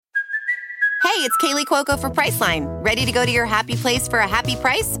Hey, it's Kaylee Cuoco for Priceline. Ready to go to your happy place for a happy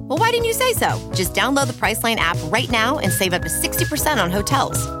price? Well, why didn't you say so? Just download the Priceline app right now and save up to 60% on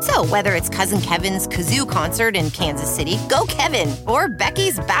hotels. So whether it's Cousin Kevin's Kazoo Concert in Kansas City, go Kevin, or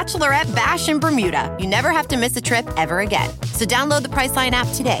Becky's Bachelorette Bash in Bermuda, you never have to miss a trip ever again. So download the Priceline app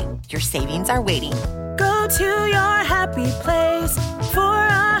today. Your savings are waiting. Go to your happy place for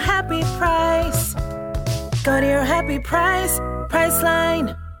a happy price. Go to your happy price,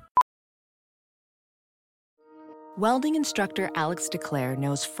 Priceline. Welding instructor Alex DeClaire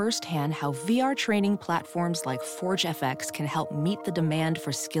knows firsthand how VR training platforms like ForgeFX can help meet the demand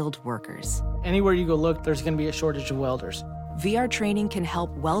for skilled workers. Anywhere you go look, there's going to be a shortage of welders. VR training can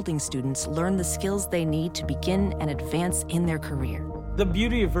help welding students learn the skills they need to begin and advance in their career. The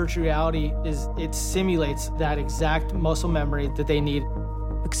beauty of virtual reality is it simulates that exact muscle memory that they need.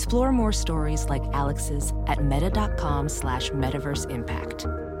 Explore more stories like Alex's at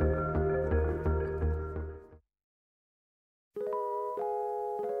meta.com/metaverseimpact.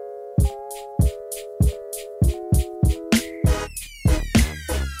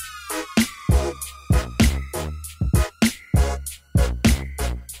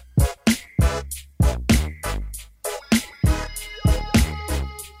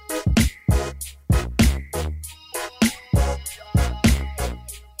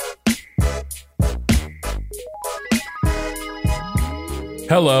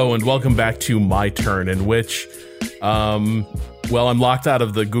 Hello and welcome back to My Turn, in which, I'm locked out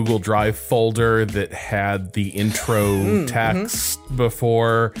of the Google Drive folder that had the intro text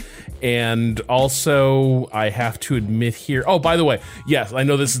before, and also I have to admit here, oh, by the way, yes, I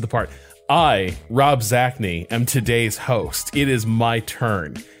know this is the part. I, Rob Zachney, am today's host. It is my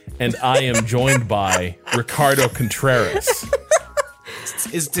turn, and I am joined by Ricardo Contreras.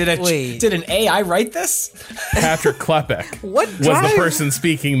 Did an AI write this? Patrick Klepek was the person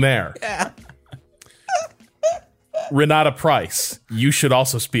speaking there. Yeah. Renata Price, you should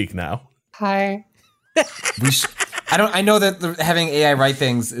also speak now. Hi. I know that having AI write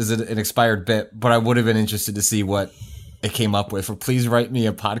things is an expired bit, but I would have been interested to see what it came up with. Please write me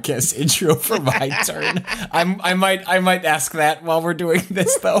a podcast intro for my turn. I might ask that while we're doing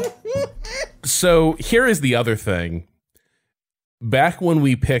this, though. So here is the other thing. Back when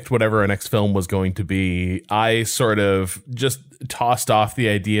we picked whatever our next film was going to be, I sort of just tossed off the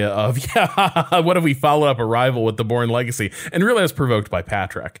idea of, what if we followed up Arrival with the Bourne Legacy? And really I was provoked by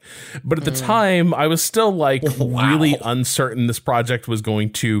Patrick. But at the time, I was still really uncertain this project was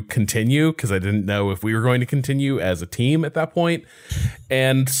going to continue because I didn't know if we were going to continue as a team at that point.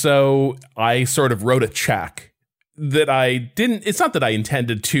 And so I sort of wrote a check that I didn't, it's not that I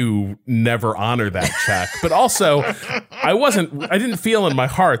intended to never honor that check, but also I didn't feel in my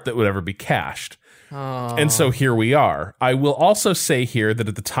heart that would ever be cashed. Oh. And so here we are. I will also say here that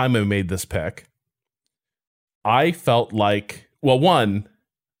at the time I made this pick, I felt like, okay,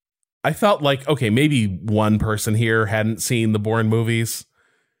 maybe one person here hadn't seen the Bourne movies.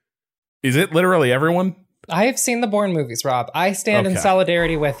 Is it literally everyone? I have seen the Bourne movies, Rob. I stand in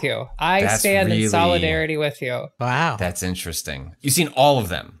solidarity with you. In solidarity with you. Wow. That's interesting. You've seen all of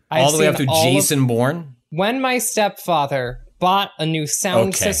them? All the way up to Jason Bourne? When my stepfather bought a new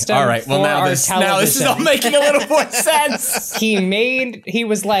sound system all right. Well, for now our this television, is all making a little more sense. He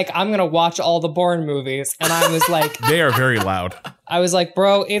was like, I'm going to watch all the Bourne movies. And I was like... They are very loud. I was like,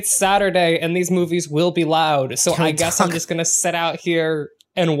 bro, it's Saturday and these movies will be loud. So I guess I'm just going to sit out here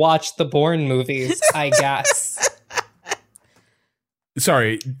and watch the Bourne movies, I guess.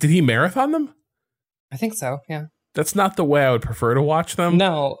 Sorry, did he marathon them? I think so, yeah. That's not the way I would prefer to watch them.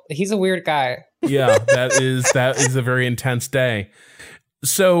 No, he's a weird guy. Yeah, that is a very intense day.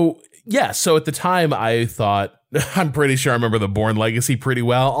 So, yeah, so at the time I thought, I'm pretty sure I remember the Bourne Legacy pretty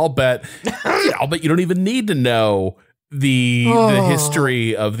well. I'll bet you don't even need to know the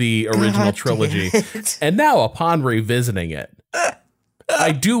history of the original trilogy. And now upon revisiting it,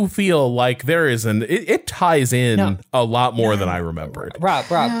 I do feel like there is it ties in a lot more than I remembered. Rob,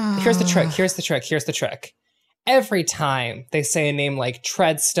 here's the trick. Every time they say a name like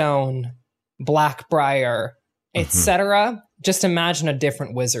Treadstone, Blackbriar, etc., just imagine a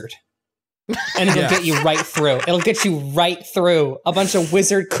different wizard. And it'll get you right through. It'll get you right through. A bunch of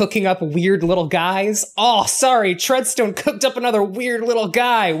wizard cooking up weird little guys. Oh, sorry, Treadstone cooked up another weird little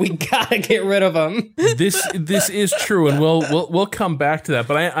guy. We gotta get rid of him. This is true, and we'll come back to that.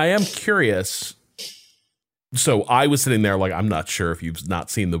 But I am curious. So I was sitting there like, I'm not sure if you've not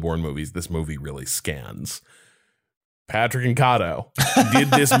seen the Bourne movies. This movie really scans. Patrick and Kato,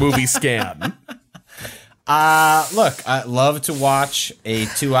 did this movie scan? Look, I love to watch a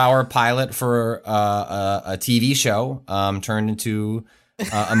 2-hour pilot for a TV show turned into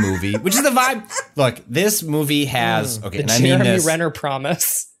a movie, which is the vibe. Look, this movie has okay, The and I mean Jeremy this. Renner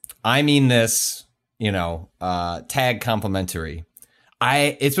promise. I mean this. Tag complimentary.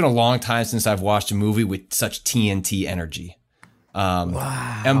 It's been a long time since I've watched a movie with such TNT energy.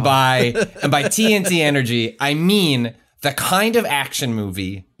 Wow. And by TNT energy, I mean the kind of action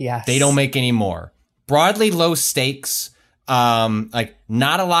movie they don't make anymore. Broadly low stakes, like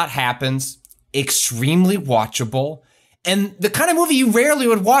not a lot happens, extremely watchable, and the kind of movie you rarely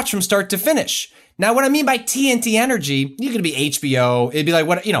would watch from start to finish. Now, what I mean by TNT energy, you could be HBO. It'd be like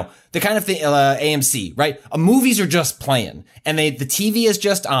the kind of thing, AMC, right? Movies are just playing, and the TV is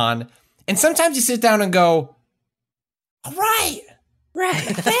just on, and sometimes you sit down and go, all right,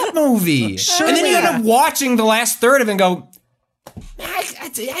 that movie, sure, and then you end up watching the last third of it and go,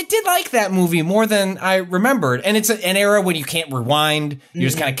 I did like that movie more than I remembered, and it's an era when you can't rewind; you're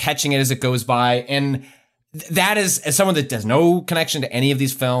just kind of catching it as it goes by, and that is, as someone that has no connection to any of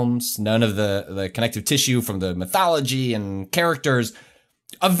these films, none of the connective tissue from the mythology and characters,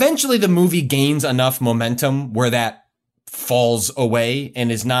 eventually the movie gains enough momentum where that falls away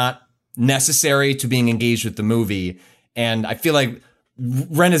and is not necessary to being engaged with the movie. And I feel like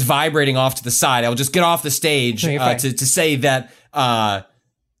Ren is vibrating off to the side. I'll just get off the stage to say that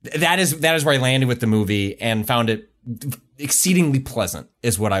that is where I landed with the movie and found it exceedingly pleasant,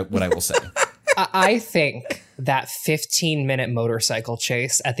 is what I will say. I think that 15-minute motorcycle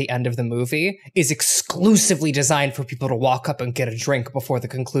chase at the end of the movie is exclusively designed for people to walk up and get a drink before the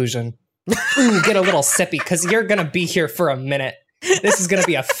conclusion. Ooh, get a little sippy, because you're going to be here for a minute. This is going to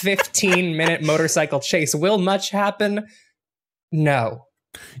be a 15-minute motorcycle chase. Will much happen? No.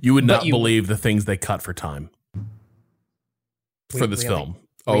 You would not believe the things they cut for time for this film.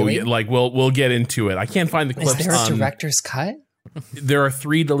 Oh, yeah, like we'll get into it. I can't find the clips. Is there a director's cut? There are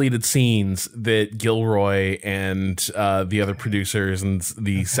 3 deleted scenes that Gilroy and the other producers and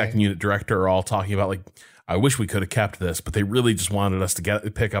the second unit director are all talking about. Like, I wish we could have kept this, but they really just wanted us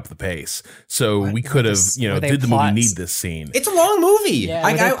to pick up the pace. So we could have, did the movie need this scene? It's a long movie.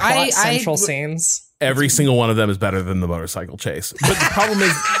 Yeah, central scenes. Every single one of them is better than the motorcycle chase. But the problem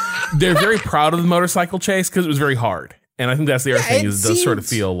is they're very proud of the motorcycle chase because it was very hard. And I think that's the other thing is it does sort of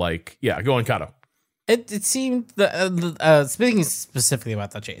feel like, go on, Kato. It seemed, speaking specifically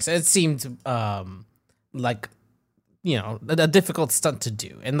about the chase, it seemed like, a difficult stunt to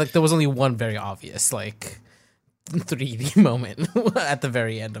do. And like there was only one very obvious, like, 3D moment at the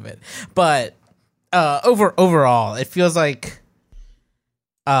very end of it. But overall, it feels like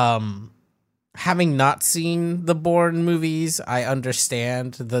having not seen the Bourne movies, I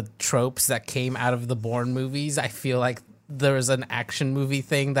understand the tropes that came out of the Bourne movies. I feel like there was an action movie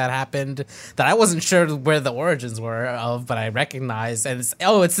thing that happened that I wasn't sure where the origins were of, but I recognized, and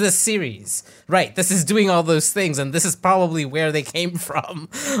it's this series. Right, this is doing all those things, and this is probably where they came from.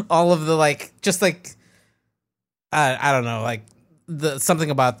 All of the, I don't know, like,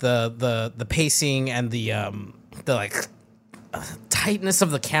 something about the pacing and the tightness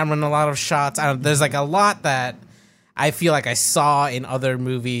of the camera in a lot of shots. There's like a lot that I feel like I saw in other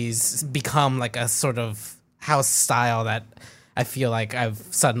movies become like a sort of house style that I feel like I've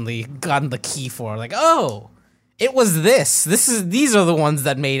suddenly gotten the key for. Like, oh, it was this. These are the ones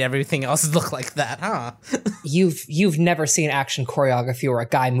that made everything else look like that, huh? You've never seen action choreography where a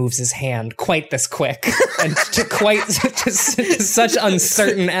guy moves his hand quite this quick and to such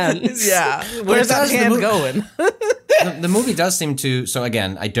uncertain ends. Yeah, where's that hand going? The movie does seem to. So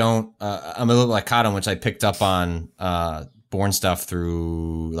again, I'm a little like Kato, which I picked up on Bourne stuff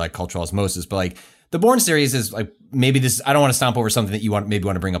through like cultural osmosis, but like the Bourne series is like maybe this. I don't want to stomp over something that you want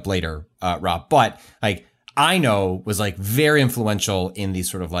to bring up later, Rob, but like I know was like very influential in these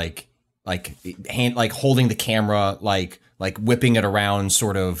sort of like holding the camera, like whipping it around,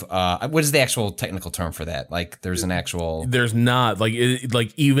 sort of. What is the actual technical term for that? Like, there's an actual. There's not like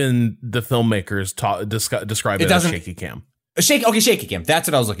even the filmmakers describe it as shaky cam. Shaky cam. That's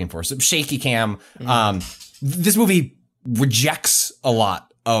what I was looking for. So shaky cam. This movie rejects a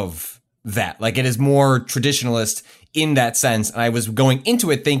lot of that. Like, it is more traditionalist in that sense. And I was going into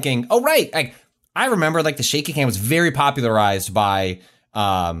it thinking, oh right, like I remember like the shaky cam was very popularized by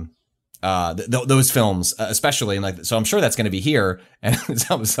those films, especially, and like, so I'm sure that's going to be here. And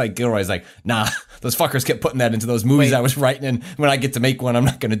I was like, Gilroy's like, nah, those fuckers kept putting that into those movies I was writing, and when I get to make one, I'm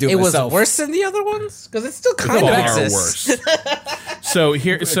not going to do it myself. It was worse than the other ones because it still kind of exists. So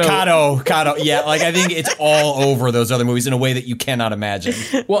Kato, yeah, like I think it's all over those other movies in a way that you cannot imagine.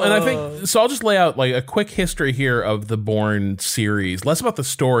 Well, and I think so. I'll just lay out like a quick history here of the Bourne series, less about the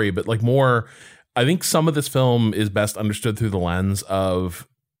story, but like more. I think some of this film is best understood through the lens of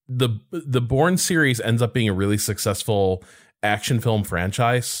the Bourne series ends up being a really successful action film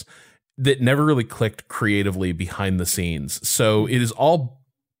franchise that never really clicked creatively behind the scenes. So it is all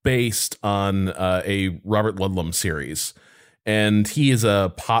based on a Robert Ludlum series. And he is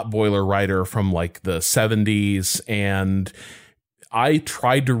a potboiler writer from like the 70s. And I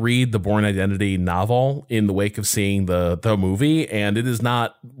tried to read the Bourne Identity novel in the wake of seeing the movie, and it is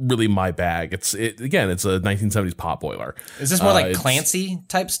not really my bag. It's a 1970s potboiler. Is this more like Clancy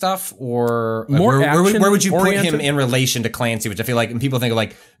type stuff, or more where would you put action-oriented? him in relation to Clancy? Which I feel like when people think of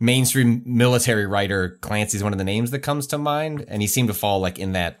like mainstream military writer, Clancy is one of the names that comes to mind, and he seemed to fall like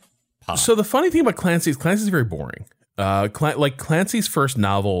in that pot. So the funny thing about Clancy's very boring. Like Clancy's first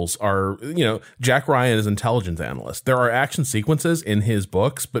novels are, Jack Ryan is intelligence analyst. There are action sequences in his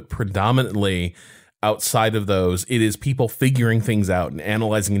books, but predominantly outside of those, it is people figuring things out and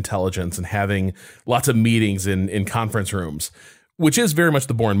analyzing intelligence and having lots of meetings in conference rooms, which is very much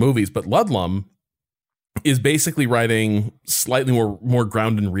the Bourne movies. But Ludlum is basically writing slightly more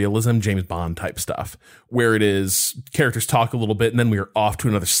grounded in realism, James Bond type stuff, where it is characters talk a little bit and then we are off to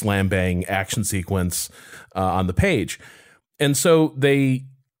another slam bang action sequence on the page. And so they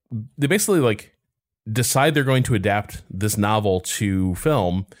basically like decide they're going to adapt this novel to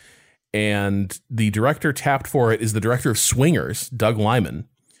film. And the director tapped for it is the director of Swingers, Doug Liman.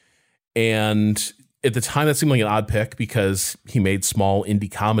 And at the time that seemed like an odd pick because he made small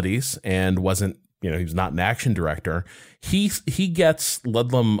indie comedies and wasn't, he was not an action director. He gets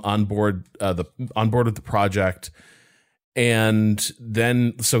Ludlum on board with the project, and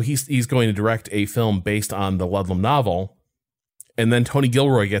then so he's going to direct a film based on the Ludlum novel, and then Tony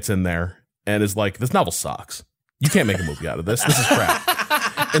Gilroy gets in there and is like, "This novel sucks. You can't make a movie out of this. This is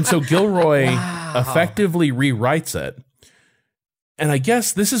crap." And so Gilroy effectively rewrites it. And I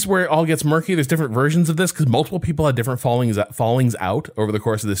guess this is where it all gets murky. There's different versions of this because multiple people had different fallings out over the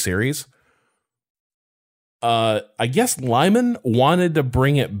course of this series. I guess Lyman wanted to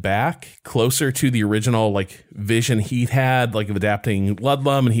bring it back closer to the original like vision he'd had, like of adapting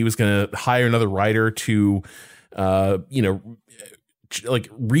Ludlum, and he was going to hire another writer to, like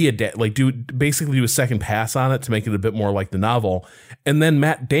readapt, like do a second pass on it to make it a bit more like the novel. And then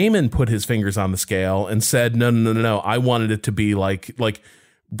Matt Damon put his fingers on the scale and said, no. I wanted it to be like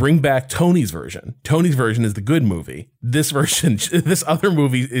bring back Tony's version. Tony's version is the good movie. This other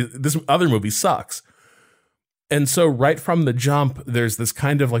movie sucks. And so right from the jump, there's this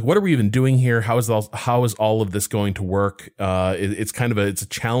kind of like, what are we even doing here? How is all of this going to work? It's a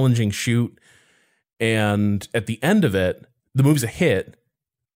challenging shoot. And at the end of it, the movie's a hit,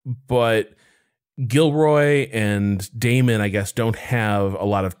 but Gilroy and Damon, I guess, don't have a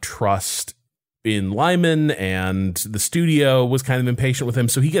lot of trust in Lyman, and the studio was kind of impatient with him.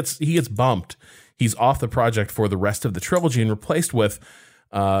 So he gets bumped. He's off the project for the rest of the trilogy and replaced with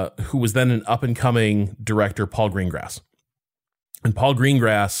who was then an up-and-coming director, Paul Greengrass. And Paul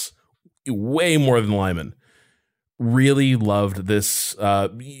Greengrass, way more than Lyman, really loved this,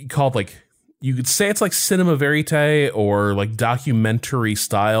 called like, you could say it's like cinema verite or like documentary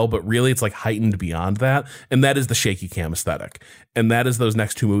style, but really it's like heightened beyond that. And that is the shaky cam aesthetic. And that is those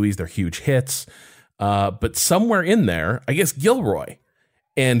next two movies. They're huge hits. But somewhere in there, I guess Gilroy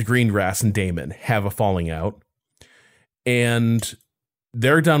and Greengrass and Damon have a falling out. And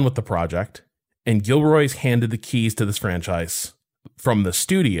they're done with the project, and Gilroy's handed the keys to this franchise from the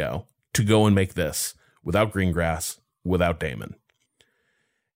studio to go and make this without Greengrass, without Damon.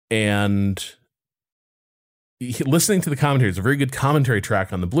 And listening to the commentary, it's a very good commentary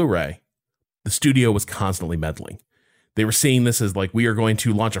track on the Blu-ray. The studio was constantly meddling. They were seeing this as like, we are going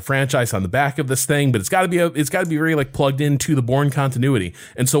to launch a franchise on the back of this thing, but it's got to be very like plugged into the Bourne continuity.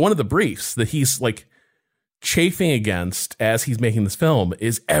 And so one of the briefs that he's like chafing against as he's making this film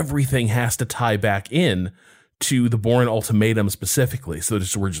is everything has to tie back in to the Bourne Ultimatum specifically. So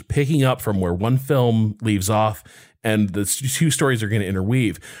we're just picking up from where one film leaves off, and the two stories are going to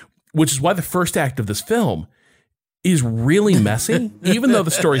interweave, which is why the first act of this film is really messy, even though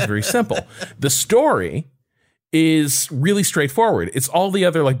the story is very simple. The story is really straightforward. It's all the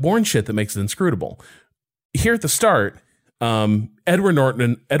other like Bourne shit that makes it inscrutable. Here at the start, Edward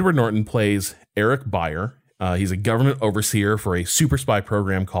Norton plays Eric Byer. He's a government overseer for a super spy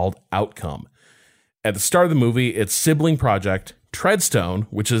program called Outcome. At the start of the movie, its sibling project, Treadstone,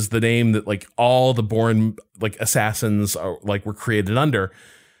 which is the name that like all the Bourne like assassins are, like were created under.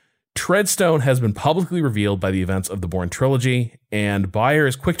 Treadstone has been publicly revealed by the events of the Bourne trilogy, and Byer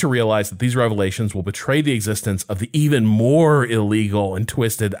is quick to realize that these revelations will betray the existence of the even more illegal and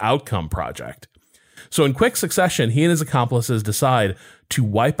twisted Outcome project. So in quick succession, he and his accomplices decide to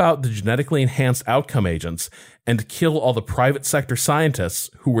wipe out the genetically enhanced Outcome agents and kill all the private sector scientists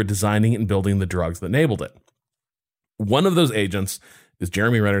who were designing and building the drugs that enabled it. One of those agents is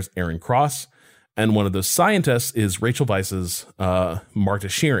Jeremy Renner's Aaron Cross, and one of those scientists is Rachel Weisz's Marta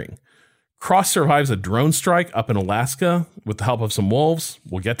Shearing. Cross survives a drone strike up in Alaska with the help of some wolves.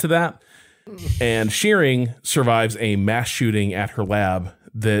 We'll get to that. And Shearing survives a mass shooting at her lab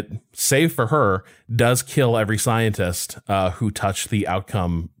that, save for her, does kill every scientist who touched the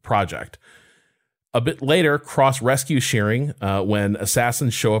Outcome project. A bit later, Cross rescues Shearing when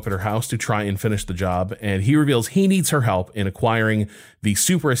assassins show up at her house to try and finish the job, and he reveals he needs her help in acquiring the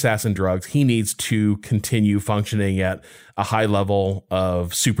super assassin drugs he needs to continue functioning at a high level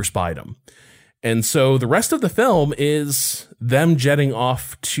of super spydom. And so the rest of the film is them jetting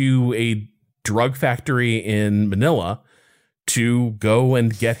off to a drug factory in Manila to go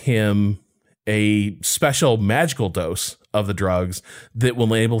and get him a special magical dose of the drugs that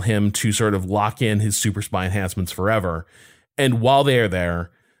will enable him to sort of lock in his super spy enhancements forever. And while they are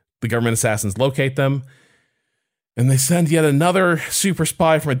there, the government assassins locate them, and they send yet another super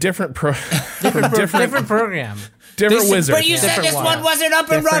spy from a different different program. Different wizard. But you said this one wasn't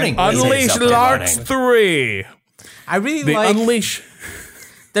up and running. Unleash Larks 3. I really They like... unleash...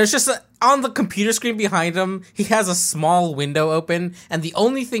 There's just on the computer screen behind him, he has a small window open, and the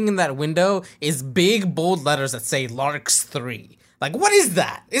only thing in that window is big, bold letters that say Larks 3. Like, what is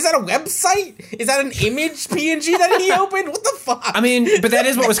that? Is that a website? Is that an image PNG that he opened? What the fuck? I mean, but that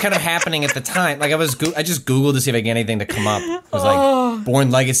is what was kind of happening at the time. Like, I just Googled to see if I get anything to come up. It was like,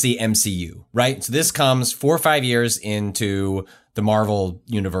 Bourne Legacy MCU, right? So this comes 4 or 5 years into the Marvel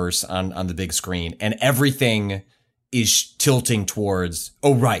universe on the big screen, and everything is tilting towards,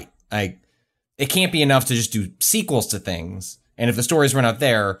 oh, right, it can't be enough to just do sequels to things. And if the stories run out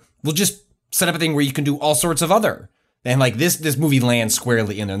there, we'll just set up a thing where you can do all sorts of other. And like this movie lands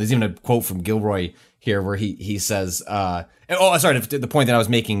squarely in there. And there's even a quote from Gilroy here where he says, the point that I was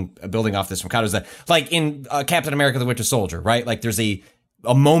making, building off this from Kato, is that like in Captain America: The Winter Soldier, right? Like there's a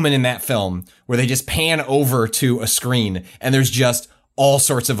moment in that film where they just pan over to a screen and there's just all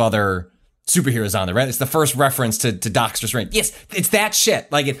sorts of other superheroes on there, right? It's the first reference to Doctor Strange. Yes, it's that shit.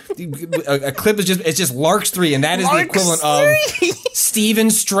 Like a clip is just Larks 3, and that is the equivalent of Stephen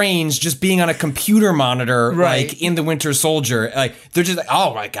Strange just being on a computer monitor, right, like in the Winter Soldier. Like they're just like,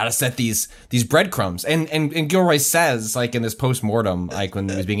 oh, I gotta set these breadcrumbs. And Gilroy says, like in this post-mortem, like when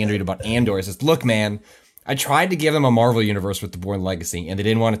he was being interviewed about Andor, he says, look, man, I tried to give them a Marvel universe with the Bourne Legacy, and they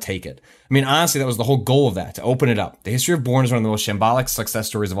didn't want to take it. I mean, honestly, that was the whole goal of that, to open it up. The history of Bourne is one of the most shambolic success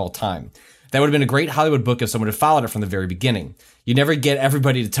stories of all time. That would have been a great Hollywood book if someone had followed it from the very beginning. You never get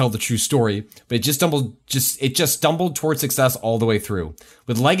everybody to tell the true story, but it just stumbled towards success all the way through.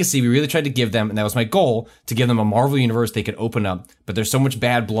 With Legacy, we really tried to give them, and that was my goal, to give them a Marvel universe they could open up, but there's so much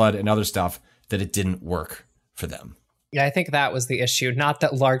bad blood and other stuff that it didn't work for them. Yeah, I think that was the issue. Not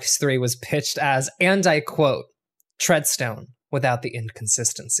that Larks 3 was pitched as, and I quote, Treadstone without the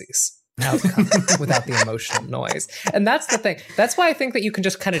inconsistencies. Outcome without the emotional noise. And that's the thing. That's why I think that you can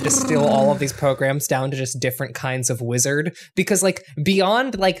just kind of distill all of these programs down to just different kinds of wizard, because like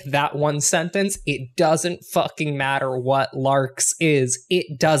beyond like that one sentence, it doesn't fucking matter what Larks is.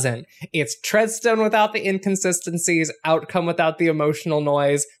 It doesn't. It's Treadstone without the inconsistencies, outcome without the emotional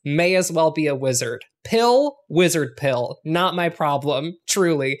noise, may as well be a wizard. Pill, wizard pill. Not my problem,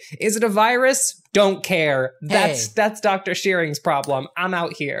 truly. Is it a virus? Don't care. That's Dr. Shearing's problem. I'm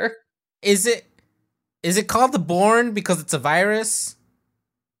out here. Is it called the Bourne because it's a virus?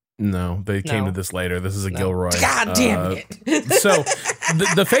 No, they came to this later. This is a Gilroy. God damn it. So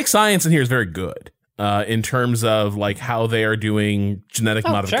the fake science in here is very good in terms of like how they are doing genetic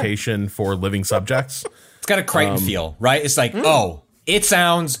modification for living subjects. It's got a Crichton feel, right? It's like, it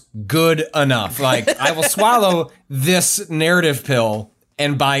sounds good enough. Like I will swallow this narrative pill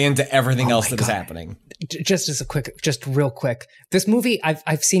and buy into everything else that is happening. Just real quick. This movie,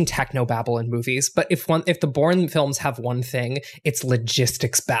 I've seen techno babble in movies, but if the Bourne films have one thing, it's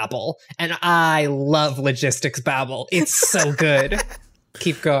logistics babble, and I love logistics babble. It's so good.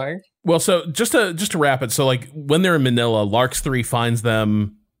 Keep going. Well, so just to wrap it, so like when they're in Manila, Larks 3 finds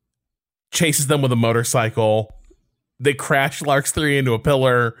them, chases them with a motorcycle. They crash Larks 3 into a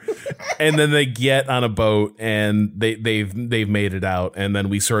pillar, and then they get on a boat, and they've made it out. And then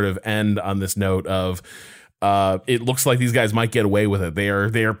we sort of end on this note of it looks like these guys might get away with it. They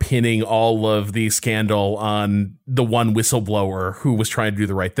are pinning all of the scandal on the one whistleblower who was trying to do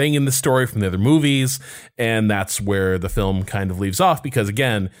the right thing in the story from the other movies, and that's where the film kind of leaves off, because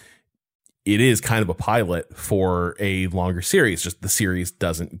again, it is kind of a pilot for a longer series. Just the series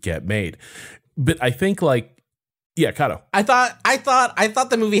doesn't get made. But I think like Yeah, Kato. I thought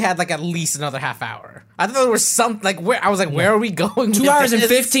the movie had like at least another half hour. I thought there was some like where I was like, where are we going? 2 hours and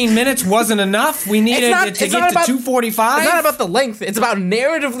 15 minutes wasn't enough. We needed it to get to 2:45. It's not about the length. It's about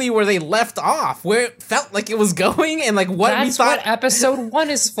narratively where they left off, where it felt like it was going, and like what That's we thought. what episode 1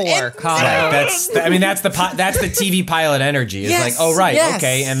 is for, Kato. Right, that's the TV pilot energy. It's like, oh right, yes,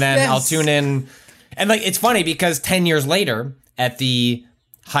 okay, and then I'll tune in, and like it's funny because 10 years later, at the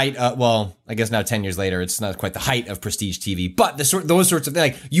height, well, I guess now 10 years later, it's not quite the height of prestige TV, but those sorts of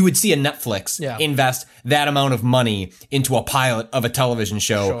things, like you would see a Netflix invest that amount of money into a pilot of a television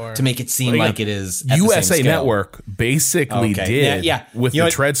show to make it seem like it is at USA the same scale. Network basically did with the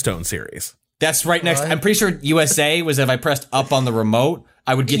Treadstone series. That's right next. I'm pretty sure USA was if I pressed up on the remote,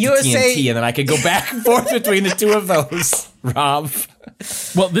 I would get to TNT, and then I could go back and forth between the two of those. Rob.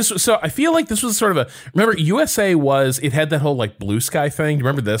 Well, I feel like this was sort of remember USA it had that whole like Blue Sky thing. Do you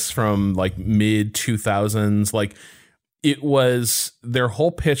remember this from like mid 2000s? Like it was their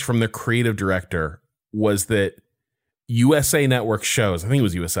whole pitch from their creative director was that USA Network shows, I think it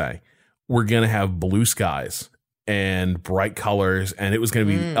was USA, were going to have blue skies and bright colors, and it was going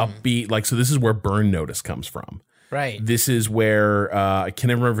to be upbeat. Like, so this is where Burn Notice comes from. Right. This is where I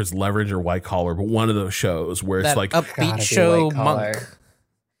can't remember if it's Leverage or White Collar, but one of those shows where it's like upbeat show Monk.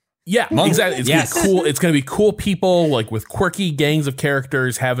 Yeah, Monk. Exactly. It's gonna be cool. It's gonna be cool people like with quirky gangs of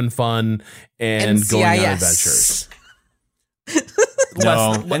characters having fun and going on adventures.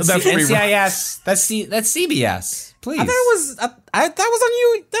 No, NCIS. That's CBS. Please. That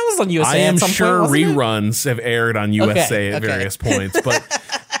was on USA. I am at some sure point, reruns have aired on USA at various points, but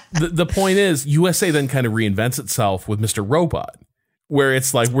the point is, USA then kind of reinvents itself with Mr. Robot, where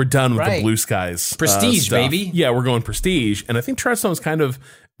it's like we're done with the blue skies, prestige, stuff. baby. Yeah, we're going prestige, and I think Treadstone was kind of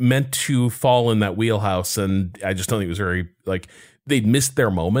meant to fall in that wheelhouse, and I just don't think it was very like they'd missed their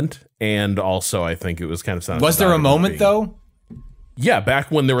moment, and also I think it was kind of was there a moment though? Yeah, back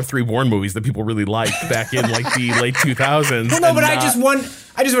when there were 3 Bourne movies that people really liked back in like the late 2000s. Well, no, but I just wonder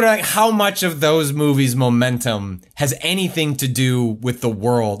like how much of those movies' momentum has anything to do with the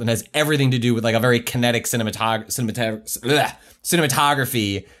world and has everything to do with like a very kinetic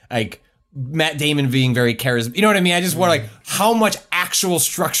cinematography, like Matt Damon being very charismatic. You know what I mean? I just wonder like how much actual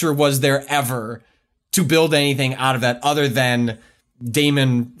structure was there ever to build anything out of that other than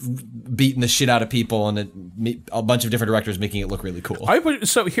Damon beating the shit out of people and a bunch of different directors making it look really cool.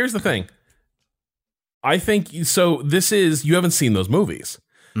 So here's the thing. I think so. You haven't seen those movies.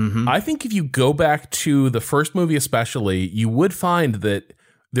 Mm-hmm. I think if you go back to the first movie, especially, you would find that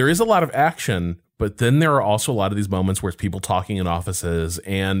there is a lot of action, but then there are also a lot of these moments where it's people talking in offices.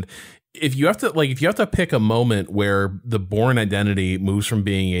 And if you have to pick a moment where the Bourne identity moves from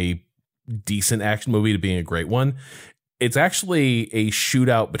being a decent action movie to being a great one, it's actually a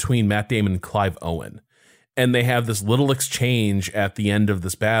shootout between Matt Damon and Clive Owen. And they have this little exchange at the end of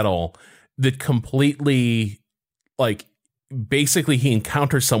this battle that completely, like, basically he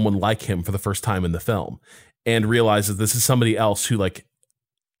encounters someone like him for the first time in the film and realizes this is somebody else who, like,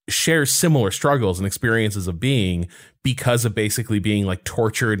 shares similar struggles and experiences of being because of basically being, like,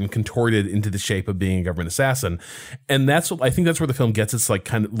 tortured and contorted into the shape of being a government assassin. And I think that's where the film gets its, like,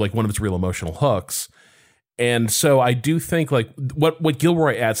 kind of, like, one of its real emotional hooks. And so I do think like what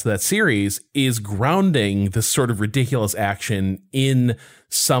Gilroy adds to that series is grounding this sort of ridiculous action in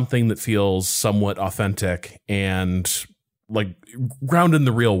something that feels somewhat authentic and like grounded in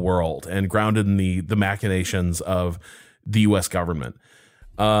the real world and grounded in the machinations of the U.S. government.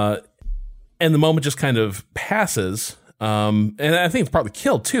 And the moment just kind of passes. And I think it's partly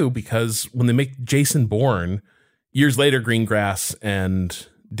killed too, because when they make Jason Bourne years later, Greengrass and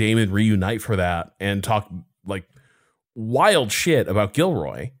Damon reunite for that and talk like wild shit about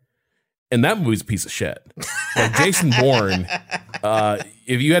Gilroy, and that movie's a piece of shit. Like Jason Bourne,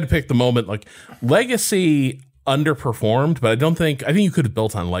 if you had to pick the moment, like Legacy underperformed, but I think you could have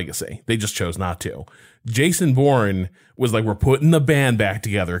built on Legacy. They just chose not to. Jason Bourne was like, we're putting the band back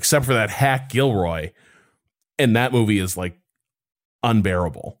together, except for that hack Gilroy, and that movie is like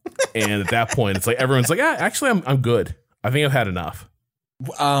unbearable. And at that point, it's like everyone's like, actually, I'm good. I think I've had enough.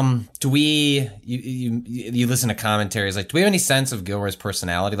 Do we, you listen to commentaries, like, do we have any sense of Gilroy's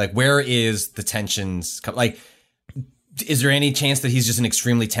personality? Like, where is the tensions? Like, is there any chance that he's just an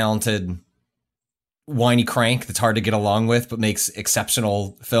extremely talented, whiny crank that's hard to get along with, but makes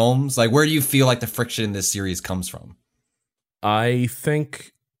exceptional films? Like, where do you feel like the friction in this series comes from? I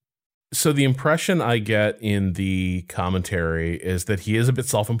think, so the impression I get in the commentary is that he is a bit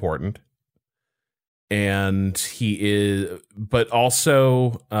self-important. And he is, but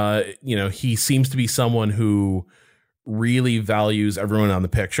also, he seems to be someone who really values everyone on the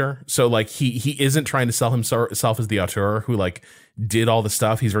picture. So like he isn't trying to sell himself as the auteur who like did all the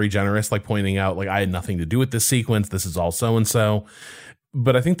stuff. He's very generous, like pointing out like I had nothing to do with this sequence. This is all so and so.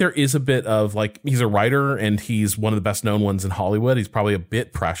 But I think there is a bit of like he's a writer and he's one of the best known ones in Hollywood. He's probably a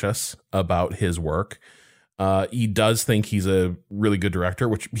bit precious about his work. He does think he's a really good director,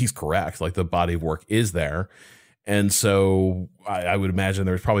 which he's correct. Like the body of work is there. And so I would imagine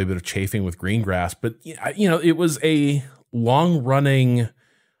there was probably a bit of chafing with Greengrass, but you know, it was a long running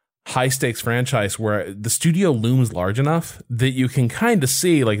high stakes franchise where the studio looms large enough that you can kind of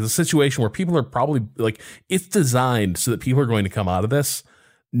see like the situation where people are probably like, it's designed so that people are going to come out of this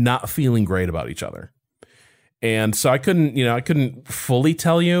not feeling great about each other. And so I couldn't fully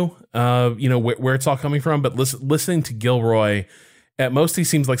tell you, where it's all coming from, but listening to Gilroy, at most he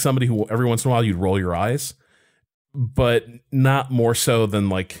seems like somebody who every once in a while you'd roll your eyes, but not more so than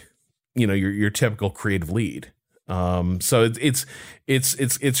like, you know, your typical creative lead. So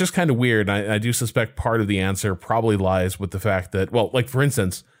it's just kind of weird. I do suspect part of the answer probably lies with the fact that, well, like for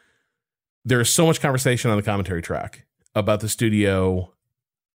instance, there's so much conversation on the commentary track about the studio,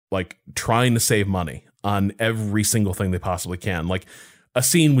 like trying to save money on every single thing they possibly can. Like a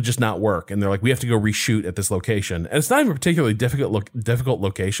scene would just not work. And they're like, we have to go reshoot at this location. And it's not even a particularly difficult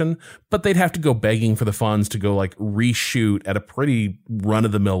location, but they'd have to go begging for the funds to go like reshoot at a pretty run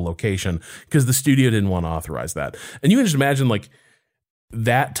of the mill location because the studio didn't want to authorize that. And you can just imagine like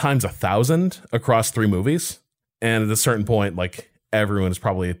that times 1,000 across 3 movies. And at a certain point, like everyone is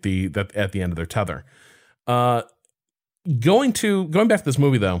probably at the end of their tether. Going back to this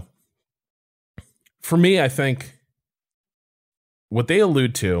movie though, for me, I think what they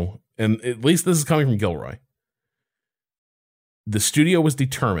allude to, and at least this is coming from Gilroy, the studio was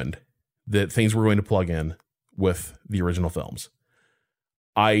determined that things were going to plug in with the original films.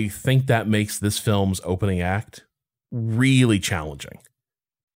 I think that makes this film's opening act really challenging.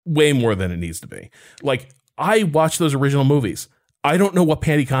 Way more than it needs to be. Like, I watched those original movies. I don't know what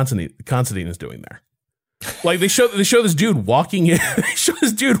Patty Considine is doing there. Like they show this dude walking in. They show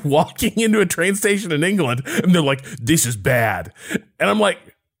this dude walking into a train station in England, and they're like, "This is bad." And I'm like,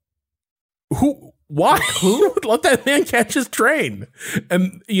 "Who? Why? Who would let that man catch his train?"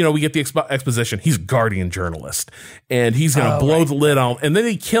 And you know, we get the exposition. He's a Guardian journalist, and he's gonna blow the lid on. And then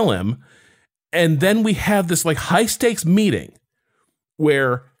they kill him, and then we have this like high stakes meeting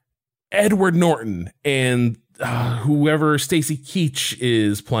where Edward Norton and whoever Stacy Keach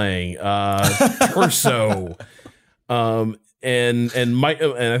is playing, Torso, and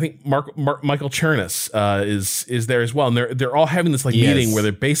I think Michael Chernus is there as well, and they're all having this like meeting where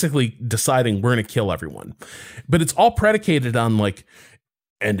they're basically deciding we're going to kill everyone, but it's all predicated on like,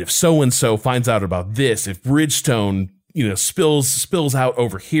 and if so and so finds out about this, if Bridgestone spills out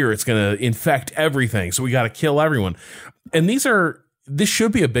over here, it's going to infect everything, so we got to kill everyone, and this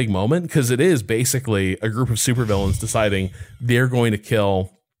should be a big moment because it is basically a group of supervillains deciding they're going to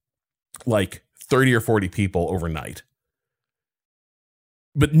kill like 30 or 40 people overnight.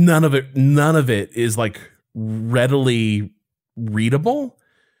 But none of it is like readily readable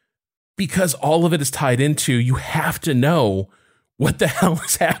because all of it is tied into, you have to know what the hell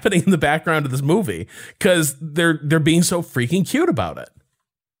is happening in the background of this movie because they're being so freaking cute about it.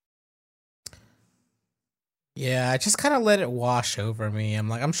 Yeah, I just kind of let it wash over me.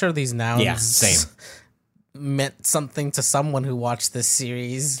 I'm sure these nouns meant something to someone who watched this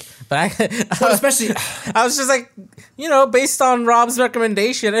series. But especially, I was just like, based on Rob's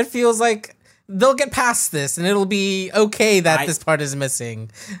recommendation, it feels like they'll get past this and it'll be okay that this part is missing.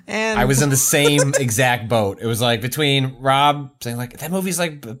 And I was in the same exact boat. It was like between Rob saying like, that movie's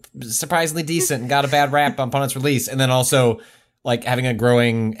like surprisingly decent and got a bad rap upon its release. And then also like having a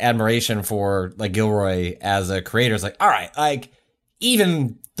growing admiration for like Gilroy as a creator. It's like, all right, like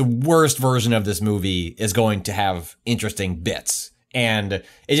even the worst version of this movie is going to have interesting bits. And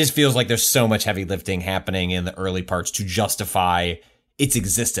it just feels like there's so much heavy lifting happening in the early parts to justify its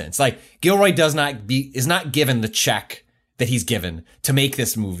existence. Like Gilroy is not given the check that he's given to make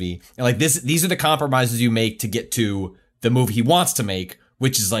this movie. And like these are the compromises you make to get to the movie he wants to make,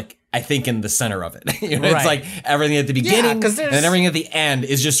 which is like, I think in the center of it. It's like everything at the beginning and then everything at the end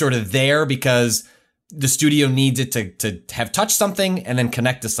is just sort of there because the studio needs it to have touched something and then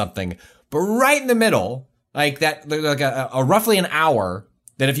connect to something. But right in the middle, like that, like a roughly an hour,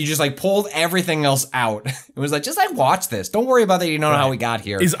 that if you just like pulled everything else out, it was like, just like watch this. Don't worry about that. You don't know how we got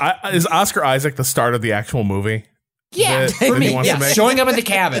here. Is Oscar Isaac the start of the actual movie? Yeah, for me, showing up at the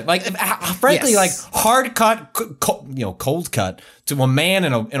cabin, like frankly, like hard cut, cold cut to a man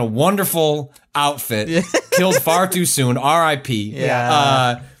in a wonderful outfit, killed far too soon. R.I.P.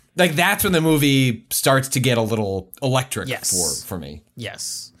 Like, that's when the movie starts to get a little electric for me.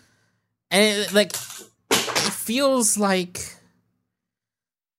 Yes. And it feels like,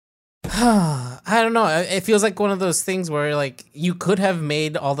 I don't know. It feels like one of those things where like you could have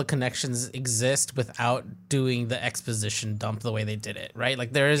made all the connections exist without doing the exposition dump the way they did it, right?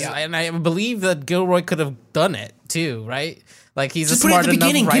 Like and I believe that Gilroy could have done it too, right? Like he's just a smart put it at the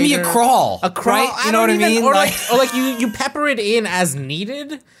beginning. writer. Give me a crawl, right? You know what I mean? Or like you pepper it in as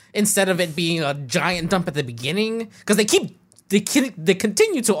needed instead of it being a giant dump at the beginning, because they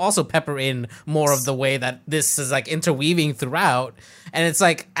continue to also pepper in more of the way that this is like interweaving throughout, and it's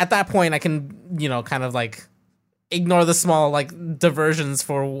like at that point I can kind of like ignore the small like diversions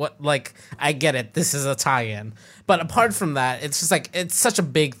for what, like, I get it, this is a tie-in, but apart from that, it's just like it's such a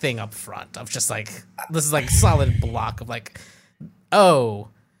big thing up front of just like this is like solid block of like, oh,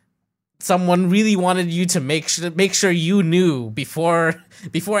 someone really wanted you to make sure you knew before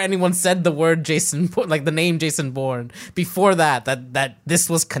anyone said the word Jason, like the name Jason Bourne, before that this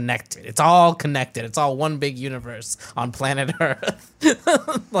was connected. It's all connected. It's all one big universe on planet Earth.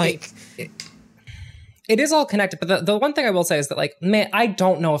 Like it is all connected. But the one thing I will say is that, like, man, I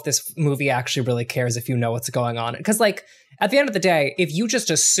don't know if this movie actually really cares if you know what's going on. Because, like, at the end of the day, if you just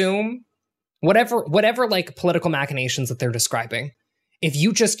assume whatever like political machinations that they're describing, if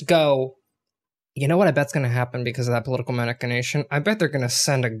you just go, you know what I bet's going to happen because of that political machination? I bet they're going to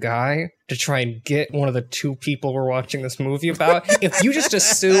send a guy to try and get one of the two people we're watching this movie about. If you just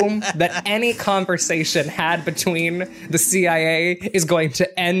assume that any conversation had between the CIA is going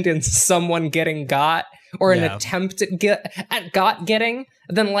to end in someone getting got or an attempt at getting,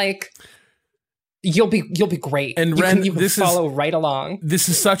 then like you'll be great. And you can follow right along. This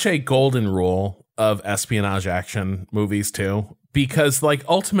is such a golden rule of espionage action movies too. Because, like,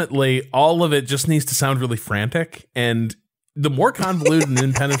 ultimately, all of it just needs to sound really frantic, and the more convoluted and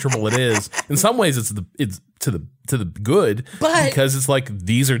impenetrable it is, in some ways, it's to the good, because it's like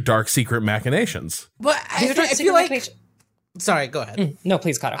these are dark secret machinations. But I feel like, sorry, go ahead. No,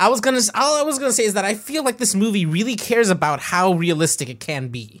 please, Kato. All I was gonna say is that I feel like this movie really cares about how realistic it can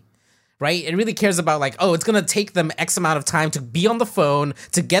be. Right? It really cares about like, oh, it's going to take them X amount of time to be on the phone,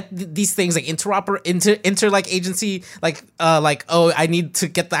 to get these things like inter like agency, oh, I need to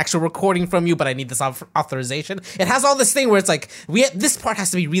get the actual recording from you, but I need this authorization. It has all this thing where it's like, this part has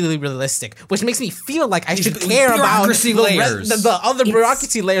to be really realistic, which makes me feel like I should care about the other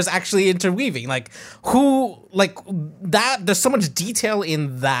bureaucracy layers actually interweaving. Like who, like that, there's so much detail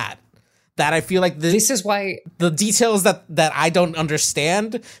in that I feel like this is why the details that I don't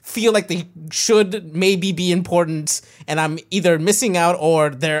understand feel like they should maybe be important, and I'm either missing out or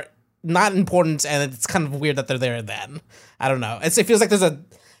they're not important, and it's kind of weird that they're there then. I don't know. It feels like there's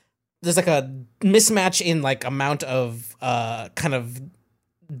like a mismatch in like amount of kind of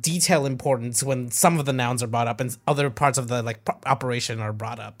detail importance when some of the nouns are brought up and other parts of the like operation are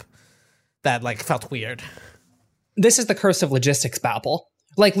brought up that like felt weird. This is the curse of logistics babble.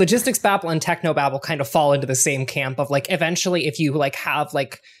 Like logistics babble and techno babble kind of fall into the same camp of like eventually if you like have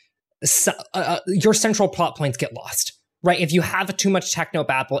like your central plot points get lost, right? If you have too much techno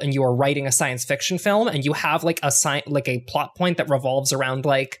babble and you are writing a science fiction film and you have like a plot point that revolves around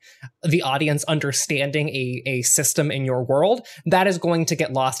like the audience understanding a system in your world, that is going to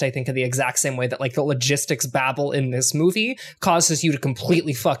get lost, I think, in the exact same way that like the logistics babble in this movie causes you to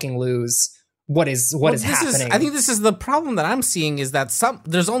completely fucking lose what is happening. I think this is the problem that I'm seeing is that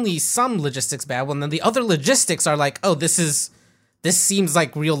there's only some logistics babble, and then the other logistics are like, oh, this seems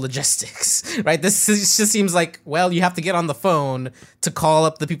like real logistics, right? Just seems like, well, you have to get on the phone to call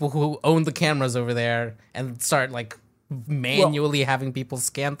up the people who own the cameras over there and start like manually having people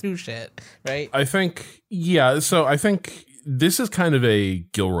scan through shit, right? I think, so I think this is kind of a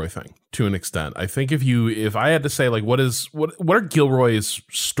Gilroy thing to an extent. I think if I had to say like what are Gilroy's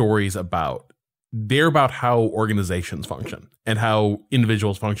stories about? They're about how organizations function and how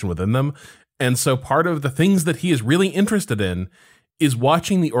individuals function within them. And so part of the things that he is really interested in is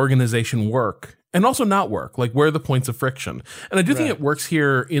watching the organization work and also not work, like where are the points of friction. And I do think it works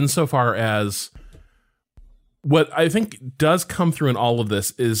here insofar as what I think does come through in all of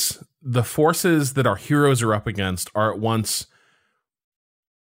this is the forces that our heroes are up against are at once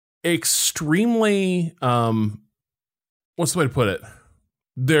extremely, what's the way to put it?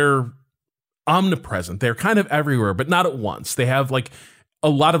 They're omnipresent. They're kind of everywhere, but not at once. They have like a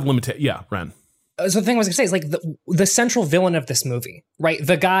lot of limitations. Yeah, Ren. So the thing I was going to say is like the central villain of this movie, right?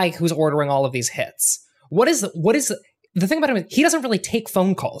 The guy who's ordering all of these hits. What is the thing about him is he doesn't really take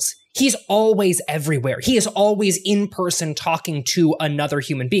phone calls. He's always everywhere. He is always in person talking to another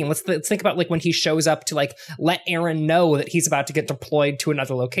human being. Let's think about like when he shows up to like let Aaron know that he's about to get deployed to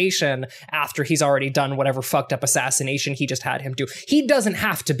another location after he's already done whatever fucked up assassination he just had him do. He doesn't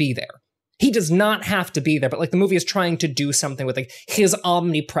have to be there. He does not have to be there, but like the movie is trying to do something with like his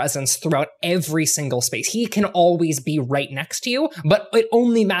omnipresence throughout every single space. He can always be right next to you, but it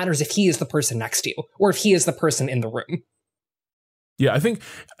only matters if he is the person next to you or if he is the person in the room. Yeah, I think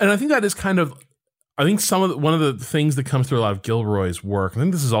that is kind of, I think one of the things that comes through a lot of Gilroy's work, I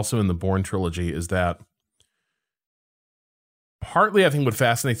think this is also in the Bourne trilogy, is that partly I think what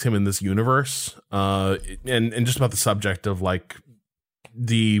fascinates him in this universe, and just about the subject of like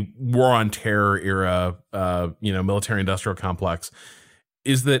the war on terror era, military industrial complex,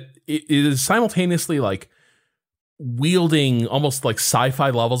 is that it is simultaneously like wielding almost like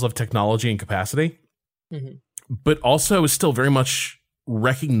sci-fi levels of technology and capacity, but also is still very much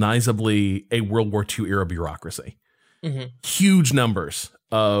recognizably a World War II era bureaucracy. Huge numbers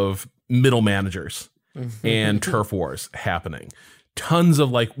of middle managers and turf wars happening. Tons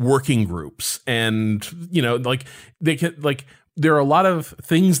of like working groups, and like they can like. There are a lot of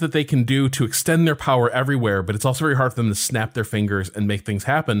things that they can do to extend their power everywhere, but it's also very hard for them to snap their fingers and make things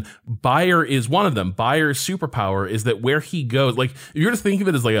happen. Bayer is one of them. Bayer's superpower is that where he goes, like if you're to think of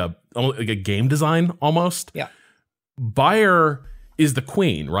it as like a game design almost. Yeah. Bayer is the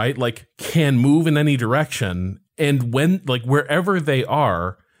queen, right? Like can move in any direction, and when like wherever they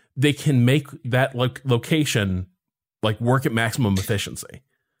are, they can make that like location like work at maximum efficiency.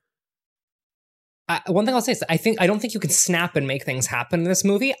 One thing I'll say is that I don't think you can snap and make things happen in this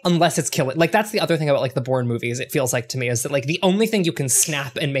movie unless it's killing. Like that's the other thing about like the Bourne movies. It feels like to me is that like the only thing you can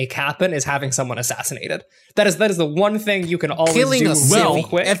snap and make happen is having someone assassinated. That is the one thing you can always killing do a civvy.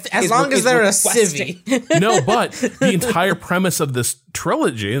 Quick. As long as they're a civvy. No, but the entire premise of this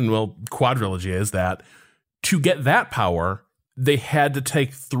trilogy and quadrilogy is that to get that power, they had to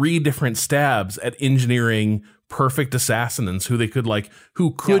take 3 different stabs at engineering perfect assassins who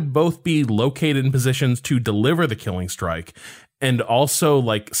could both be located in positions to deliver the killing strike and also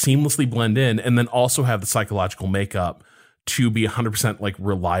like seamlessly blend in, and then also have the psychological makeup to be 100% like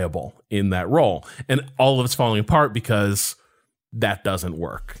reliable in that role. And all of it's falling apart because that doesn't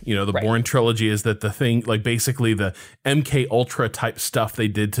work. The Bourne trilogy is that the thing, like basically the MK Ultra type stuff they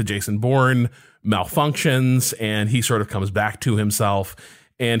did to Jason Bourne malfunctions, and he sort of comes back to himself.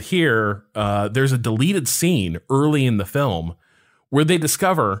 And here, there's a deleted scene early in the film where they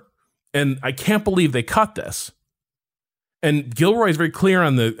discover, and I can't believe they cut this. And Gilroy is very clear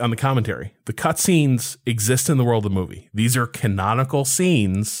on the commentary. The cut scenes exist in the world of the movie. These are canonical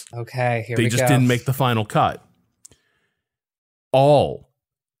scenes. Okay, here we go. They just didn't make the final cut. All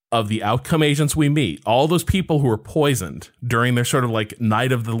of the outcome agents we meet, all those people who were poisoned during their sort of like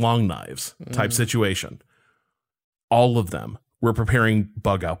night of the long knives type situation, all of them were preparing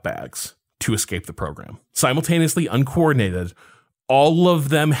bug out bags to escape the program. Simultaneously, uncoordinated, all of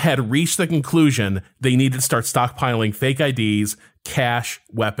them had reached the conclusion they needed to start stockpiling fake IDs, cash,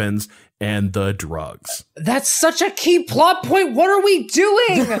 weapons, and the drugs. That's such a key plot point. What are we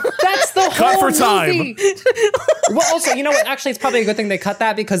doing? That's the cut whole for time. movie. Well, also, you know what? Actually, it's probably a good thing they cut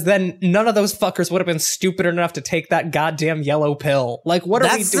that, because then none of those fuckers would have been stupid enough to take that goddamn yellow pill. Like, what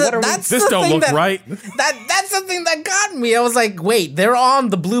are we doing? This don't look right. That's something that got me. I was like, wait, they're on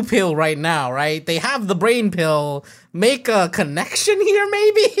the blue pill right now, right? They have the brain pill. Make a connection here,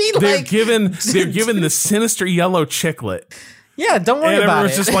 maybe? They're given the sinister yellow chiclet. Yeah, don't worry and about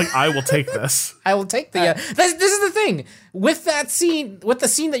it. And everyone's just like, I will take this. I will take the... This is the thing. With that scene, with the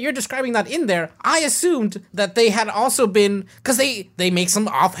scene that you're describing not in there, I assumed that they had also been... Because they make some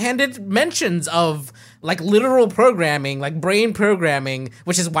offhanded mentions of, like, literal programming, like brain programming,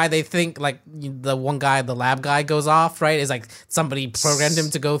 which is why they think, like, the one guy, the lab guy goes off, right? Is like somebody programmed him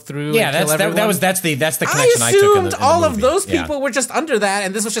to go through and kill everyone. That's the connection I took in the assumed all of those people were just under that,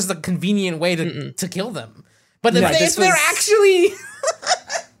 and this was just a convenient way to kill them. But if they're actually...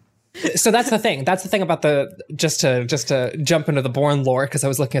 So that's the thing. That's the thing about just to jump into the Bourne lore, because I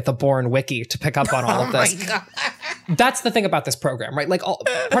was looking at the Bourne wiki to pick up on all of this. My God. That's the thing about this program, right? Like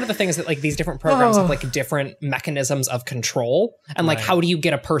part of the thing is that like these different programs have like different mechanisms of control, and like how do you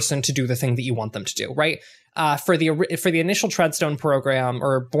get a person to do the thing that you want them to do, right? For the initial Treadstone program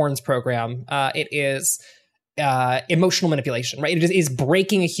or Bourne's program, it is emotional manipulation, right? It is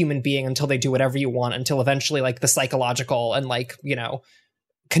breaking a human being until they do whatever you want, until eventually like the psychological and like,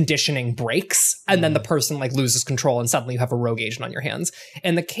 conditioning breaks, and then the person like loses control, and suddenly you have a rogue agent on your hands.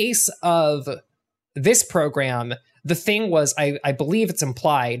 In the case of this program, the thing was, I believe it's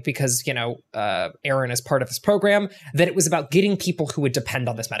implied because, you know, Aaron is part of this program, that it was about getting people who would depend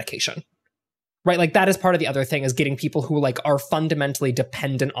on this medication. Right, like that is part of the other thing, is getting people who like are fundamentally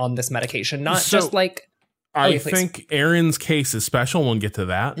dependent on this medication, not just like. I think Aaron's case is special. We'll get to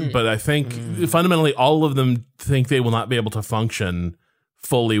that, but I think fundamentally all of them think they will not be able to function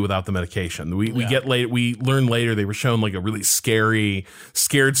fully without the medication. We learn later they were shown like a really scary,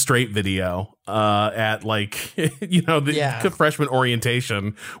 scared straight video at like you know the freshman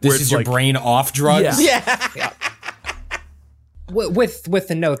orientation. Where this is your like, brain off drugs. Yeah. With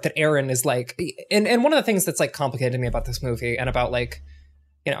the note that Aaron is like, and one of the things that's like complicated to me about this movie and about like,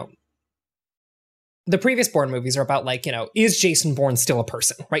 you know, the previous Bourne movies are about like, you know, is Jason Bourne still a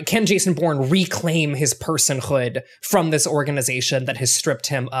person, right? Can Jason Bourne reclaim his personhood from this organization that has stripped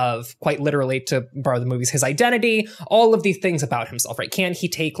him of, quite literally, to borrow the movies, his identity, all of these things about himself, right? Can he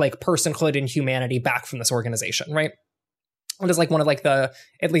take like personhood and humanity back from this organization, right? It is like one of like the,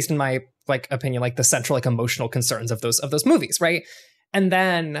 at least in my like opinion, like the central like emotional concerns of those movies, right? And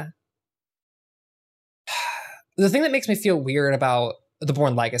then the thing that makes me feel weird about the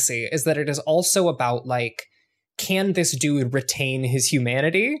Bourne Legacy is that it is also about like, can this dude retain his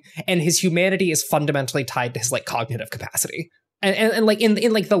humanity? And his humanity is fundamentally tied to his like cognitive capacity. And like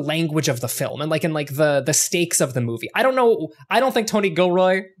in like the language of the film and like in like the stakes of the movie. I don't know. I don't think Tony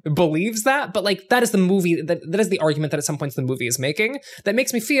Gilroy believes that, but like that is the movie that is the argument that at some points the movie is making that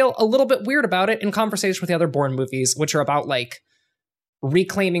makes me feel a little bit weird about it in conversation with the other Bourne movies, which are about like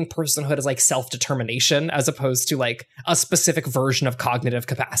reclaiming personhood as like self-determination as opposed to like a specific version of cognitive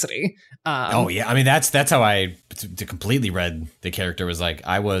capacity. Oh yeah. I mean, that's how I completely read the character. Was like,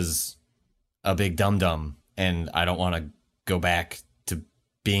 I was a big dum-dum and I don't want to go back to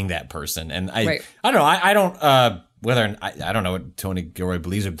being that person. And I don't know. I don't I don't know what Tony Gilroy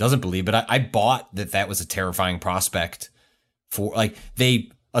believes or doesn't believe, but I bought that was a terrifying prospect for like, they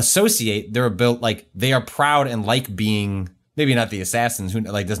associate their ability, like they are proud and like being, maybe not the assassins who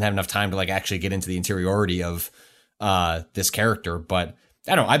like doesn't have enough time to like actually get into the interiority of this character, but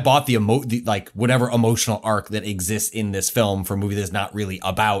I don't know. I bought the like whatever emotional arc that exists in this film for a movie that's not really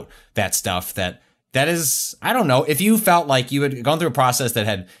about that stuff. That is, I don't know, if you felt like you had gone through a process that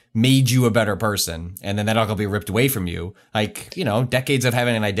had made you a better person and then that all could be ripped away from you, like, you know, decades of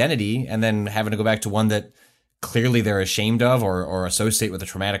having an identity and then having to go back to one that clearly they're ashamed of or associate with a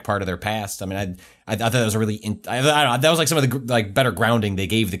traumatic part of their past. I mean, I thought that was a really, I don't know, that was like some of the like better grounding they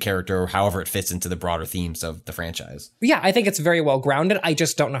gave the character, however it fits into the broader themes of the franchise. Yeah, I think it's very well grounded. I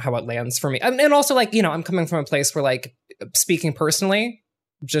just don't know how it lands for me. And also like, you know, I'm coming from a place where like, speaking personally,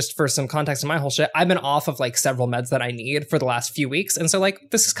 just for some context in my whole shit, I've been off of like several meds that I need for the last few weeks. And so like,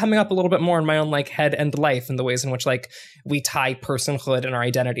 this is coming up a little bit more in my own like head and life and the ways in which like we tie personhood and our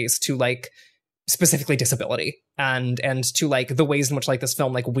identities to like specifically disability and to like the ways in which like this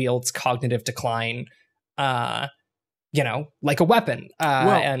film like wields cognitive decline, you know, like a weapon.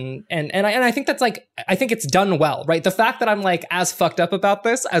 And I think that's like, I think it's done well, right? The fact that I'm like as fucked up about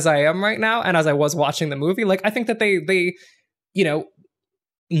this as I am right now and as I was watching the movie, like I think that they you know,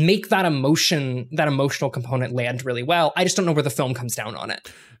 make that emotional component land really well. I just don't know where the film comes down on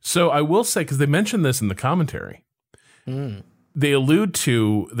it. So I will say, because they mentioned this in the commentary, they allude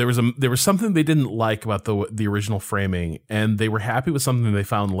to there was something they didn't like about the original framing, and they were happy with something they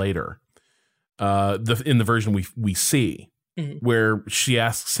found later, in the version we see, where she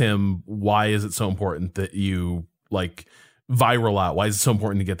asks him, "Why is it so important that you like viral out? Why is it so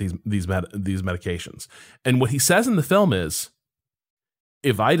important to get these medications?" And what he says in the film is,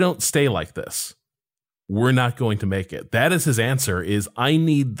 if I don't stay like this, we're not going to make it. That is his answer, is I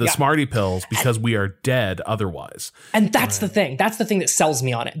need the Smarty pills because we are dead otherwise. And that's the thing. That's the thing that sells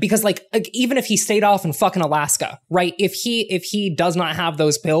me on it. Because like even if he stayed off in fucking Alaska, right? If he does not have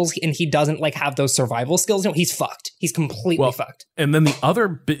those pills and he doesn't like have those survival skills, no, he's fucked. He's completely fucked. And then the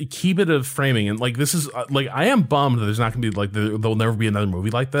other key bit of framing, and like this is like, I am bummed that there's not going to be like, there'll never be another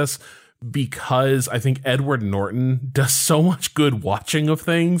movie like this, because I think Edward Norton does so much good watching of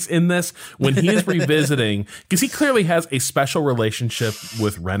things in this when he is revisiting, because he clearly has a special relationship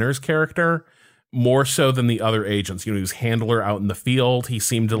with Renner's character, more so than the other agents. You know, he was handler out in the field. He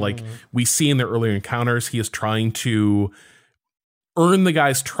seemed to like, we see in the earlier encounters, he is trying to earn the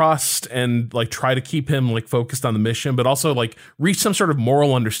guy's trust and like try to keep him like focused on the mission, but also like reach some sort of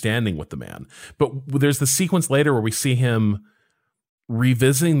moral understanding with the man. But there's the sequence later where we see him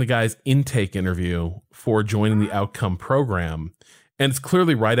revisiting the guy's intake interview for joining the outcome program. And it's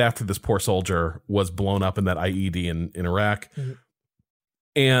clearly right after this poor soldier was blown up in that IED in Iraq.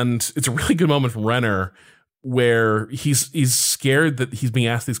 And it's a really good moment from Renner where he's scared that he's being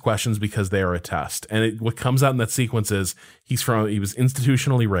asked these questions because they are a test. And what comes out in that sequence is he was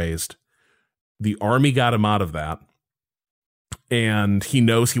institutionally raised. The army got him out of that. And he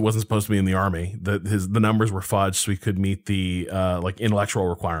knows he wasn't supposed to be in the army. The numbers were fudged so he could meet the intellectual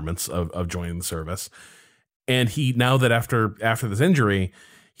requirements of joining the service. And he, now that after this injury,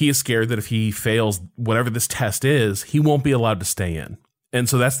 he is scared that if he fails whatever this test is, he won't be allowed to stay in. And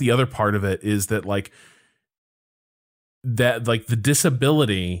so that's the other part of it, is that the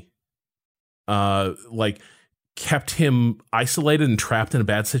disability kept him isolated and trapped in a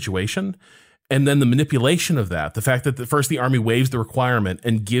bad situation. And then the manipulation of that, the fact that first the army waives the requirement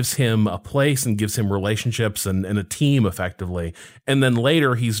and gives him a place and gives him relationships and a team effectively. And then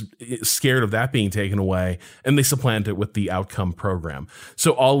later he's scared of that being taken away and they supplant it with the outcome program.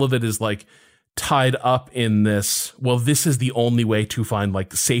 So all of it is tied up in this, well, this is the only way to find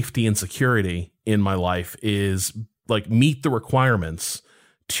safety and security in my life is meet the requirements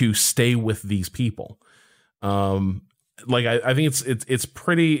to stay with these people. I think it's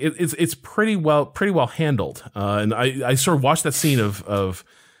pretty well handled. And I sort of watched that scene of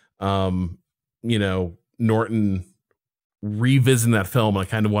Norton revisiting that film, and I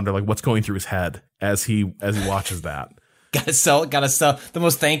kind of wonder what's going through his head as he watches that. Gotta sell the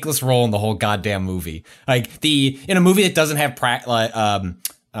most thankless role in the whole goddamn movie. In a movie that doesn't have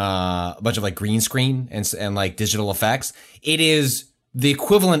a bunch of green screen and digital effects, it is the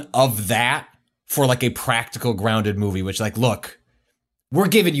equivalent of that for a practical grounded movie, which look, we're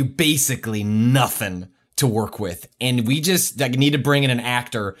giving you basically nothing to work with. And we just need to bring in an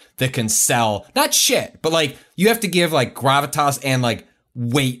actor that can sell, not shit, but you have to give gravitas and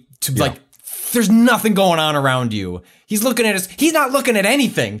weight to there's nothing going on around you. He's looking at he's not looking at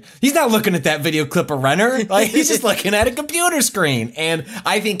anything. He's not looking at that video clip of Renner. He's just looking at a computer screen. And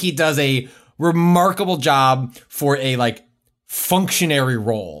I think he does a remarkable job for a functionary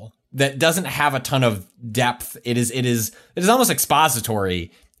role that doesn't have a ton of depth. It is almost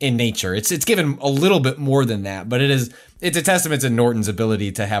expository in nature. It's given a little bit more than that, but it's a testament to Norton's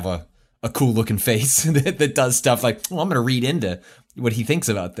ability to have a cool looking face that does stuff I'm going to read into what he thinks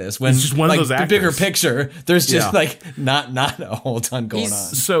about this. When it's just one of those actors. The bigger picture, there's just not a whole ton going on.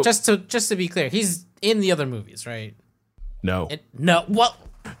 So just to be clear, he's in the other movies, right? No. No. Well,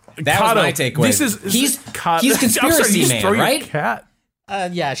 that was my takeaway. He's conspiracy man, right? Cat.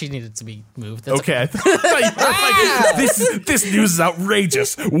 Yeah, she needed to be moved. Okay. This news is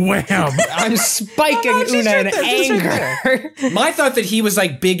outrageous. Wham! I'm spiking Una in anger. My thought that he was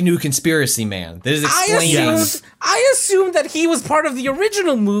big new conspiracy man. That is explaining. I assumed that he was part of the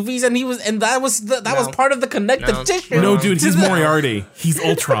original movies, and that was part of the connective tissue. No, dude, he's Moriarty. He's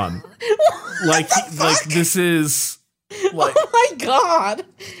Ultron. This is. Oh my god!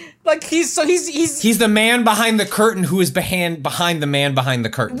 He's the man behind the curtain who is behind the man behind the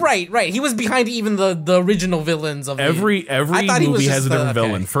curtain. Right. He was behind even the original villains of every movie has a different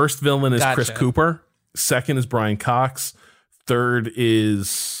villain. First villain is Chris Cooper. Second is Brian Cox. Third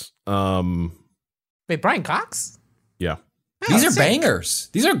is wait, Brian Cox? Yeah. These are bangers.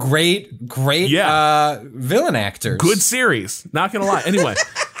 These are great villain actors. Good series. Not gonna lie. Anyway.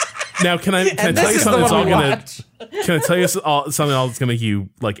 Now, can I tell you something that's all gonna? Can I tell you something else that's gonna make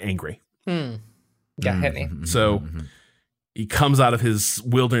you angry? Yeah, hit me. So he comes out of his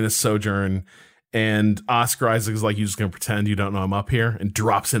wilderness sojourn, and Oscar Isaac is you're just gonna pretend you don't know I'm up here, and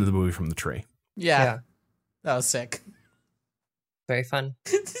drops into the movie from the tree. Yeah. That was sick. Very fun.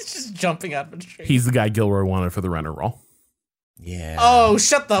 It's just jumping out of a tree. He's the guy Gilroy wanted for the Renner role. Yeah. Oh,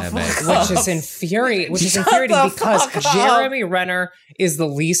 shut the fuck up. Which is infuriating because Jeremy Renner is the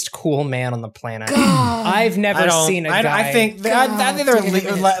least cool man on the planet. God. I've never seen a guy. I think they're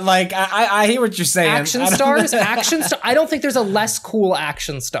I hear what you're saying. Action stars. I don't think there's a less cool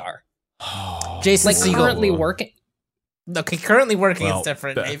action star. Jason Segel. Currently working. Okay, currently working is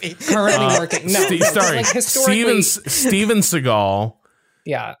different. Maybe currently working. No, Steven Seagal.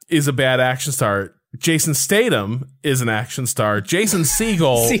 Yeah, is a bad action star. Jason Statham is an action star. Jason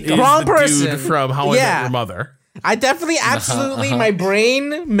Segel is wrong the person. Dude from How I Met Your Mother. I definitely, absolutely, my brain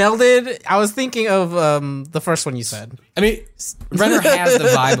melded. I was thinking of the first one you said. I mean, Renner has the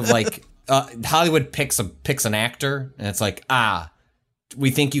vibe of Hollywood picks an actor, and it's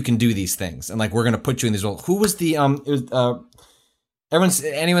we think you can do these things, and we're gonna put you in these roles. Who was the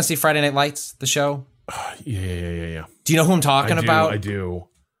anyone see Friday Night Lights, the show? Yeah. Do you know who I'm talking about? I do.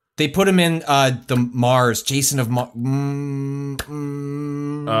 They put him in the Mars, Jason of Mars.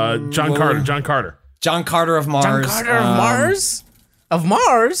 John Carter. John Carter of Mars. John Carter of Mars? Of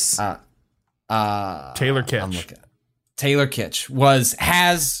Mars? Taylor Kitsch. Taylor Kitsch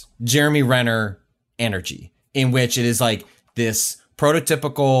has Jeremy Renner energy in which it is like this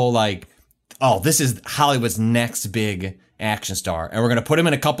prototypical, like, oh, this is Hollywood's next big action star. And we're going to put him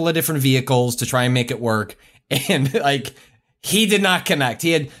in a couple of different vehicles to try and make it work. And like, he did not connect.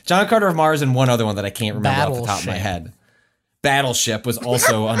 He had John Carter of Mars and one other one that I can't remember off the top of my head. Battleship was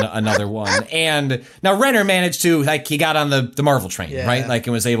also another one. And now Renner managed to, like, he got on the Marvel train, right? Like,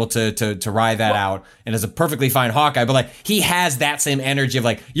 and was able to ride that out and is a perfectly fine Hawkeye. But, like, he has that same energy of,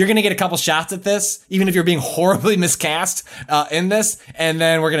 like, you're going to get a couple shots at this, even if you're being horribly miscast in this. And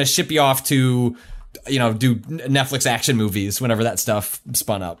then we're going to ship you off to, you know, do Netflix action movies whenever that stuff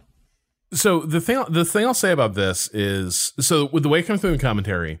spun up. So the thing I'll say about this is, so with the way it comes through the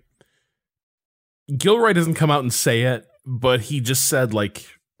commentary, Gilroy doesn't come out and say it, but he just said, like,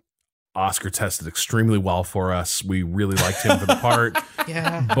 Oscar tested extremely well for us. We really liked him for the part.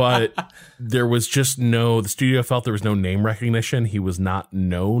 But there was just the studio felt there was no name recognition. He was not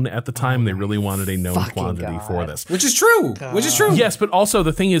known at the time. They really wanted a known quantity for this. Which is true. Yes, but also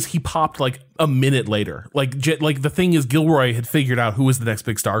the thing is, he popped like a minute later. Like the thing is, Gilroy had figured out who was the next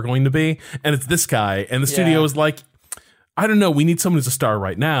big star going to be, and it's this guy. And the studio was like, I don't know, we need someone who's a star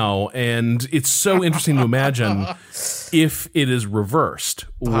right now. And it's so interesting to imagine if it is reversed,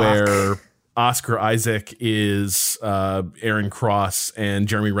 where Oscar Isaac is Aaron Cross and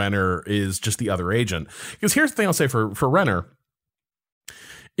Jeremy Renner is just the other agent. Because here's the thing I'll say for Renner.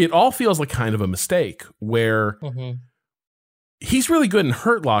 It all feels like kind of a mistake where he's really good in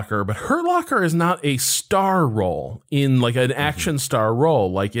Hurt Locker, but Hurt Locker is not a star role in like an action star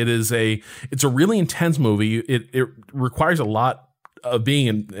role. Like it's a really intense movie. It requires a lot of being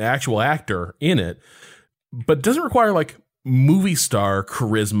an actual actor in it, but doesn't require like movie star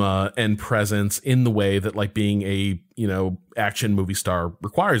charisma and presence in the way that like being a, you know, action movie star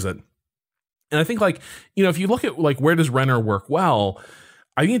requires it. And I think like, you know, if you look at like where does Renner work well,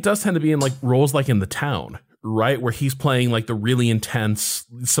 I think it does tend to be in like roles like in The Town, right? Where he's playing like the really intense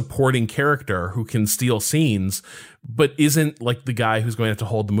supporting character who can steal scenes, but isn't like the guy who's going to have to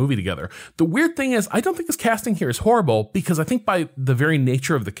hold the movie together. The weird thing is, I don't think this casting here is horrible, because I think by the very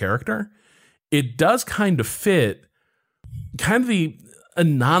nature of the character, it does kind of fit kind of the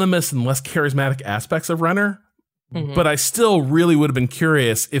anonymous and less charismatic aspects of Renner. But I still really would have been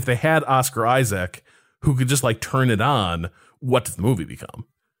curious if they had Oscar Isaac who could just like turn it on. What does the movie become?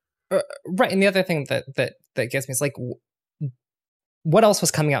 Right. And the other thing that gets me is like, what else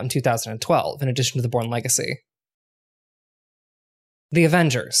was coming out in 2012 in addition to the Bourne Legacy? The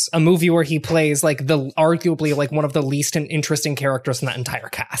Avengers, a movie where he plays like arguably like one of the least interesting characters in that entire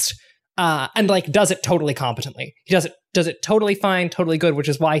cast. And like does it totally competently. He does it totally fine, totally good, which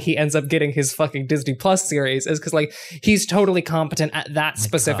is why he ends up getting his fucking Disney Plus series, is because like he's totally competent at that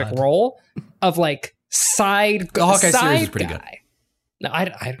specific role of like side Hawkeye series is guy. pretty good. No,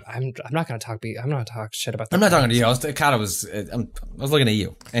 I'm not going to talk. I'm not going to talk shit about that. I'm not talking to you. I was looking at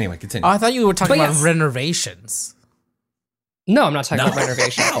you. Anyway, continue. Oh, I thought you were talking about renovations. No, I'm not talking about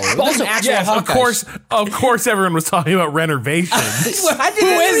renovations. But also, yes, of course, everyone was talking about renovations. I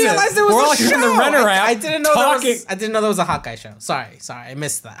didn't realize there was We're a all show. on the Renner app. I didn't know there was a Hawkeye show. Sorry, I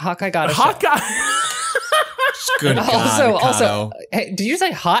missed that. Hawkeye got a Hawkeye. Good God, also, hey, did you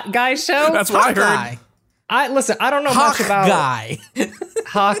say hot guy show? That's what I heard. I don't know much about Guy.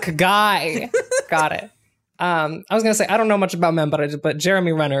 Hawk Guy. Got it. I was gonna say I don't know much about men, but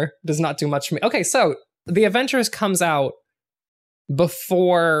Jeremy Renner does not do much for me. Okay, so The Avengers comes out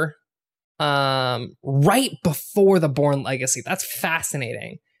before, right before the Bourne Legacy. That's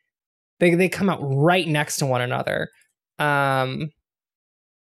fascinating. They come out right next to one another.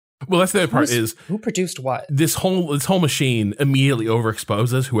 Well, that's the other part is who produced what? This whole machine immediately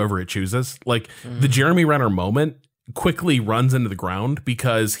overexposes whoever it chooses. Like the Jeremy Renner moment quickly runs into the ground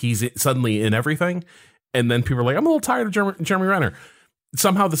because he's suddenly in everything. And then people are like, I'm a little tired of Jeremy Renner.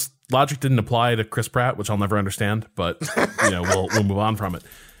 Somehow this logic didn't apply to Chris Pratt, which I'll never understand, but you know, we'll move on from it.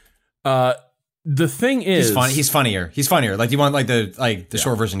 The thing is, he's funnier. He's funnier. Like you want like the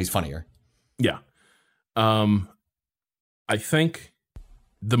short version, he's funnier. Yeah. I think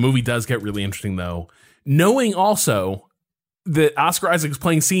the movie does get really interesting, though, knowing also that Oscar Isaac is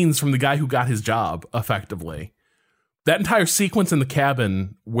playing scenes from the guy who got his job, effectively. That entire sequence in the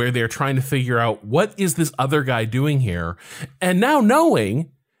cabin where they're trying to figure out what is this other guy doing here, and now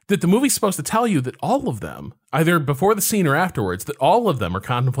knowing that the movie's supposed to tell you that all of them, either before the scene or afterwards, that all of them are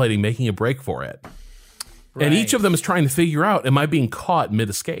contemplating making a break for it. Right. And each of them is trying to figure out, am I being caught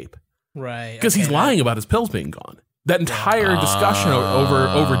mid-escape? Right. Because he's lying about his pills being gone. That entire discussion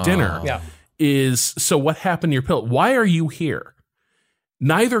over dinner is, so what happened to your pill? Why are you here?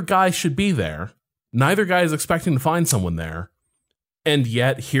 Neither guy should be there. Neither guy is expecting to find someone there. And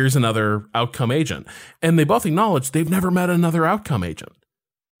yet here's another outcome agent. And they both acknowledge they've never met another outcome agent.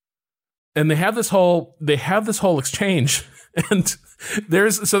 And they have this whole exchange. And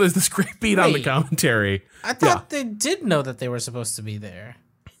there's this great beat on the commentary. I thought they did know that they were supposed to be there.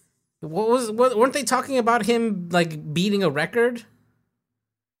 Weren't they talking about him like beating a record?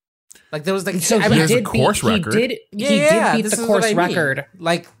 Like there was like so he did beat the course record.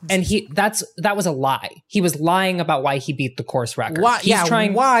 Like, and that was a lie. He was lying about why he beat the course record. Why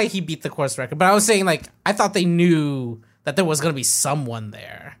he beat the course record. But I was saying, like, I thought they knew that there was going to be someone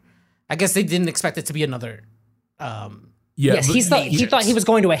there. I guess they didn't expect it to be another. Yes, he thought he was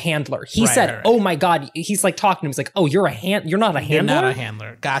going to a handler. He said, "Oh my god!" He's like talking to him. He's like, "Oh, you're not a handler. You're not a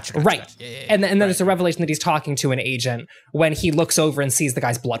handler. Gotcha. Right." Gotcha. Yeah, and then there's a revelation that he's talking to an agent when he looks over and sees the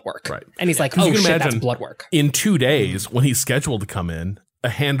guy's blood work. Right. And he's like, "Oh shit, that's blood work." In 2 days, when he's scheduled to come in, a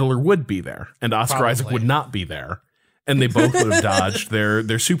handler would be there, and Oscar Isaac would not be there. And they both would have dodged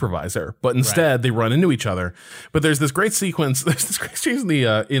their supervisor, but instead they run into each other. But there's this great sequence. There's this great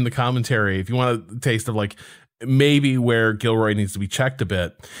sequence in the commentary. If you want a taste of like maybe where Gilroy needs to be checked a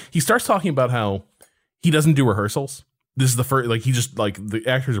bit, he starts talking about how he doesn't do rehearsals. This is the first, like he just like the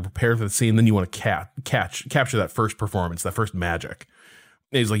actors are prepared for the scene. Then you want to capture that first performance, that first magic.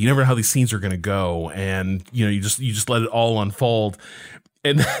 And he's like, you never know how these scenes are going to go, and you just let it all unfold.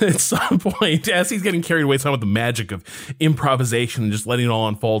 And then at some point, as he's getting carried away, talking about the magic of improvisation and just letting it all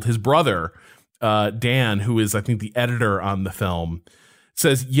unfold, his brother, Dan, who is, I think, the editor on the film,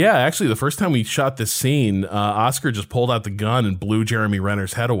 says, yeah, actually, the first time we shot this scene, Oscar just pulled out the gun and blew Jeremy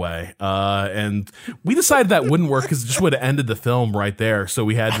Renner's head away. And we decided that wouldn't work because it just would have ended the film right there. So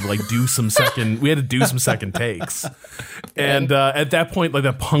we had to like do some second takes. And at that point, like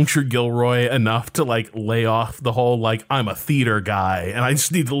that punctured Gilroy enough to like lay off the whole, like, I'm a theater guy and I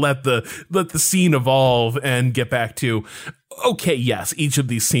just need to let the scene evolve and get back to, okay, yes, each of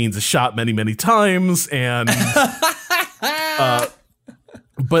these scenes is shot many, many times. And,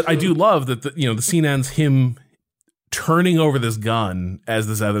 but I do love that the scene ends him turning over this gun as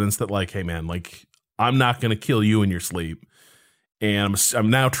this evidence that like, hey man, like I'm not going to kill you in your sleep, and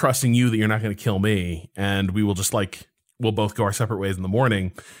I'm now trusting you that you're not going to kill me, and we will just like we'll both go our separate ways in the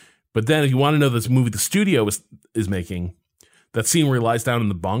morning. But then if you want to know this movie the studio is making, that scene where he lies down in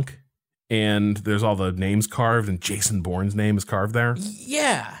the bunk and there's all the names carved and Jason Bourne's name is carved there.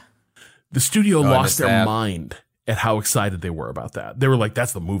 Yeah, the studio lost their mind at how excited they were about that. They were like,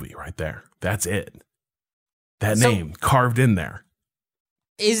 that's the movie right there. That's it. That name carved in there.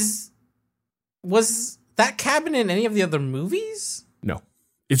 Was that cabin in any of the other movies? No.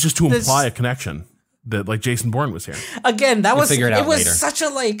 It's just to imply a connection that like Jason Bourne was here. Again, it was such a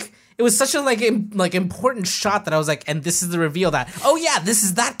important shot that I was like, and this is the reveal that, oh yeah, this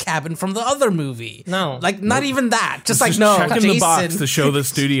is that cabin from the other movie. No. Like not even that. Just checking the box to show the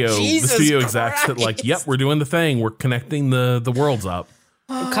studio execs that like, yep, we're doing the thing. We're connecting the worlds up.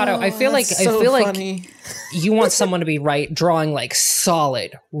 Kato, I feel like you want someone to be drawing like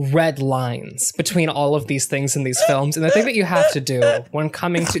solid red lines between all of these things in these films, and the thing that you have to do when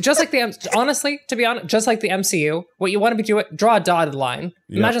coming to just like the MCU, what you want to be doing, draw a dotted line.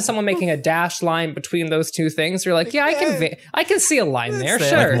 Yep. Imagine someone making a dashed line between those two things. You're like, yeah, I can see a line there,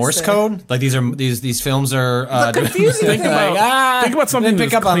 sure. Like Morse code, like these films are confusing. Think about something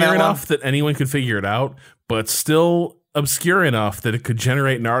that's clear enough that anyone could figure it out, but still obscure enough that it could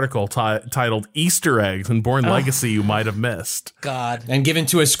generate an article titled Easter eggs in Bourne Legacy you might have missed. God. And given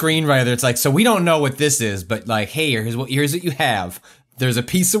to a screenwriter, it's like, so we don't know what this is, but like, hey, here's what you have. There's a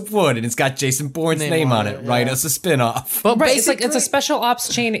piece of wood and it's got Jason Bourne's name on it. Write us a spin-off. But it's a special ops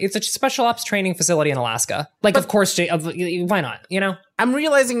chain. It's a special ops training facility in Alaska. Like, of course, why not? You know, I'm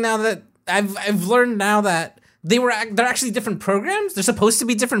realizing now that I've learned now that they're actually different programs. They're supposed to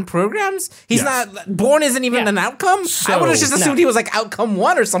be different programs. He's not. Bourne isn't even an outcome. I would have just assumed he was like outcome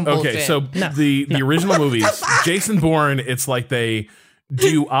 1 or something. Okay, so the original movies, Jason Bourne, it's like they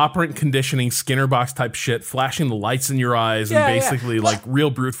do operant conditioning, Skinner box type shit, flashing the lights in your eyes, and basically like real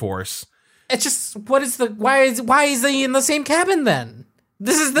brute force. It's just why is he in the same cabin then?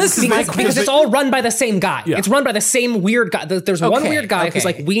 This is because it's all run by the same guy. Yeah. It's run by the same weird guy. There's one weird guy who's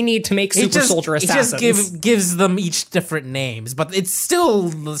like, we need to make super soldier assassins. He just gives them each different names, but it's still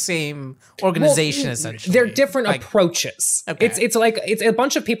the same organization essentially. They're different approaches. Okay. It's a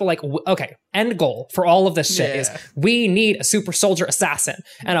bunch of people like, okay, end goal for all of this shit is we need a super soldier assassin,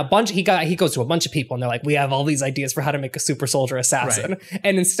 and he goes to a bunch of people and they're like, we have all these ideas for how to make a super soldier assassin,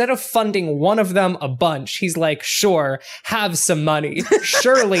 and instead of funding one of them a bunch, he's like, sure, have some money.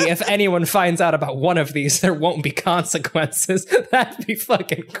 surely if anyone finds out about one of these, there won't be consequences. That'd be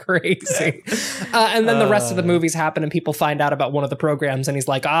fucking crazy. And then the rest of the movies happen and people find out about one of the programs and he's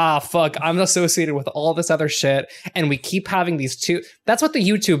like, fuck, I'm associated with all this other shit. And we keep having these two. That's what the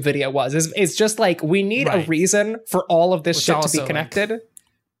YouTube video was. It's just like, we need a reason for all of this shit to be connected.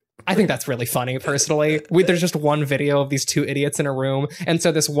 I think that's really funny, personally. There's just one video of these two idiots in a room, and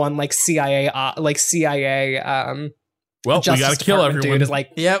so this one CIA. Well, we gotta kill everyone. Dude is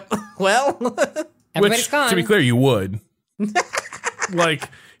like, yep. Well, everybody's which, gone. to be clear, you would. Like,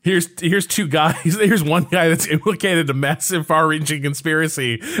 here's two guys. Here's one guy that's implicated in a massive, far-reaching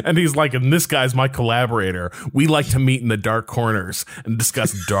conspiracy, and he's like, and this guy's my collaborator. We like to meet in the dark corners and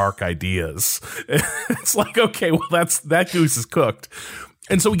discuss dark ideas. It's like, okay, well, that goose is cooked.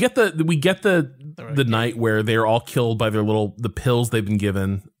 And so we get the night where they're all killed by the pills they've been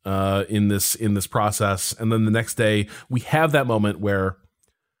given in this process, and then the next day we have that moment where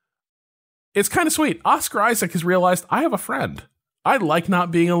it's kind of sweet. Oscar Isaac has realized, I have a friend. I like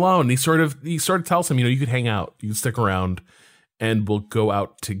not being alone. He sort of tells him, you could hang out, you can stick around, and we'll go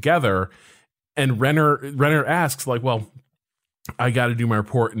out together. And Renner asks, like, well, I got to do my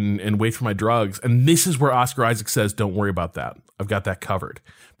report and wait for my drugs. And this is where Oscar Isaac says, don't worry about that. I've got that covered,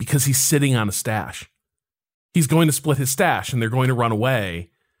 because he's sitting on a stash. He's going to split his stash and they're going to run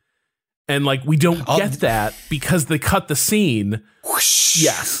away. And like, we don't get that because they cut the scene. Whoosh,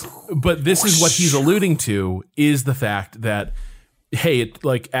 yes. But this is what he's alluding to, is the fact that, hey,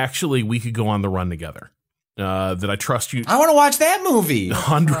 actually we could go on the run together. That I trust you. I want to watch that movie.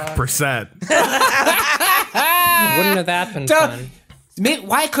 100%. Wouldn't have that been fun?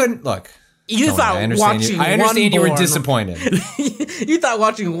 Why couldn't look? You thought I understand you were disappointed. You thought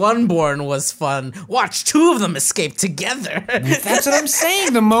watching one Bourne was fun. Watch two of them escape together. That's what I'm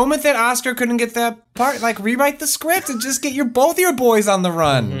saying. The moment that Oscar couldn't get that part, like, rewrite the script and just get both your boys on the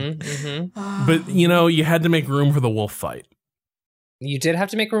run. But you had to make room for the wolf fight. You did have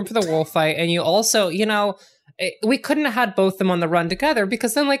to make room for the wolf fight, and you also, we couldn't have had both of them on the run together,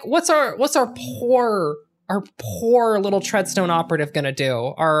 because then, like, what's our poor little Treadstone operative gonna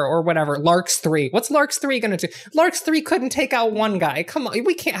do? Or whatever, Larks 3. What's Larks 3 gonna do? Larks 3 couldn't take out one guy. Come on,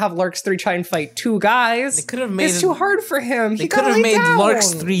 we can't have Larks 3 try and fight two guys. They could have made it's too hard for him. They could have made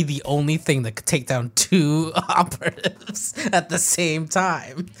Larks 3 the only thing that could take down two operatives at the same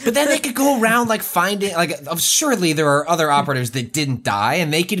time. But then they could go around, like, finding, like, surely there are other operatives that didn't die,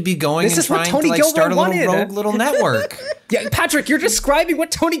 and they could be going and trying to, like, start a rogue little network. Yeah, Patrick, you're describing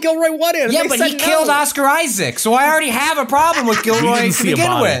what Tony Gilroy wanted. Yeah, but he killed Oscar Isaac, so I already have a problem with Gilroy to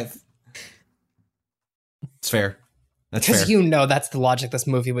begin with. It's fair. That's fair. Because that's the logic this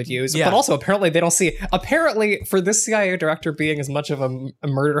movie would use. Yeah. But also, apparently, they don't see... Apparently, for this CIA director being as much of a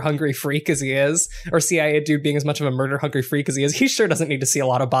murder-hungry freak as he is, or CIA dude being as much of a murder-hungry freak as he sure doesn't need to see a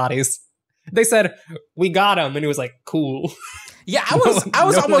lot of bodies. They said, we got him, and he was like, cool. Yeah, I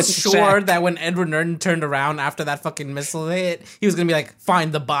was almost sure that when Edward Norton turned around after that fucking missile hit, he was gonna be like,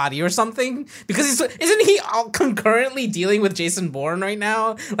 find the body or something, because isn't he all concurrently dealing with Jason Bourne right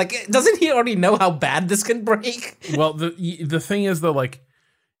now? Like, doesn't he already know how bad this can break? Well, the thing is, though, like,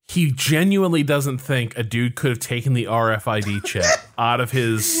 he genuinely doesn't think a dude could have taken the RFID chip out of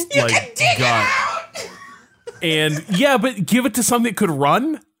his gut. And yeah, but give it to something that could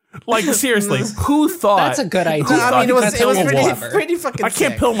run. Like, seriously, who thought? That's a good idea. I mean, it was pretty fucking I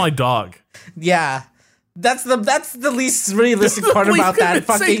can't sick. pill my dog. Yeah. That's the least realistic part about that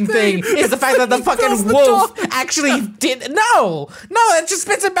fucking thing is the fact that the fucking wolf actually did. No, it just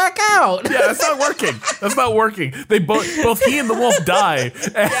spits it back out. Yeah, that's not working. They both he and the wolf die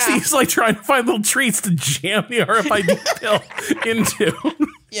as he's like trying to find little treats to jam the RFID pill into.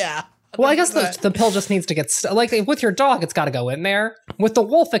 Yeah. Well, I guess the pill just needs to get... like, with your dog, it's got to go in there. With the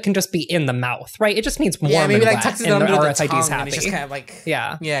wolf, it can just be in the mouth, right? It just needs warm maybe and like wet, tucks it and under the the RFID's tongue, happy. and it's just kind of like...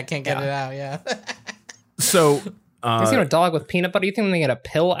 Yeah, can't get it out, yeah. So... you seen a dog with peanut butter? You think they get a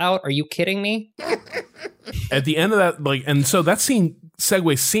pill out? Are you kidding me? At the end of that, like... And so that scene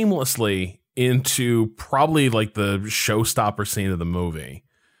segues seamlessly into probably, like, the showstopper scene of the movie.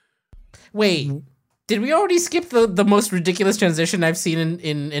 Wait, did we already skip the most ridiculous transition I've seen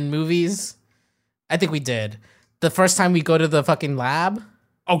in movies? I think we did. The first time we go to the fucking lab.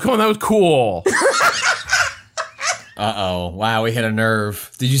 Oh, come on, that was cool. Uh-oh. Wow, we hit a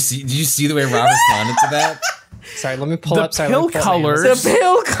nerve. Did you see the way Rob responded to that? Sorry, let me pull up. The pill colors are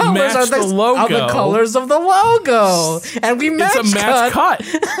the logo. Are the colors of the logo. And we match It's a match cut.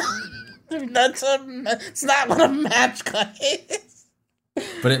 It's not what a match cut is.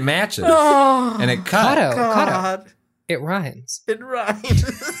 But it matches. And it cut. Kato. It rhymes. It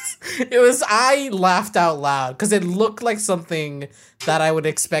rhymes. I laughed out loud because it looked like something that I would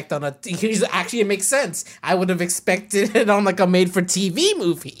expect on actually it makes sense. I would have expected it on like a made for TV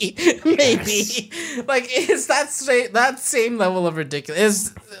movie, maybe. Like it's that same level of ridiculous.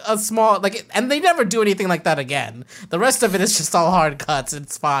 It's a small and they never do anything like that again. The rest of it is just all hard cuts.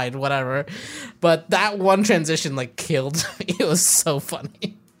 It's fine, whatever. But that one transition like killed me. It was so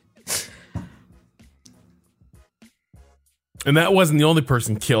funny. And that wasn't the only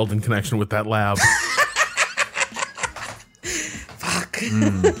person killed in connection with that lab. Fuck.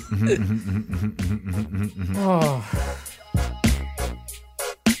 Oh.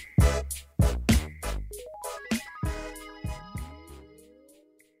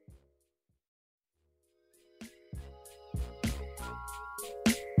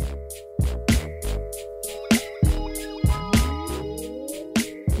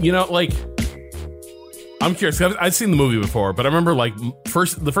 You know, like, I'm curious. I'd seen the movie before, but I remember like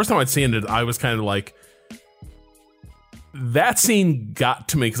the first time I'd seen it, I was kind of like, that scene got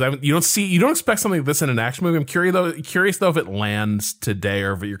to me because you don't expect something like this in an action movie. I'm curious though if it lands today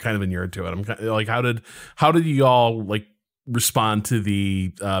or if you're kind of inured to it. I'm kind of, like, how did you all like respond to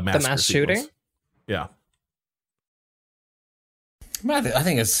the mass shooting? Yeah. I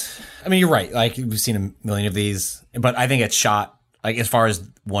think it's. I mean, you're right. Like we've seen a million of these, but I think it's shot like as far as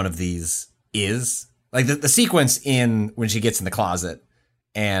one of these is. Like the sequence in when she gets in the closet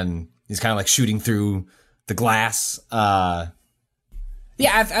and he's kind of like shooting through the glass. I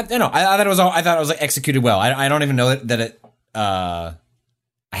don't know. I thought it was like executed well. I don't even know that it. I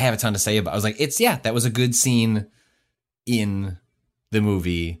have a ton to say about. I was like, that was a good scene in the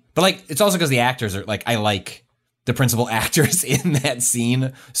movie, but like it's also because the actors are like I like the principal actors in that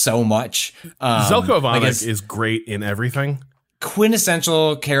scene so much. Zelko Ivanek is great in everything.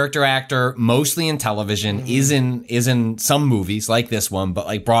 Quintessential character actor, mostly in television, is in some movies like this one, but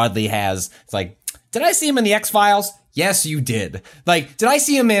like broadly it's like, did I see him in the X-Files? Yes, you did. Like, did I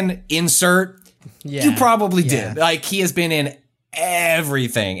see him in Insert? Yeah. You probably did. Like, he has been in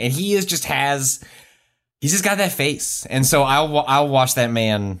everything, and he's just got that face. And so I'll watch that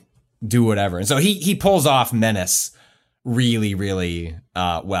man do whatever. And so he pulls off Menace really, really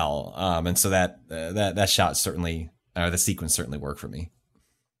well. And so that shot certainly. The sequence certainly worked for me.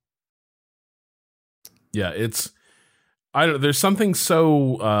 Yeah, there's something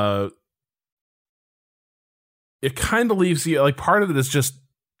so, it kind of leaves you, like, part of it is just,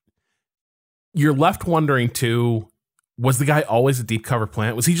 you're left wondering too, was the guy always a deep cover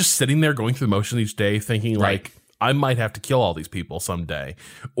plant? Was he just sitting there going through the motions each day thinking like, I might have to kill all these people someday?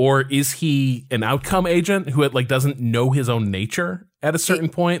 Or is he an outcome agent who doesn't know his own nature at a certain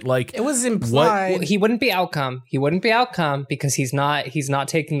point? Like, it was implied. Well, he wouldn't be outcome. He wouldn't be outcome because he's not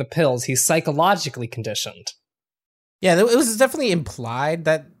taking the pills. He's psychologically conditioned. Yeah, it was definitely implied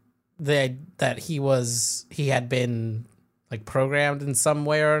that he had been like programmed in some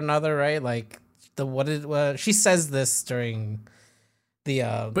way or another, right? Like she says this during the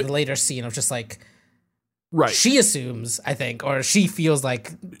later scene of just like. Right. She assumes, I think, or she feels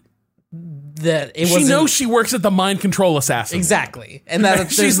like that it was. She knows she works at the mind control assassin. Exactly. And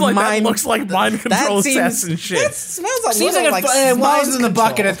that she's like, that looks like mind control assassin shit. That smells seems like a lies in the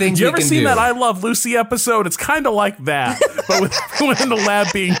bucket of things. You ever seen that I Love Lucy episode? It's kind of like that, but with everyone in the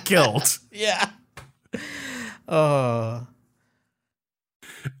lab being killed. Yeah. Yeah,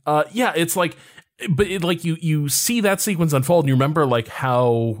 it's like, but you see that sequence unfold and you remember like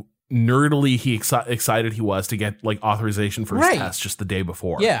how nerdily excited he was to get like authorization for his test just the day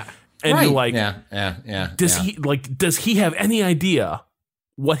before. Yeah. And you're like, does he have any idea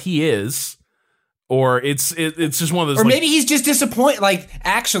what he is? Or it's just one of those. Or maybe he's just disappointed. Like,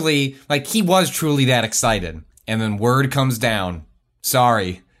 actually, like he was truly that excited. And then word comes down.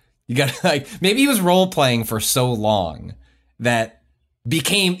 Sorry. You got like, maybe he was role playing for so long that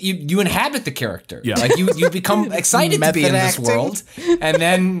became you inhabit the character. Yeah. Like you become excited to be in this world, and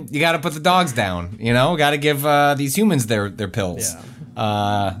then you got to put the dogs down. Got to give these humans their pills.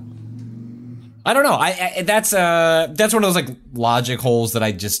 Yeah. I don't know. That's one of those like logic holes that I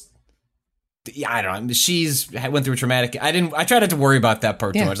don't know. She's went through a traumatic. I tried not to worry about that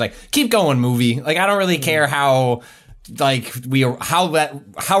part too much. Like, keep going, movie. Like, I don't really care how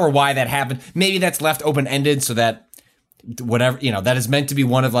how or why that happened. Maybe that's left open ended so that. Whatever, that is meant to be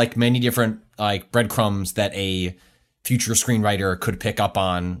one of like many different like breadcrumbs that a future screenwriter could pick up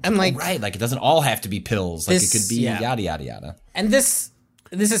on. And like, like it doesn't all have to be pills. Like it could be yada yada yada. And this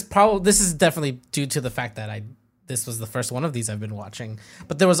is definitely due to the fact that this was the first one of these I've been watching.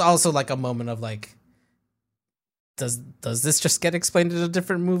 But there was also like a moment of like does this just get explained in a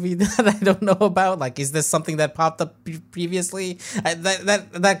different movie that I don't know about? Like, is this something that popped up previously?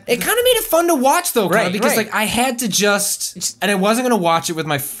 That it kind of made it fun to watch though, right, because right. like I had to and I wasn't gonna watch it with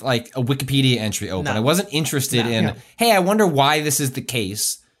my like a Wikipedia entry open. No. I wasn't interested in. no. Hey, I wonder why this is the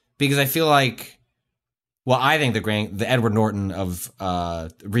case, because I feel like. Well, I think the Edward Norton of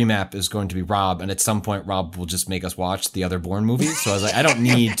Remap is going to be Rob, and at some point Rob will just make us watch the other Bourne movies. So I was like, I don't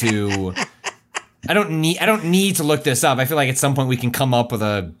need to look this up. I feel like at some point we can come up with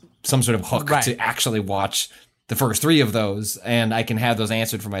some sort of hook to actually watch the first 3 of those, and I can have those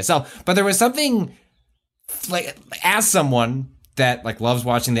answered for myself. But there was something like, as someone that like loves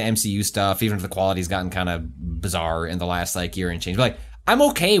watching the MCU stuff, even if the quality's gotten kind of bizarre in the last like year and change, but like I'm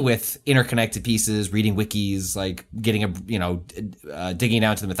okay with interconnected pieces, reading wikis, like getting digging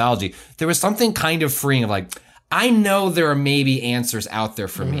down to the mythology. There was something kind of freeing of like, I know there are maybe answers out there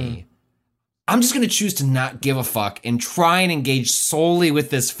for me. I'm just going to choose to not give a fuck and try and engage solely with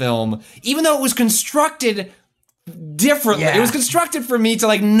this film, even though it was constructed differently. Yeah. It was constructed for me to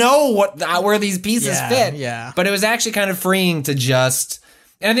like know where these pieces fit. Yeah. But it was actually kind of freeing to just,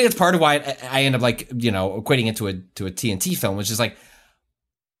 and I think that's part of why I end up like, equating it to a TNT film, which is like,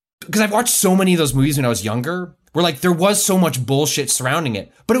 because I've watched so many of those movies when I was younger, where like there was so much bullshit surrounding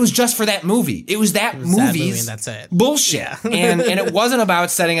it, but it was just for that movie. It was that movie's that movie and that's it. Bullshit. Yeah. and it wasn't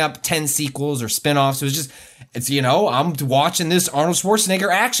about setting up 10 sequels or spin-offs. It was just, I'm watching this Arnold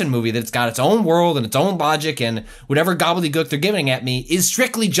Schwarzenegger action movie that's got its own world and its own logic, and whatever gobbledygook they're giving at me is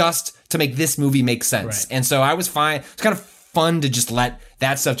strictly just to make this movie make sense. Right. And so I was fine. It's kind of fun to just let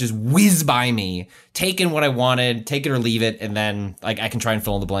that stuff just whiz by me, take in what I wanted, take it or leave it, and then like I can try and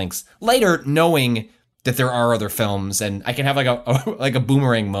fill in the blanks later, knowing that there are other films, and I can have like a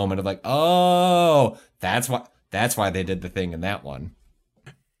boomerang moment of like, oh, that's why they did the thing in that one.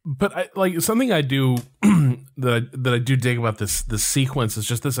 But something I do that I do dig about this sequence is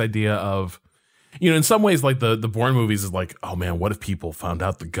just this idea of, in some ways, like the Bourne movies is like, oh man, what if people found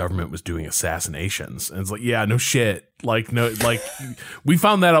out the government was doing assassinations? And it's like, yeah, no shit. Like, no, like we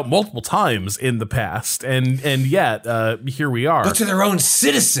found that out multiple times in the past, and yet here we are. But to their own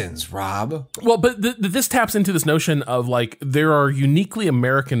citizens, Rob. Well, but this taps into this notion of like there are uniquely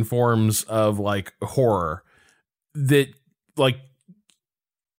American forms of like horror that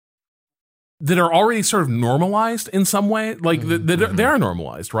are already sort of normalized in some way, like they are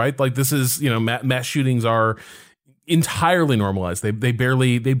normalized, right? Like this is, mass shootings are entirely normalized. They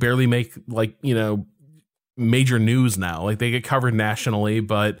barely make like, major news now. Like they get covered nationally,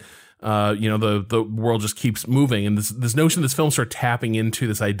 but the world just keeps moving. And this notion, this film started tapping into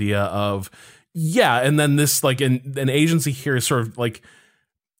this idea of, and then this like an agency here is sort of like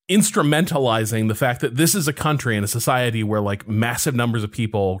instrumentalizing the fact that this is a country and a society where like massive numbers of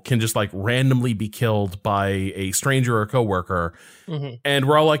people can just like randomly be killed by a stranger or a coworker. Mm-hmm. And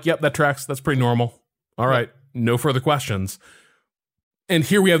we're all like, yep, that tracks. That's pretty normal. All right. No further questions. And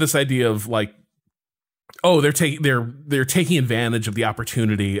here we have this idea of like, oh, they're taking advantage of the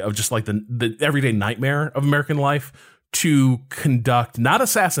opportunity of just like the everyday nightmare of American life to conduct not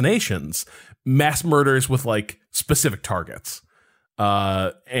assassinations, mass murders with like specific targets.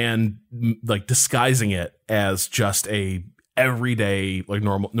 And like disguising it as just a everyday like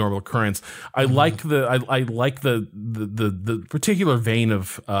normal occurrence. I like the particular vein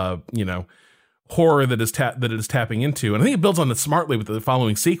of horror that it is tapping into, and I think it builds on it smartly with the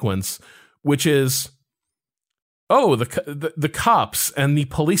following sequence, which is, oh, the cops and the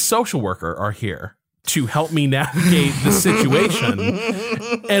police social worker are here to help me navigate the situation,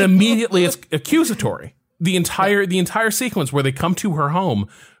 and immediately it's accusatory. The entire sequence where they come to her home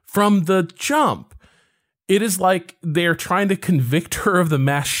from the jump, it is like they're trying to convict her of the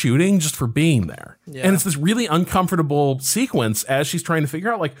mass shooting just for being there. Yeah. And it's this really uncomfortable sequence as she's trying to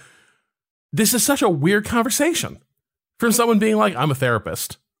figure out, like, this is such a weird conversation from someone being like, I'm a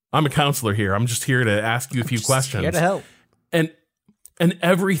therapist. I'm a counselor here. I'm just here to ask you a few questions. Here to help. And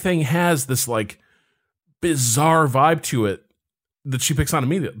everything has this like bizarre vibe to it that she picks up on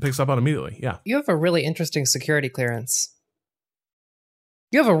immediately. Yeah. You have a really interesting security clearance.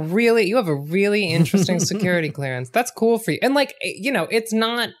 You have a really interesting security clearance. That's cool for you. And like, it's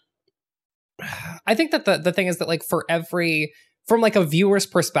not, I think that the thing is that like from like a viewer's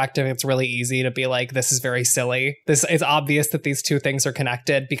perspective, it's really easy to be like, this is very silly. This is obvious that these two things are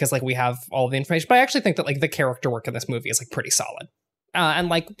connected because like we have all the information. But I actually think that like the character work in this movie is like pretty solid. And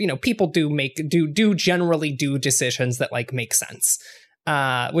like, people do generally do decisions that like make sense,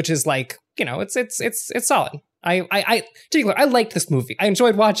 which is like, it's solid. I liked this movie. I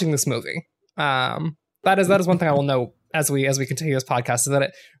enjoyed watching this movie. That is one thing I will note as we continue this podcast is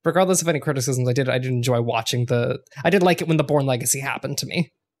that regardless of any criticisms, I did enjoy watching I did like it when the Bourne Legacy happened to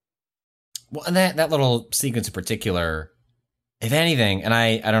me. Well, and that little sequence in particular, if anything, and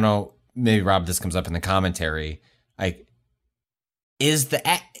I don't know, maybe Rob, this comes up in the commentary, like, is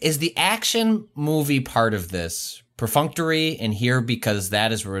the action movie part of this perfunctory in here because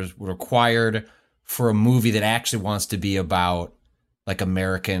that is required for a movie that actually wants to be about like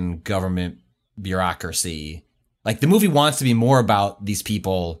American government bureaucracy? Like, the movie wants to be more about these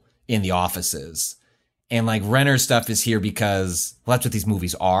people in the offices, and like Renner's stuff is here because, well, that's what these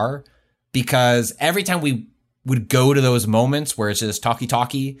movies are, because every time we would go to those moments where it's just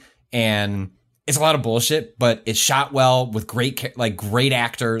talky and it's a lot of bullshit, but it's shot well with great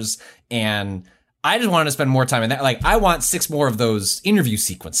actors. And I just wanted to spend more time in that. Like, I want 6 more of those interview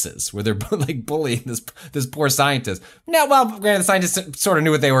sequences where they're like bullying this poor scientist. Now, well, granted, the scientists sort of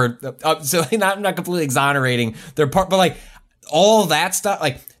knew what they were up, so I'm not completely exonerating their part, but like all that stuff,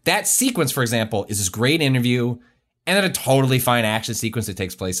 like that sequence, for example, is this great interview and then a totally fine action sequence that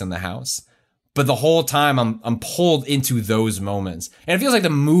takes place in the house. But the whole time I'm pulled into those moments, and it feels like the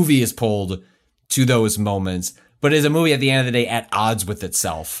movie is pulled to those moments, but it is a movie at the end of the day at odds with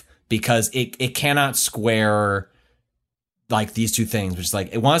itself, because it cannot square like these two things, which is like,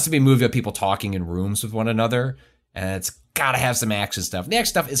 it wants to be a movie of people talking in rooms with one another, and it's got to have some action stuff. The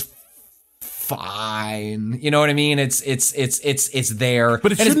action stuff is fine, you know what I mean? It's there,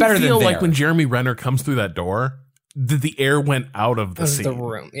 but it and it's better feel than like there. when Jeremy Renner comes through that door, the air went out of the scene. The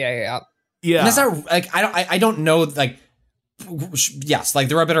room, yeah. Yeah, and that's not like, I don't know, like, yes, like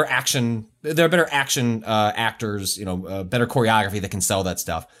there are better action actors, better choreography that can sell that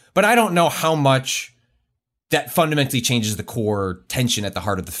stuff. But I don't know how much that fundamentally changes the core tension at the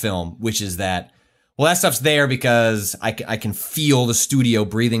heart of the film, which is that, well, that stuff's there because I can feel the studio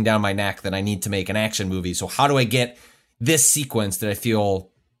breathing down my neck that I need to make an action movie. So how do I get this sequence that I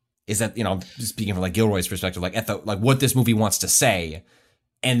feel is that, speaking from like Gilroy's perspective, like what this movie wants to say,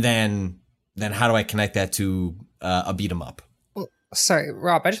 and then how do I connect that to a beat 'em up? Sorry,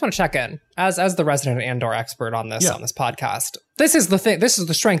 Rob, I just want to check in as the resident Andor expert on this podcast. This is the thing. This is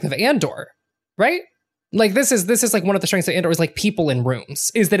the strength of Andor, right? Like, this is like one of the strengths of Andor is like people in rooms,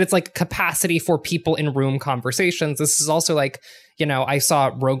 is that it's like capacity for people in room conversations. This is also like, I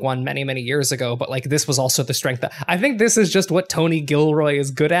saw Rogue One many, many years ago, but like this was also the strength that I think this is just what Tony Gilroy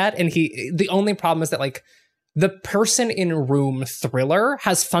is good at. And the only problem is that like the person in room thriller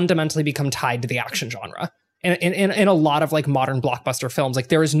has fundamentally become tied to the action genre. In a lot of like modern blockbuster films, like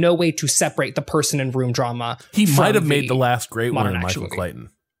there is no way to separate the person in room drama. He might have made the last great one in Michael movie. Clayton.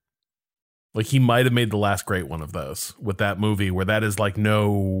 Like, he might have made the last great one of those with that movie, where that is like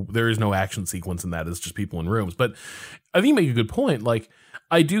there is no action sequence in that. It's just people in rooms. But I think you make a good point. Like,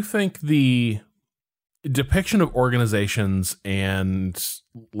 I do think the depiction of organizations and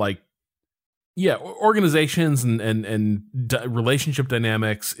like, organizations and relationship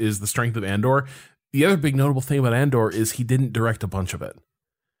dynamics is the strength of Andor. The other big notable thing about Andor is he didn't direct a bunch of it.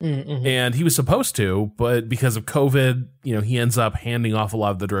 Mm-hmm. And he was supposed to, but because of COVID, he ends up handing off a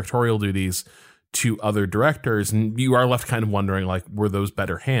lot of the directorial duties to other directors. And you are left kind of wondering, like, were those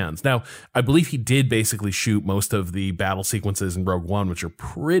better hands? Now, I believe he did basically shoot most of the battle sequences in Rogue One, which are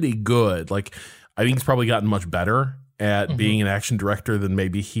pretty good. Like, I think he's probably gotten much better at being an action director than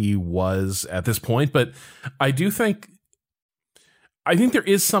maybe he was at this point. But I think there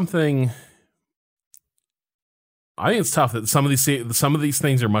is something. I think it's tough that some of these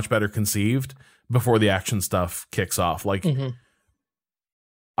things are much better conceived before the action stuff kicks off. Like,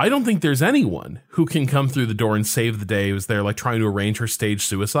 I don't think there's anyone who can come through the door and save the day who's there, like, trying to arrange her stage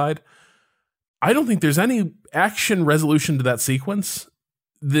suicide. I don't think there's any action resolution to that sequence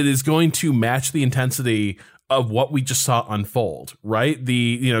that is going to match the intensity of what we just saw unfold, right?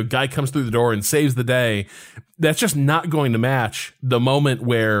 The guy comes through the door and saves the day. That's just not going to match the moment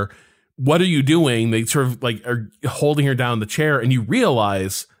where, what are you doing? They sort of like are holding her down in the chair, and you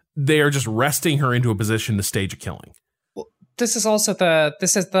realize they are just resting her into a position to stage a killing. Well, this is also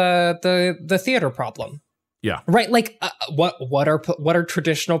the theater problem. Yeah. Right. Like what are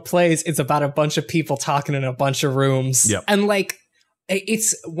traditional plays? It's about a bunch of people talking in a bunch of rooms. Yep. And like,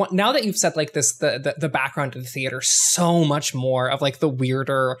 it's now that you've said like this, the background of the theater, so much more of like the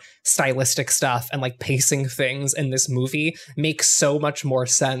weirder stylistic stuff and like pacing things in this movie makes so much more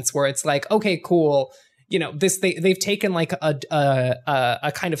sense, where it's like, okay, cool. you know, they've taken like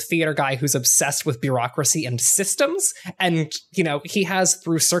a kind of theater guy who's obsessed with bureaucracy and systems, and you know, he has,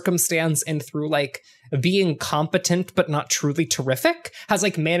 through circumstance and through like being competent but not truly terrific, has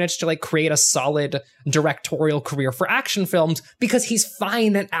like managed to like create a solid directorial career for action films, because he's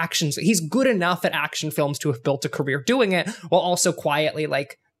fine at actions. He's good enough at action films to have built a career doing it, while also quietly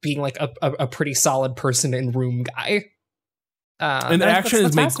like being like a pretty solid person in room guy. And action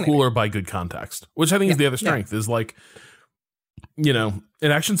is made cooler by good context, which I think is the other strength, is like, you know,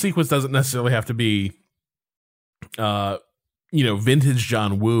 an action sequence doesn't necessarily have to be, you know, vintage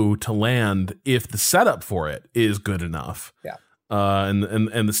John Woo to land if the setup for it is good enough. Yeah.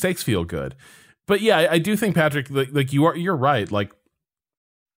 And the stakes feel good. But yeah, I do think, Patrick, like you're right. Like,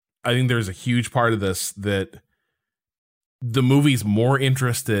 I think there's a huge part of this that the movie's more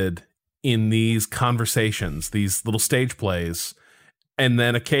interested in these conversations, these little stage plays. And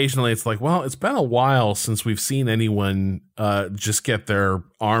then occasionally it's like, well, it's been a while since we've seen anyone just get their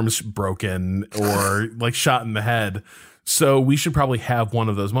arms broken or like shot in the head. So we should probably have one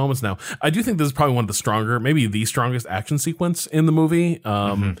of those moments now. I do think this is probably one of the stronger, maybe the strongest action sequence in the movie.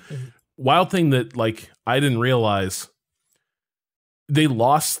 Wild thing that like I didn't realize, they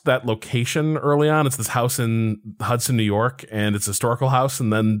lost that location early on. It's this house in Hudson, New York, and it's a historical house.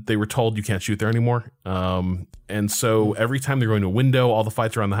 And then they were told you can't shoot there anymore. And so every time they're going to a window, all the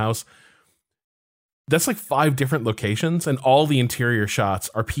fights around the house, that's like 5 different locations. And all the interior shots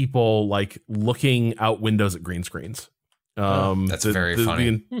are people like looking out windows at green screens. That's very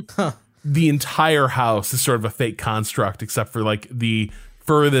funny. The entire house is sort of a fake construct, except for like the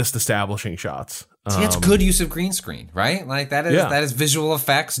furthest establishing shots. See, it's good use of green screen, right? Like that is visual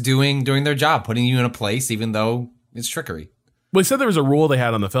effects doing their job, putting you in a place, even though it's trickery. Well, they said there was a rule they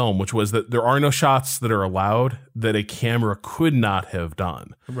had on the film, which was that there are no shots that are allowed that a camera could not have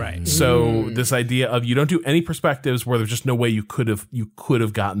done. Right. So this idea of you don't do any perspectives where there's just no way you could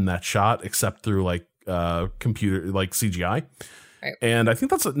have gotten that shot except through like computer, like CGI. Right. And I think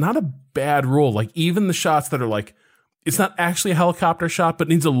that's not a bad rule. Like even the shots that are like, it's not actually a helicopter shot, but it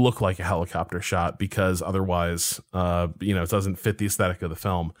needs to look like a helicopter shot, because otherwise, you know, it doesn't fit the aesthetic of the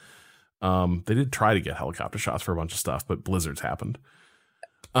film. They did try to get helicopter shots for a bunch of stuff, but blizzards happened.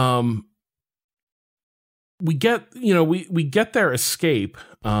 We get their escape.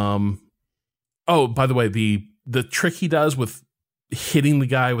 Oh, by the way, the trick he does with hitting the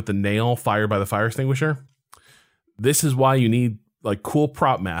guy with the nail fired by the fire extinguisher. This is why you need like cool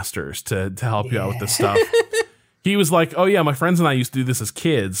prop masters to help you out with this stuff. He was like, oh yeah, my friends and I used to do this as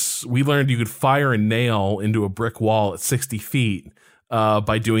kids. We learned you could fire a nail into a brick wall at 60 feet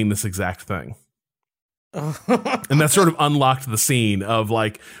by doing this exact thing. And that sort of unlocked the scene of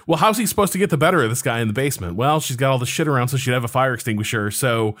like, well, how's he supposed to get the better of this guy in the basement? Well, she's got all the shit around, so she'd have a fire extinguisher.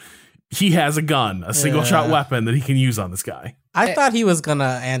 So he has a gun, a single shot weapon that he can use on this guy. I thought he was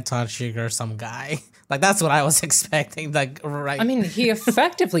gonna Anton Chigurh some guy. Like that's what I was expecting. Like, right? I mean, he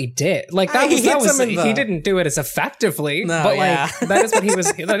effectively did. Like that was he didn't do it as effectively, but like that is what he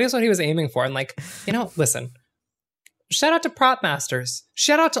was. That is what he was aiming for. And like, you know, listen. Shout out to prop masters.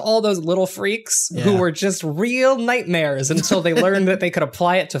 Shout out to all those little freaks who were just real nightmares until they learned that they could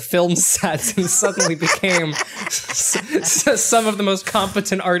apply it to film sets and suddenly became some of the most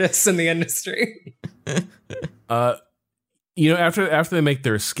competent artists in the industry. You know, after they make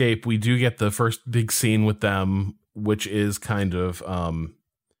their escape, we do get the first big scene with them, which is kind of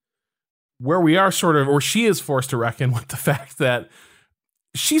where we are sort of, or she is forced to reckon with the fact that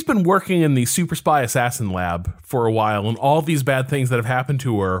she's been working in the super spy assassin lab for a while, and all these bad things that have happened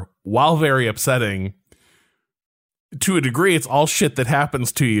to her, while very upsetting, to a degree, it's all shit that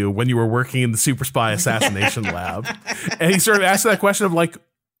happens to you when you were working in the super spy assassination lab. And he sort of asked that question of like,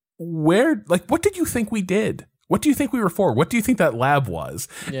 what did you think we did? What do you think we were for? What do you think that lab was?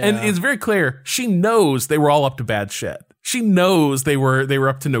 Yeah. And it's very clear she knows they were all up to bad shit. She knows they were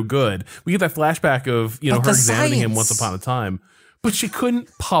up to no good. We get that flashback of, you know, her examining him once upon a time. But she couldn't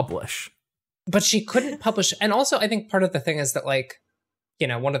publish. And also, I think part of the thing is that, like, you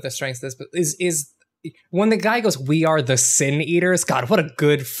know, one of the strengths of this is when the guy goes, "We are the Sin Eaters." God, what a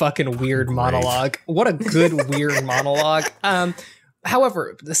good fucking weird monologue. What a good weird monologue.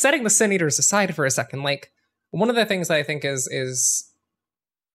 However, setting the Sin Eaters aside for a second, like, one of the things that I think is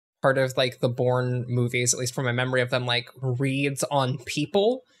part of, like, the Bourne movies, at least from my memory of them, like, reads on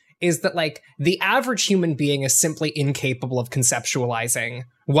people, is that like the average human being is simply incapable of conceptualizing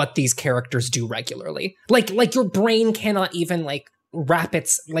what these characters do regularly. Like your brain cannot even like wrap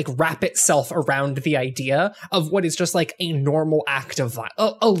itself around the idea of what is just like a normal act of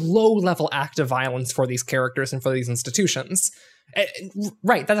a low level act of violence for these characters and for these institutions.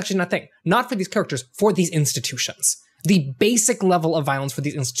 Right, that's actually not a thing. Not for these characters, for these institutions. The basic level of violence for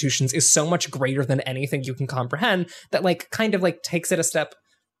these institutions is so much greater than anything you can comprehend that like kind of like takes it a step.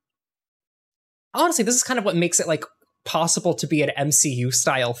 Honestly, this is kind of what makes it like possible to be an MCU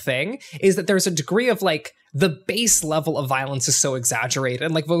style thing, is that there's a degree of like the base level of violence is so exaggerated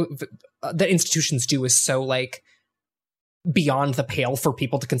and like that institutions do is so like beyond the pale for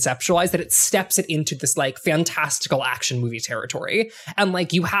people to conceptualize that it steps it into this like fantastical action movie territory. And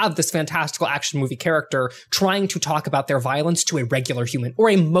like you have this fantastical action movie character trying to talk about their violence to a regular human or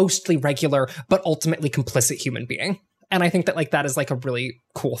a mostly regular but ultimately complicit human being. And I think that like that is like a really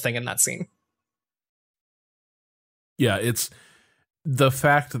cool thing in that scene. Yeah, it's the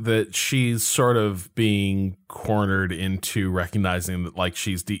fact that she's sort of being cornered into recognizing that like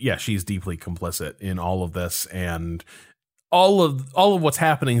she's deeply complicit in all of this, and all of what's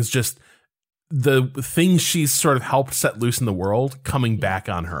happening is just the things she's sort of helped set loose in the world coming back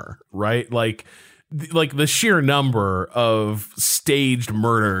on her, right? Like the sheer number of staged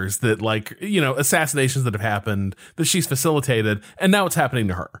murders that like, you know, assassinations that have happened that she's facilitated, and now it's happening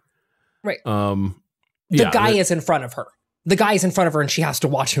to her. Right. The guy is in front of her. The guy is in front of her and she has to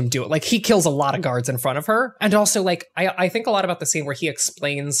watch him do it. Like, he kills a lot of guards in front of her. And also, like, I think a lot about the scene where he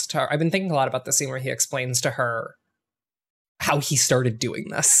explains to her, I've been thinking a lot about the scene where he explains to her how he started doing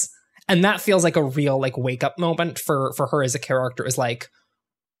this. And that feels like a real, like, wake-up moment for her as a character, is like,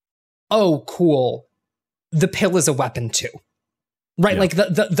 oh, cool. The pill is a weapon, too. Right? Yeah. Like,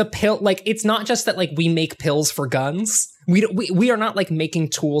 the pill, like, it's not just that, like, we make pills for guns. We are not like making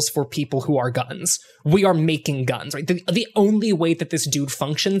tools for people who are guns. We are making guns, right? The only way that this dude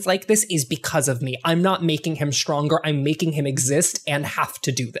functions like this is because of me. I'm not making him stronger. I'm making him exist and have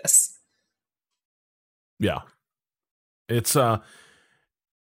to do this. Yeah. It's,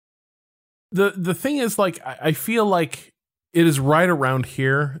 the thing is, like, I feel like it is right around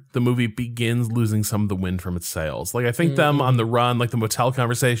here the movie begins losing some of the wind from its sails. Like, I think them on the run, like the motel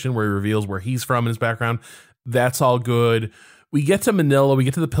conversation where he reveals where he's from in his background, that's all good. We get to Manila, we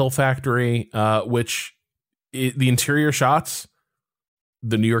get to the pill factory, which the interior shots,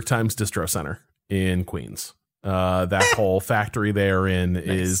 the New York Times Distro Center in Queens. That whole factory they're in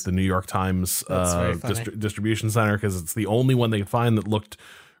is the New York Times distribution center, because it's the only one they could find that looked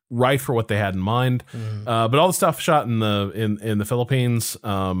right for what they had in mind. But all the stuff shot in the Philippines, you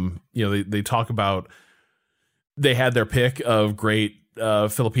know, they talk about they had their pick of great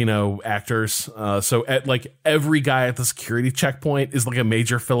Filipino actors. So at like every guy at the security checkpoint is like a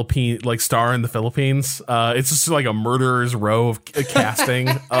major Philippine like star in the Philippines. It's just like a murderer's row of casting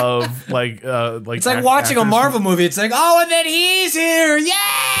of like it's like watching actors. A Marvel movie. It's like, oh, and then he's here.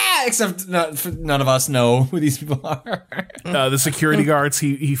 Yeah. Except none of us know who these people are. The security guards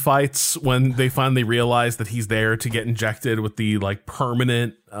he fights when they finally realize that he's there to get injected with the like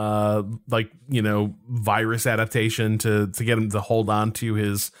permanent like, you know, virus adaptation to get him to hold on to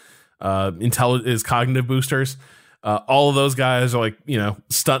his his cognitive boosters. All of those guys are like, you know,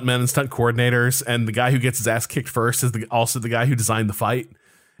 stuntmen and stunt coordinators, and the guy who gets his ass kicked first is also the guy who designed the fight.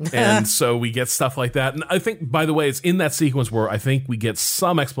 And so we get stuff like that. And I think, by the way, it's in that sequence where I think we get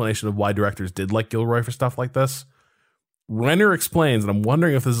some explanation of why directors did like Gilroy for stuff like this. Renner explains, and I'm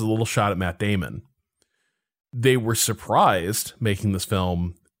wondering if this is a little shot at Matt Damon, they were surprised making this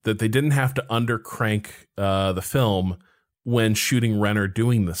film that they didn't have to undercrank the film when shooting Renner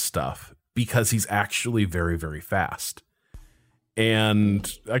doing this stuff, because he's actually very, very fast.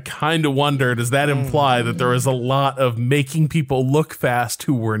 And I kind of wonder, does that imply that there was a lot of making people look fast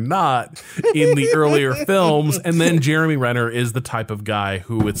who were not in the earlier films? And then Jeremy Renner is the type of guy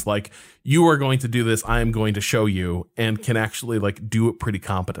who it's like, you are going to do this, I am going to show you, and can actually like do it pretty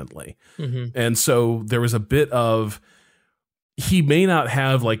competently. And so there was a bit of, he may not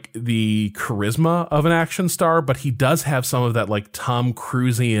have like the charisma of an action star, but he does have some of that like Tom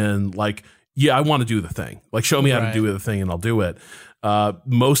Cruisian, like, yeah, I want to do the thing. Like, show me how to do the thing and I'll do it.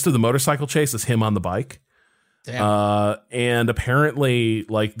 Most of the motorcycle chase is him on the bike. And apparently,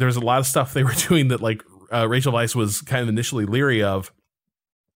 like, there's a lot of stuff they were doing that, like, Rachel Weisz was kind of initially leery of.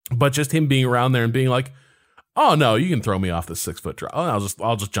 But just him being around there and being like, oh, no, you can throw me off this 6-foot drop. Oh,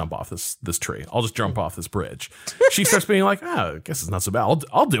 I'll just jump off this tree. I'll just jump off this bridge. She starts being like, oh, I guess it's not so bad.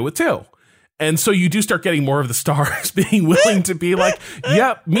 I'll do it, too. And so you do start getting more of the stars being willing to be like,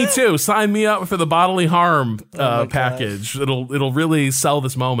 yep, me too. Sign me up for the bodily harm package. It'll really sell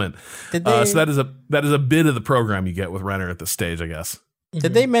this moment. So that is a bit of the program you get with Renner at this stage, I guess.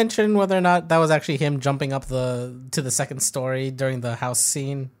 Did they mention whether or not that was actually him jumping up to the second story during the house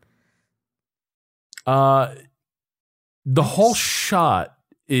scene? The whole shot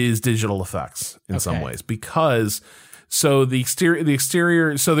is digital effects in some ways, because so the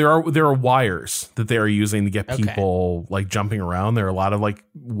exterior, so there are wires that they are using to get people like jumping around. There are a lot of like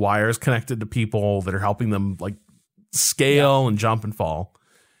wires connected to people that are helping them like scale and jump and fall.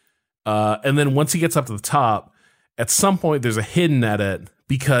 And then once he gets up to the top, at some point there's a hidden edit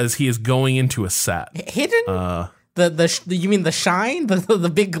because he is going into a set. Hidden? You mean the shine,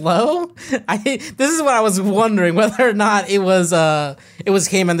 the big glow? This is what I was wondering, whether or not it was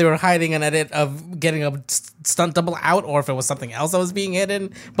him and they were hiding an edit of getting a stunt double out, or if it was something else that was being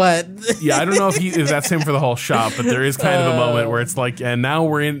hidden. But yeah, I don't know if that's him for the whole shot, but there is kind of a moment where it's like, and now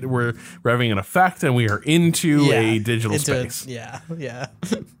we're having an effect and we are into a digital space. Yeah.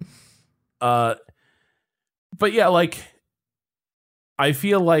 But yeah, like I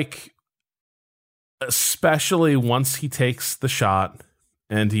feel like, especially once he takes the shot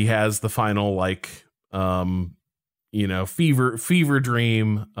and he has the final like fever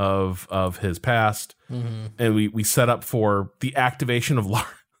dream of his past, and we set up for the activation of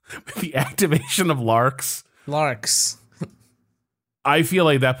Larks. I feel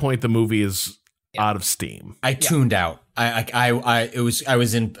like at that point the movie is out of steam. I tuned out. I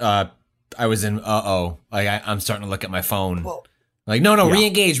was in I'm starting to look at my phone. Whoa. Like no,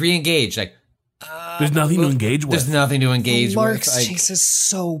 re-engage. Like there's nothing to engage with. There's nothing to engage with. The Larks chase is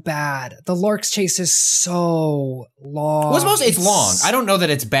so bad. The Larks chase is so long. Well, it's long. I don't know that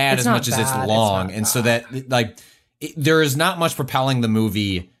it's bad as much as it's long. And so that like there is not much propelling the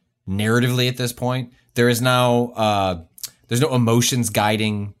movie narratively at this point. There is now there's no emotions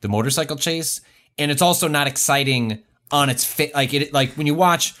guiding the motorcycle chase, and it's also not exciting on its fit. Like when you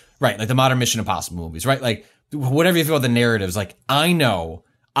watch like the modern Mission Impossible movies, right? Like whatever you feel about the narratives, like I know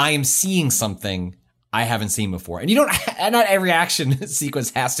I am seeing something I haven't seen before. And not every action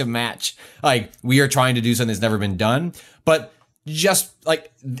sequence has to match. Like we are trying to do something that's never been done, but just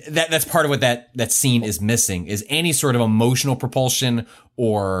like that's part of what that scene is missing, is any sort of emotional propulsion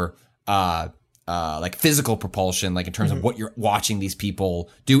or like physical propulsion, like in terms of what you're watching these people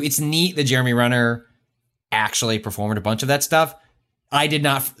do. It's neat that Jeremy Renner actually performed a bunch of that stuff. I did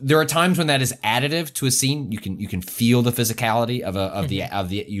not. There are times when that is additive to a scene. You can feel the physicality of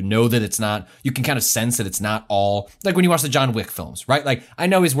the. You know that it's not. You can kind of sense that it's not all like when you watch the John Wick films, right? Like I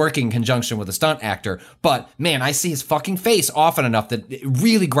know he's working in conjunction with a stunt actor, but man, I see his fucking face often enough that it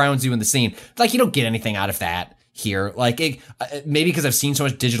really grounds you in the scene. Like you don't get anything out of that here. Like maybe because I've seen so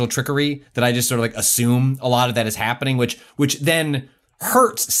much digital trickery that I just sort of like assume a lot of that is happening, which then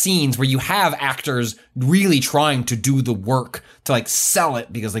hurts scenes where you have actors really trying to do the work to like sell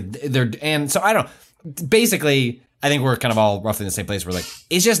it, because like and so I don't basically I think we're kind of all roughly in the same place. We're like,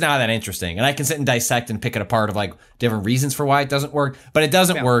 it's just not that interesting, and I can sit and dissect and pick it apart of like different reasons for why it doesn't work, but it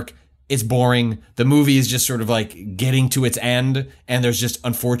doesn't work. It's boring. The movie is just sort of like getting to its end, and there's just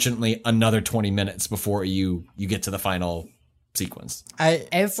unfortunately another 20 minutes before you get to the final sequence.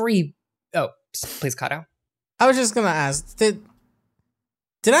 Please, Kato. I was just gonna ask, did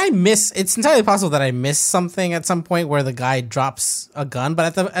I miss? It's entirely possible that I missed something at some point where the guy drops a gun,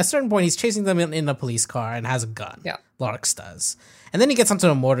 but at a certain point he's chasing them in a police car and has a gun. Yeah, Larks does, and then he gets onto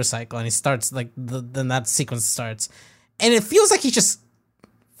a motorcycle and he starts like then that sequence starts, and it feels like he just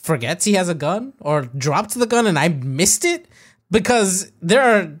forgets he has a gun or dropped the gun and I missed it, because there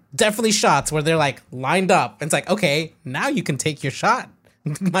are definitely shots where they're like lined up and it's like, okay, now you can take your shot.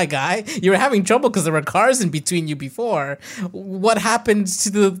 My guy, you were having trouble because there were cars in between you before. What happened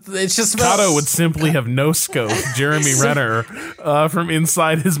to it's just Kato would simply have no scope Jeremy Renner from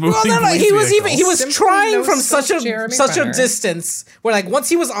inside his moving no, he was Simply trying from such Renner. a distance where like once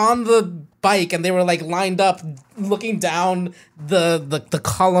he was on the bike and they were like lined up looking down the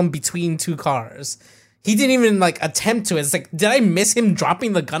column between two cars. He didn't even like attempt to. It's like, did I miss him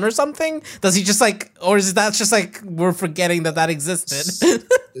dropping the gun or something? Does he just like, or is that just like we're forgetting that existed?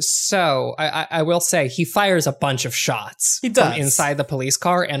 So I will say he fires a bunch of shots. He does. From inside the police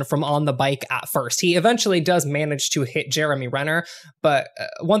car and from on the bike at first. He eventually does manage to hit Jeremy Renner. But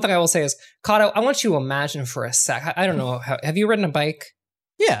one thing I will say is, Kato, I want you to imagine for a sec. I don't know. Have you ridden a bike?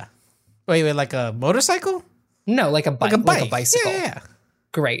 Yeah. Wait, like a motorcycle? No, like a bike. Like a bicycle. Yeah.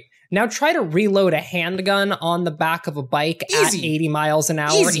 Great. Now try to reload a handgun on the back of a bike at 80 miles an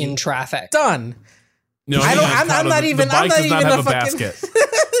hour in traffic. Done. No, I'm not even. The bike does not have a fucking basket.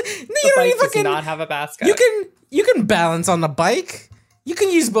 The bike does not have a basket. You can balance on the bike. You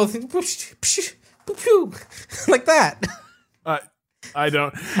can use both like that. I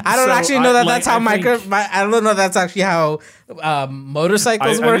don't actually know that that's how I don't know that's actually how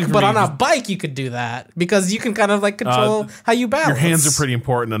motorcycles work, but on a bike you could do that because you can kind of like control how you balance. Your hands are pretty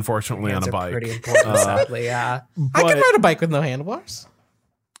important, unfortunately, on a bike. Pretty important, sadly, yeah. I can ride a bike with no handlebars.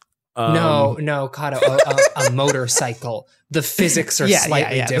 No, Kato, a motorcycle. The physics are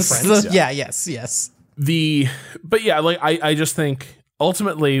slightly different. Yes. But yeah, like I just think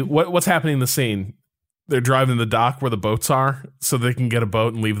ultimately what's happening in the scene. They're driving the dock where the boats are so they can get a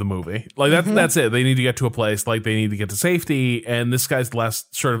boat and leave the movie. Like that's it. They need to get to a place, like they need to get to safety. And this guy's the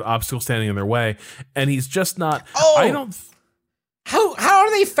last sort of obstacle standing in their way. And he's just not, How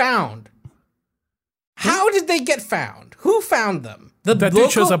are they found? How did they get found? Who found them? That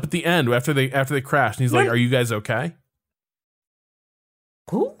dude shows up at the end after they crash and he's like, are you guys okay?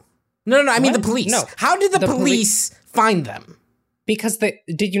 Who? No. I mean the police. No. How did the police find them? Because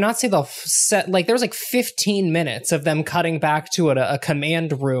did you not see the set? Like there was like 15 minutes of them cutting back to a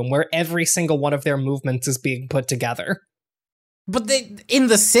command room where every single one of their movements is being put together. But they in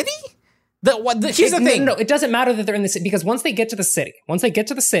the city? Here's the thing. No, it doesn't matter that they're in the city because once they get to the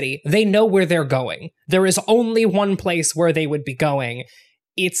city, they know where they're going. There is only one place where they would be going.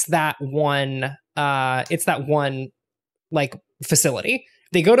 It's that one. Like facility.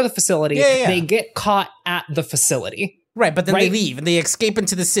 They go to the facility. Yeah. They get caught at the facility. Right, but then they leave and they escape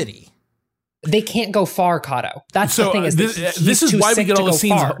into the city. They can't go far, Kato. That's the thing. This is why we get all the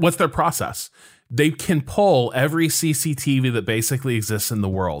scenes. Far. What's their process? They can pull every CCTV that basically exists in the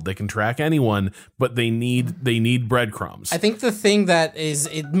world. They can track anyone, but they need breadcrumbs. I think the thing that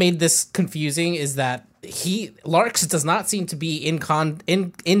made this confusing is that Larks does not seem to be in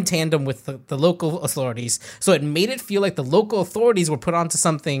tandem with the local authorities. So it made it feel like the local authorities were put onto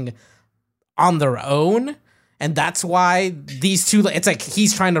something on their own. And that's why these two, it's like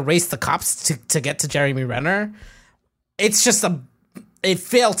he's trying to race the cops to get to Jeremy Renner. It's just it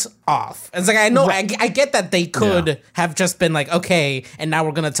felt off. It's like, I know, I get that they could have just been like, okay, and now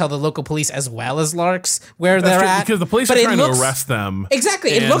we're going to tell the local police as well as Larks where they're at. Because the police are trying to arrest them.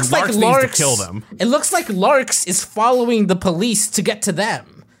 Exactly. It looks like Larks needs to kill them. It looks like Larks is following the police to get to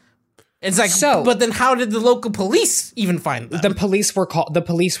them. It's like, but then how did the local police even find them? The police were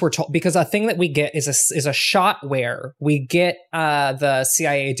told because a thing that we get is a shot where we get the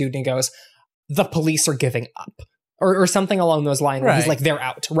CIA dude and he goes, the police are giving up or something along those lines. Where he's like, they're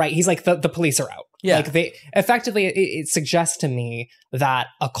out, right? He's like, the police are out. Yeah. Like they effectively, it suggests to me that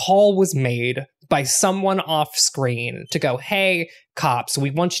a call was made by someone off screen to go, hey, cops, we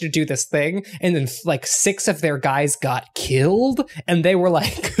want you to do this thing. And then like 6 of their guys got killed. And they were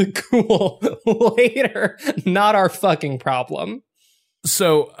like, cool, later, not our fucking problem.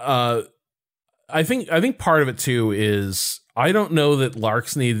 So I think part of it too is I don't know that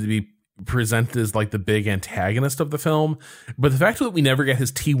Larks needed to be presented as like the big antagonist of the film, but the fact that we never get his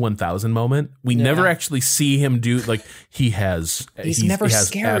T-1000 moment, we never actually see him do like he's never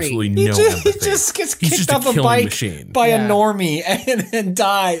scary. Absolutely no empathy. He just gets kicked off a bike by a normie and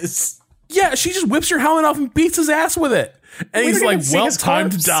dies. Yeah, she just whips her helmet off and beats his ass with it, and he's like, "Well,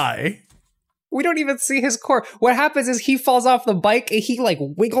 time to die." We don't even see his core. What happens is he falls off the bike and he like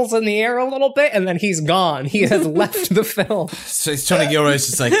wiggles in the air a little bit and then he's gone. He has left the film. So Tony Gilroy's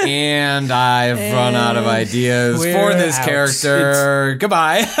just like, and I've run out of ideas for this character.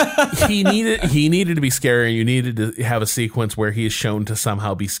 Goodbye. He needed to be scary, and you needed to have a sequence where he is shown to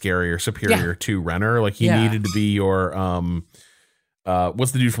somehow be scary or superior to Renner. Like he needed to be your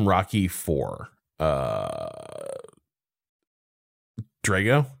what's the dude from Rocky 4?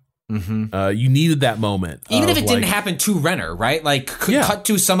 Drago? Mm-hmm. You needed that moment. Even if it didn't happen to Renner, right? Like, cut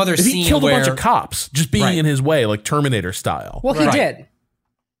to some other scene he killed where... a bunch of cops just being in his way, like Terminator style. Well, he did.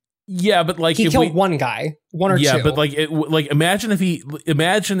 Yeah, but like... He killed one guy. One or two. Yeah, but like imagine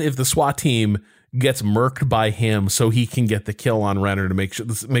if the SWAT team gets murked by him so he can get the kill on Renner to make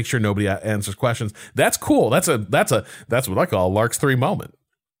sure nobody answers questions. That's cool. That's what I call a Larks 3 moment.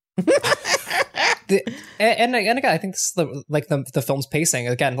 And again, I think this is the film's pacing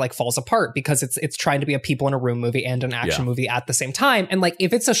again like falls apart because it's trying to be a people in a room movie and an action movie at the same time. And like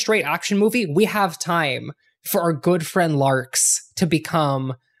if it's a straight action movie, we have time for our good friend Larks to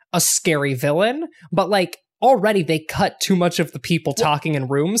become a scary villain. But like already they cut too much of the people talking in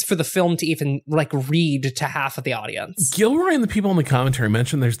rooms for the film to even like read to half of the audience. Gilroy and the people in the commentary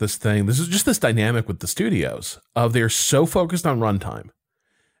mentioned there's this thing. This is just this dynamic with the studios of they're so focused on runtime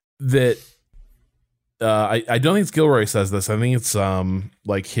that. I don't think it's Gilroy says this. I think it's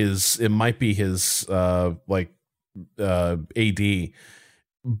it might be his AD,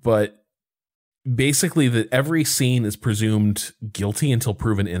 but basically that every scene is presumed guilty until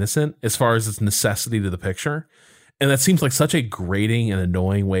proven innocent as far as its necessity to the picture. And that seems like such a grating and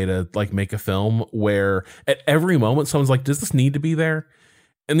annoying way to like make a film where at every moment someone's like, does this need to be there?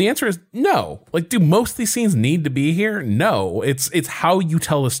 And the answer is no. Like, do most of these scenes need to be here? No. It's how you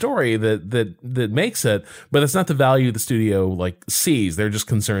tell the story that makes it, but that's not the value the studio like sees. They're just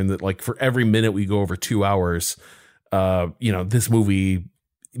concerned that like for every minute we go over 2 hours, this movie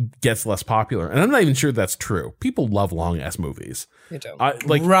gets less popular. And I'm not even sure that's true. People love long ass movies. They don't.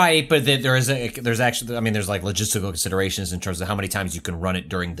 Right, but there's actually, I mean, there's like logistical considerations in terms of how many times you can run it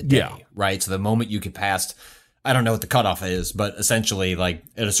during the day, right? So the moment you get past, I don't know what the cutoff is, but essentially like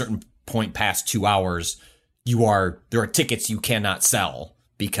at a certain point past 2 hours, there are tickets you cannot sell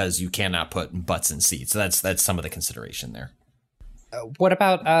because you cannot put butts in seats. So that's some of the consideration there. What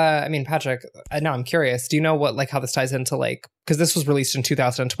about, Patrick, now I'm curious, do you know what, like, how this ties into, like, because this was released in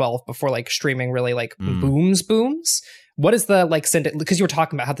 2012 before, like, streaming really, like, booms? What is the, like, because you were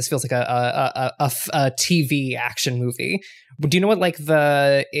talking about how this feels like a TV action movie. Do you know what, like,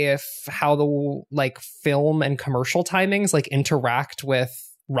 how the, like, film and commercial timings, like, interact with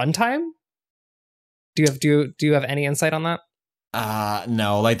runtime? Do you have any insight on that?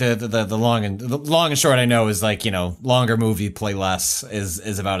 No, like the long and short I know is like, longer movie, play less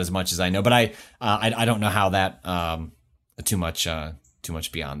is about as much as I know, but I don't know how that too much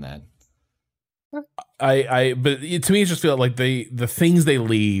beyond that. But to me, it just feels like the things they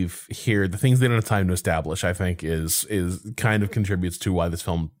leave here, the things they don't have time to establish, I think is kind of contributes to why this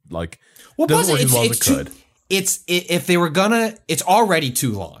film doesn't work as well as it could. If they were gonna, it's already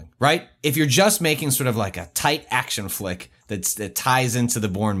too long, right? If you're just making sort of like a tight action flick that ties into the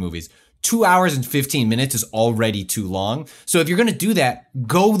Bourne movies, 2 hours and 15 minutes is already too long. So if you're going to do that,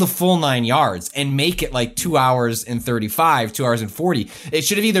 go the full 9 yards and make it like 2 hours and 35, 2 hours and 40. It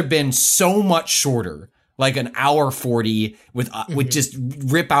should have either been so much shorter, like an hour 40 with just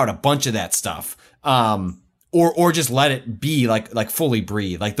rip out a bunch of that stuff. Or just let it be like fully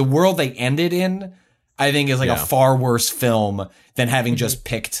breathe. Like the world they ended in, I think is like a far worse film than having just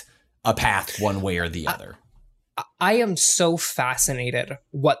picked a path one way or the other. I am so fascinated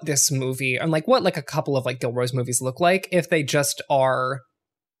what this movie and like what like a couple of like Gilroy's movies look like if they just are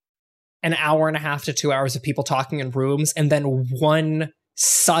an hour and a half to 2 hours of people talking in rooms and then one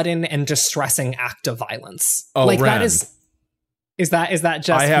sudden and distressing act of violence. Oh, like Ren. that is that just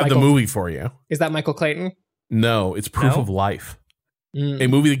I have the movie for you. Is that Michael Clayton? No, it's Proof of Life. A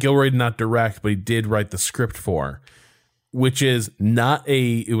movie that Gilroy did not direct, but he did write the script for. Which is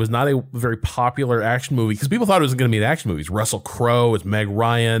it was not a very popular action movie because people thought it was going to be an action movie. It's Russell Crowe, it's Meg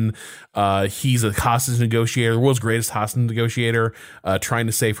Ryan. He's a hostage negotiator, the world's greatest hostage negotiator, trying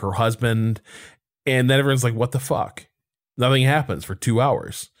to save her husband. And then everyone's like, what the fuck? Nothing happens for 2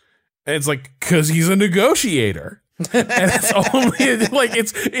 hours. And it's like, because he's a negotiator. And it's only like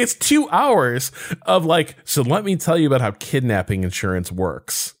it's 2 hours of like, so let me tell you about how kidnapping insurance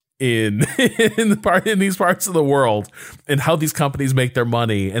works. In these parts of the world and how these companies make their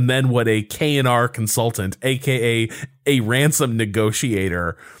money, and then what a K&R consultant, aka a ransom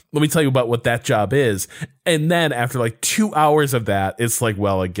negotiator, let me tell you about what that job is. And then after like 2 hours of that, it's like,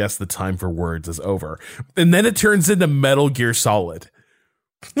 well, I guess the time for words is over. And then it turns into Metal Gear Solid.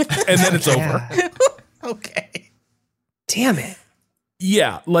 And then it's over. Okay. Damn it.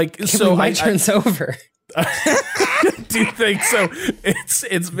 Yeah, like so my turn's over. Do you think so?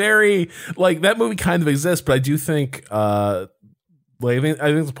 It's very like that movie kind of exists, but I do think I think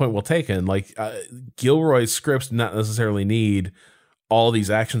it's a point well taken. Like Gilroy's scripts do not necessarily need all these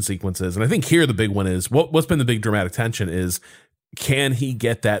action sequences, and I think here the big one is what's been the big dramatic tension is can he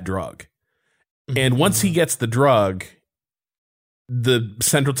get that drug? And once he gets the drug, the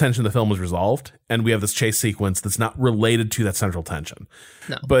central tension of the film is resolved, and we have this chase sequence that's not related to that central tension.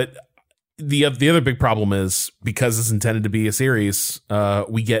 No, but the other big problem is because it's intended to be a series,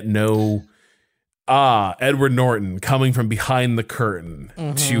 we get no Edward Norton coming from behind the curtain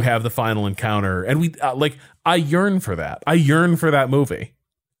to have the final encounter, and we I yearn for that. I yearn for that movie.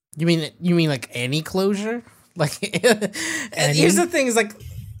 You mean like any closure? Like, here's the thing: is like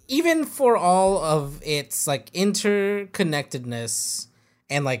even for all of its like interconnectedness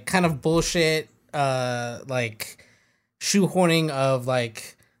and like kind of bullshit, like shoehorning of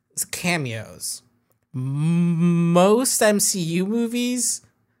like cameos, most MCU movies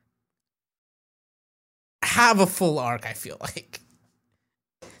have a full arc. I feel like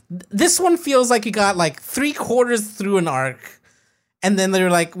this one feels like you got like 3/4 through an arc, and then they're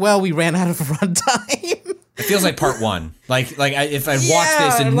like, "Well, we ran out of runtime." It feels like part one. Like if I watched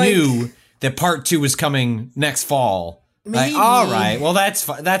this and knew that part two was coming next fall. Like, all right, well, that's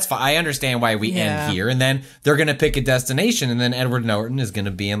fine. I understand why we end here. And then they're going to pick a destination, and then Edward Norton is going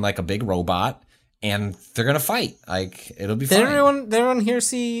to be in like a big robot, and they're gonna fight. Like, it'll be Did fine. did everyone here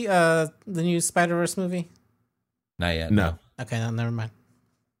see the new Spider-Verse movie? Not yet. No. Okay, no, never mind.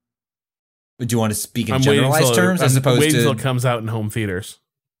 Do you want to speak in I'm waiting generalized terms as opposed waiting to? until it comes out in home theaters.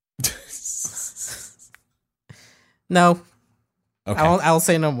 No, Okay. I'll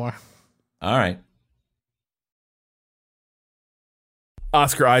say no more. All right.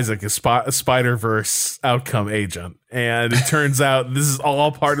 Oscar Isaac is a Spider-Verse outcome agent, and it turns out this is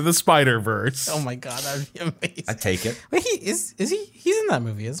all part of the Spider-Verse. Oh my god, that'd be amazing. I take it. Wait, he's in that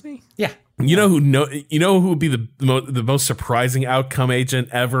movie, isn't he? Yeah. You know who would be the most surprising outcome agent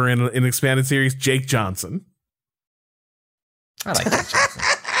ever in an expanded series? Jake Johnson. I like that. Johnson.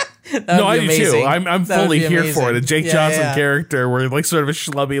 No, I do too. I'm That would fully be here amazing. for it. A Jake Johnson character where like sort of a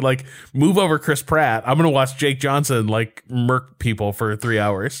schlubby, like move over Chris Pratt. I'm gonna watch Jake Johnson like murk people for 3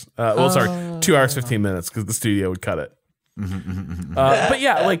 hours. 2 hours 15 minutes because the studio would cut it. But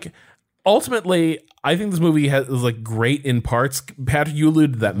yeah, like ultimately, I think this movie is like great in parts. Patrick, you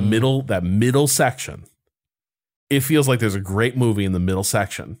alluded to that middle section. It feels like there's a great movie in the middle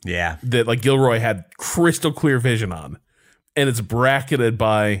section. Yeah. That like Gilroy had crystal clear vision on, and it's bracketed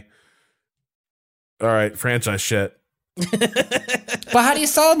by. All right, franchise shit. But how do you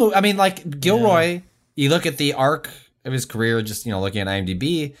sell a movie? I mean, like Gilroy, you look at the arc of his career, just, looking at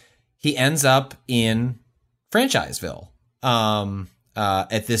IMDb, he ends up in Franchiseville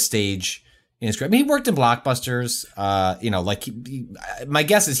at this stage in his career. I mean, he worked in blockbusters, my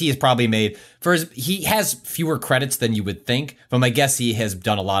guess is he has probably made, he has fewer credits than you would think, but my guess he has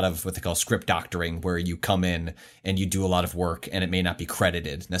done a lot of what they call script doctoring, where you come in and you do a lot of work and it may not be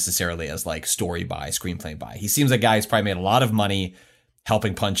credited necessarily as like story by, screenplay by. He seems like a guy who's probably made a lot of money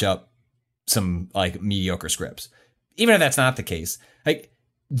helping punch up some like mediocre scripts. Even if that's not the case, like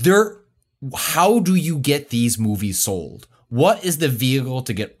how do you get these movies sold? What is the vehicle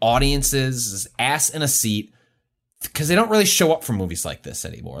to get audiences' ass in a seat? Because they don't really show up for movies like this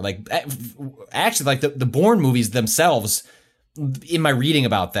anymore. Like, actually, like the Bourne movies themselves, in my reading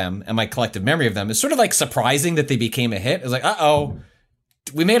about them and my collective memory of them, is sort of like surprising that they became a hit. It's like,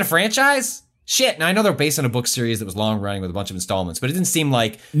 we made a franchise? Shit. Now, I know they're based on a book series that was long running with a bunch of installments, but it didn't seem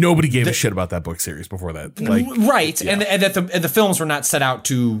like nobody gave a shit about that book series before that. Like, right. Yeah. And that the films were not set out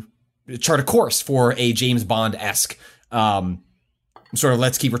to chart a course for a James Bond-esque sort of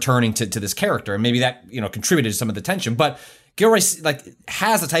let's keep returning to this character, and maybe that contributed to some of the tension. But Gilroy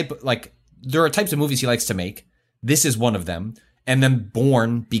has there are types of movies he likes to make. This is one of them, and then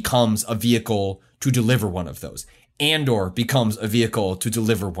Bourne becomes a vehicle to deliver one of those. Andor becomes a vehicle to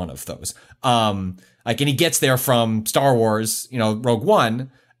deliver one of those. And he gets there from Star Wars, Rogue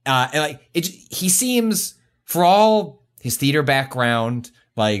One, and he seems, for all his theater background,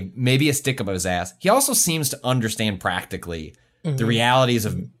 like maybe a stick up his ass, he also seems to understand practically the realities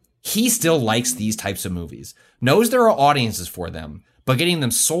of, he still likes these types of movies, knows there are audiences for them, but getting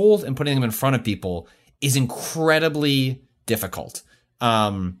them sold and putting them in front of people is incredibly difficult.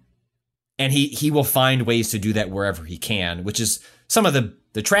 And he will find ways to do that wherever he can, which is some of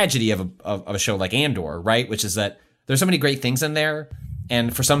the tragedy of a show like Andor, right? Which is that there's so many great things in there.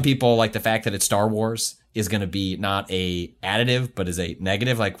 And for some people, like the fact that it's Star Wars is going to be not a additive, but is a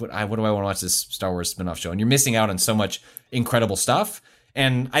negative. Like, what do I want to watch this Star Wars spinoff show? And you're missing out on so much incredible stuff.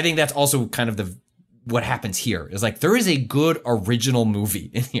 And I think that's also kind of what happens here is like, there is a good original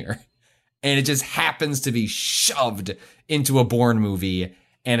movie in here, and it just happens to be shoved into a Bourne movie.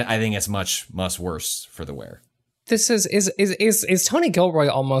 And I think it's much, much worse for the wear. This is Tony Gilroy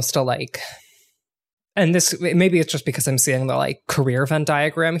almost a like, and this, maybe it's just because I'm seeing the like career Venn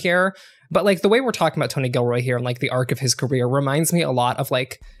diagram here, but like the way we're talking about Tony Gilroy here and like the arc of his career reminds me a lot of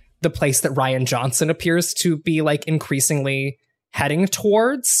like the place that Rian Johnson appears to be like increasingly heading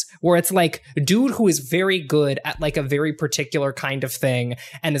towards, where it's like dude who is very good at like a very particular kind of thing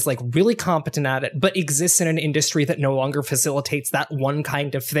and is like really competent at it, but exists in an industry that no longer facilitates that one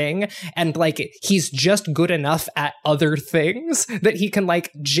kind of thing, and like he's just good enough at other things that he can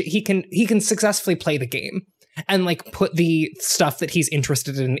like he can successfully play the game and like put the stuff that he's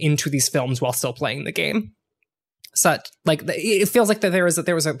interested in into these films while still playing the game. So like it feels like that there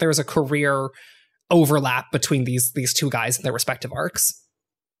was a career overlap between these two guys and their respective arcs.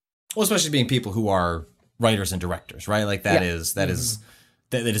 Well, especially being people who are writers and directors, right? Like that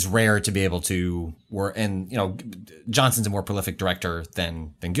is rare to be able to work. And Johnson's a more prolific director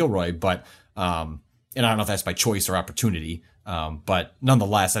than Gilroy, but and I don't know if that's by choice or opportunity, but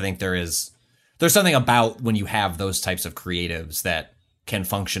nonetheless, I think there's something about when you have those types of creatives that can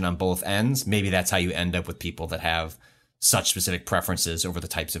function on both ends. Maybe that's how you end up with people that have such specific preferences over the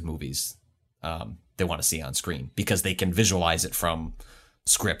types of movies they want to see on screen, because they can visualize it from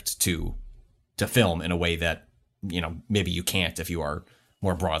script to to film in a way that, maybe you can't if you are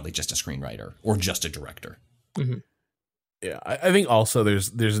more broadly just a screenwriter or just a director. Mm-hmm. Yeah, I think also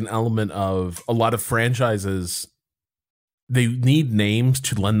there's an element of a lot of franchises, they need names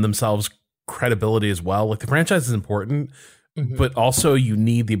to lend themselves credibility as well. Like the franchise is important, but also you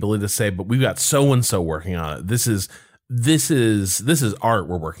need the ability to say, but we've got so and so working on it. This is art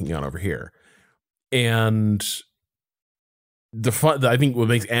we're working on over here. And I think what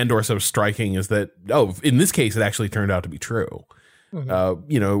makes Andor so striking is that, in this case, it actually turned out to be true.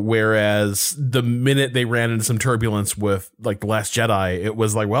 Whereas the minute they ran into some turbulence with like The Last Jedi, it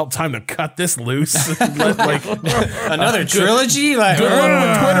was like, well, time to cut this loose. Another trilogy? Like, good luck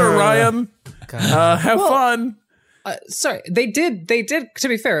with Twitter, Ryan. Have fun. Sorry, they did, to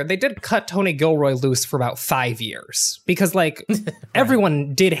be fair, they did cut Tony Gilroy loose for about 5 years because like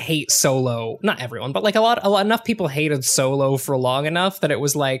everyone did hate Solo. Not everyone, but like a lot, enough people hated Solo for long enough that it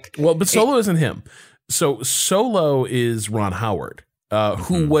was like, well, but Solo isn't him. So Solo is Ron Howard,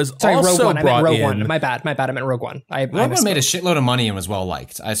 who was also Rogue One. brought Rogue in. One. My bad. I meant Rogue One. Rogue One made a shitload of money and was well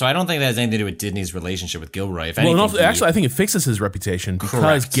liked. So I don't think that has anything to do with Disney's relationship with Gilroy. If anything, actually, I think it fixes his reputation because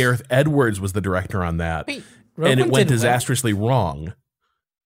Correct. Gareth Edwards was the director on that, Wait, and it went disastrously wrong.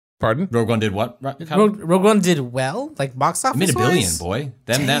 Pardon? Rogue One did what? Rogue One did well, like box office. Made $1 billion, wise? boy.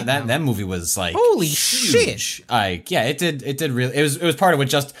 That movie was like Holy huge. shit! It did really. It was part of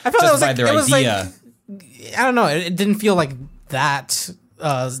what I felt justified their idea. I don't know. It didn't feel like that.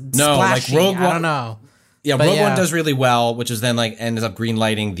 Splashy. Rogue One. I don't know. Yeah, But Rogue yeah. One does really well, which is then like ends up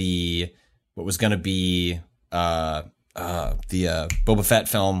greenlighting what was going to be the Boba Fett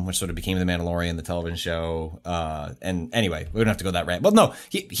film, which sort of became The Mandalorian, the television show. And anyway, we don't have to go that rant. But no,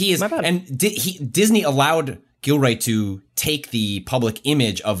 he is, and Disney allowed Gilroy to take the public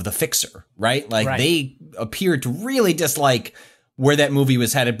image of the Fixer, right? Like they appeared to really dislike where that movie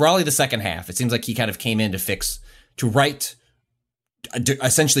was headed. Broadly, the second half. It seems like he kind of came in to write,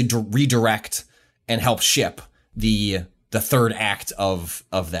 essentially redirect and help ship the third act of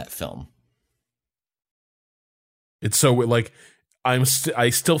that film. It's so like I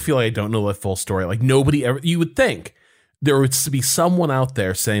still feel like I don't know the full story. Like nobody ever. You would think there would be someone out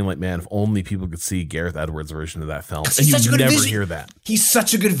there saying like, "Man, if only people could see Gareth Edwards' version of that film." And you never hear that. He's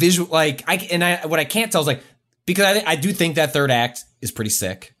such a good visual. Like what I can't tell is like, because I do think that third act is pretty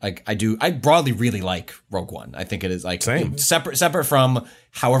sick. Like I broadly really like Rogue One. I think it is like separate from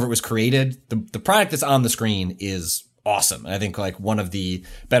however it was created. The product that's on the screen is awesome. And I think like one of the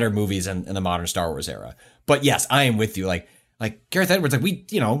better movies in the modern Star Wars era. But yes, I am with you. Like Gareth Edwards, like we,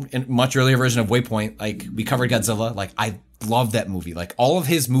 in a much earlier version of Waypoint, like we covered Godzilla. Like I love that movie. Like all of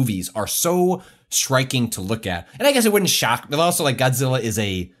his movies are so striking to look at. And I guess it wouldn't shock, but also like Godzilla is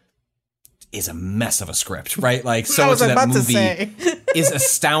a mess of a script, right? Like so much of that movie is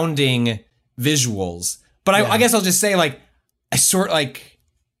astounding visuals. But I guess I'll just say like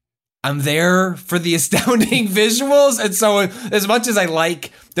I'm there for the astounding visuals. And so as much as I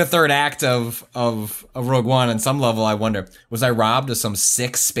like the third act of Rogue One, on some level, I wonder, was I robbed of some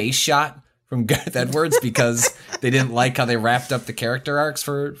sick space shot from Gareth Edwards because they didn't like how they wrapped up the character arcs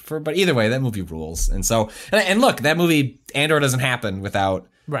but either way, that movie rules. And so, and look, that movie, Andor, doesn't happen without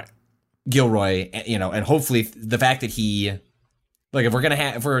Gilroy, and hopefully the fact that he, like,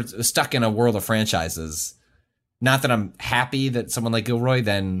 if we're stuck in a world of franchises, not that I'm happy that someone like Gilroy,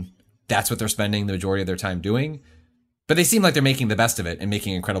 then that's what they're spending the majority of their time doing. But they seem like they're making the best of it and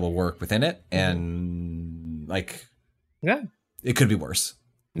making incredible work within it. And it could be worse.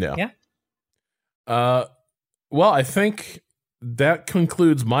 Yeah. Well, I think that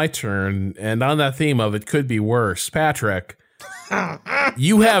concludes my turn. And on that theme of it could be worse, Patrick,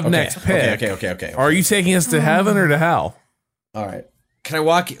 you have next pick. Okay. Are you taking us to heaven or to hell? All right. Can I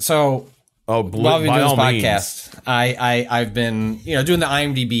walk? So, while we've been doing this podcast, I've been doing the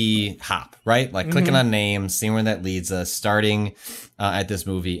IMDb hop, right? Like clicking on names, seeing where that leads us, starting at this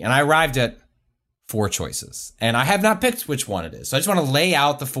movie, and I arrived at 4 choices, and I have not picked which one it is. So I just want to lay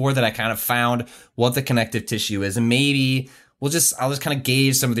out the 4 that I kind of found, what the connective tissue is, and maybe I'll just kind of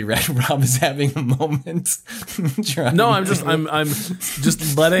gauge some of the red Rob is having a moment. No, I'm just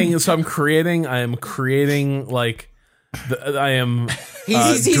letting. So I'm creating like. I am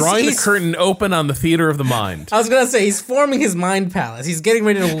drawing the curtain open on the theater of the mind. I was gonna say he's forming his mind palace. He's getting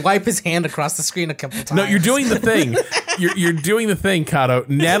ready to wipe his hand across the screen a couple times. No, you're doing the thing. You're doing the thing, Kato.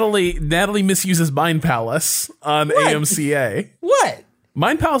 Natalie misuses Mind Palace on AMCA. What?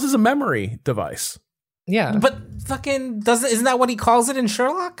 Mind Palace is a memory device. Yeah, but fucking isn't that what he calls it in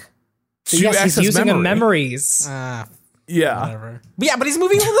Sherlock? Yes, he's using memories. Yeah. Whatever. But yeah, but he's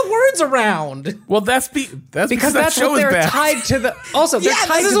moving all the words around. Well, that's because that that's show what is they're bad. tied to the. Also, they're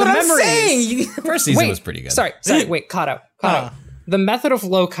tied this to is the what I'm memories. saying. First season was pretty good. Sorry. Wait, Kato. The method of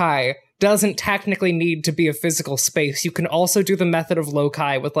loci doesn't technically need to be a physical space. You can also do the method of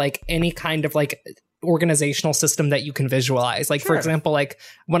loci with like any kind of like organizational system that you can visualize. Like for example, like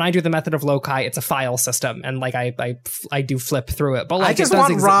when I do the method of loci, it's a file system, and like I do flip through it. But like I just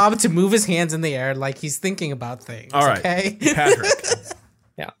want Rob to move his hands in the air like he's thinking about things. All right, okay, Patrick.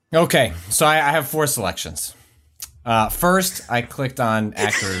 Yeah. Okay, so I have 4 selections. First, I clicked on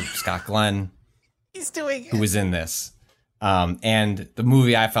actor Scott Glenn, he's doing it. who was in this. And the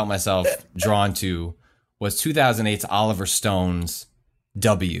movie I felt myself drawn to was 2008's Oliver Stone's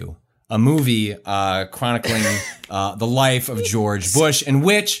W, a movie chronicling the life of George Bush, in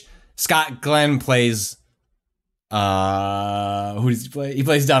which Scott Glenn plays. Who does he play? He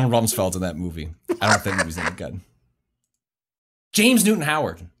plays Donald Rumsfeld in that movie. I don't think the movie's any good. James Newton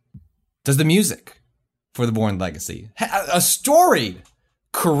Howard does the music for the Bourne Legacy. A storied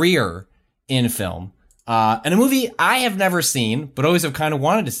career in film. And a movie I have never seen, but always have kind of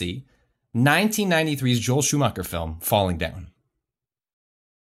wanted to see, 1993's Joel Schumacher film, Falling Down.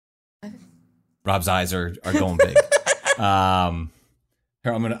 Rob's eyes are going big. Here, I'm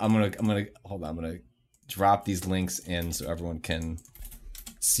gonna hold on. I'm gonna drop these links in so everyone can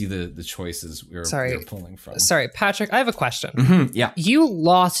see the choices we're pulling from. Sorry, Patrick, I have a question. Mm-hmm, yeah. You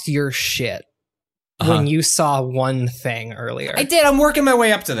lost your shit when you saw one thing earlier. I did. I'm working my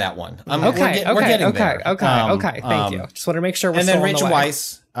way up to that one. We're getting there. Okay. Thank you. Just want to make sure we're and still then on Rachel the way.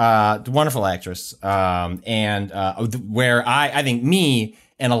 Weisz, wonderful actress, and where I think me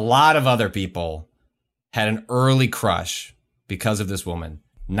and a lot of other people had an early crush because of this woman.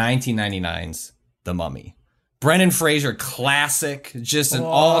 1999's The Mummy. Brendan Fraser classic, just an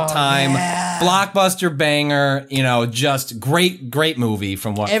all-time blockbuster banger. You know, just great movie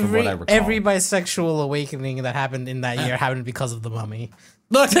from what I recall. Every bisexual awakening that happened in that year happened because of The Mummy.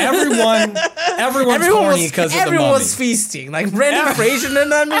 Look, everyone's horny because of The Mummy. Everyone was feasting. Like Brendan Fraser in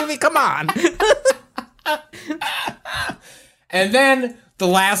that movie. Come on. And then the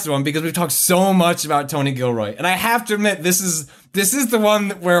last one, because we've talked so much about Tony Gilroy, and I have to admit, this is the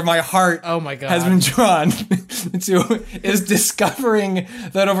one where my heart has been drawn to, is discovering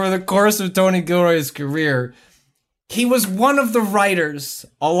that over the course of Tony Gilroy's career, he was one of the writers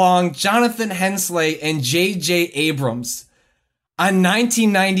along Jonathan Hensley and J.J. Abrams on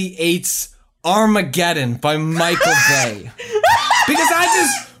 1998's Armageddon by Michael Bay.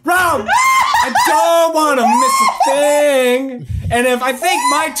 Because Rob, I don't want to miss a thing. And if I think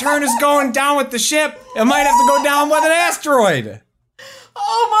my turn is going down with the ship, it might have to go down with an asteroid.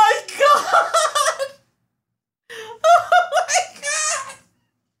 Oh my god! Oh my god!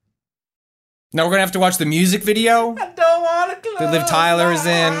 Now we're going to have to watch the music video I don't want to close that Liv Tyler is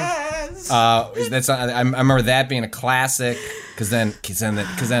in. eyes. I remember that being a classic, because then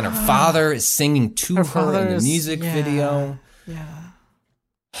her father is singing to her in the music video. Yeah.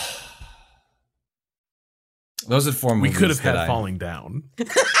 Those are 4 movies. We could have had Falling Down.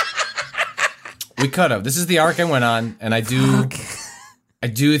 We could have. This is the arc I went on, and I do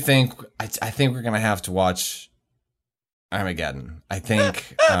think we're gonna have to watch Armageddon. I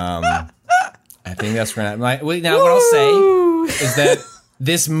think that's gonna. Now, what I'll say is that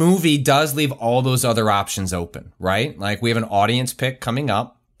this movie does leave all those other options open, right? Like we have an audience pick coming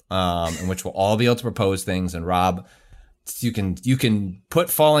up, in which we'll all be able to propose things, and Rob, you can put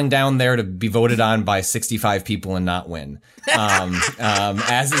Falling Down there to be voted on by 65 people and not win,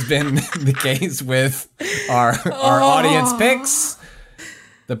 as has been the case with our audience picks.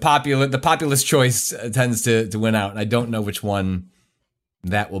 The populist choice tends to win out, and I don't know which one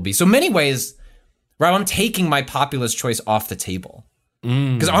that will be. So many ways, Rob, I'm taking my populist choice off the table,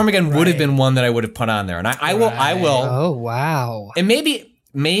 because Armageddon would have been one that I would have put on there, and I will. Oh wow! And maybe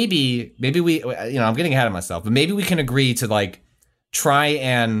we, I'm getting ahead of myself, but maybe we can agree to like try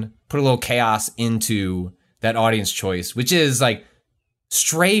and put a little chaos into that audience choice, which is like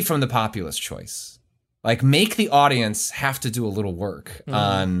stray from the populist choice. Like make the audience have to do a little work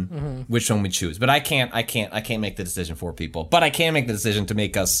on which one we choose. But I can't make the decision for people. But I can make the decision to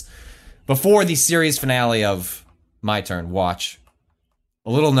make us, before the series finale of My Turn, watch a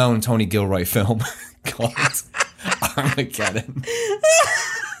little known Tony Gilroy film called Armageddon.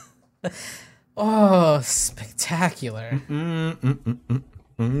 Oh, spectacular.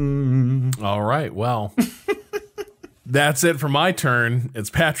 All right, well, that's it for my turn. It's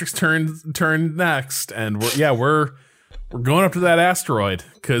Patrick's turn next, and we're going up to that asteroid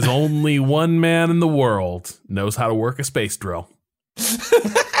because only one man in the world knows how to work a space drill.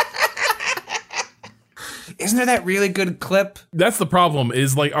 isn't there that really good clip? That's the problem.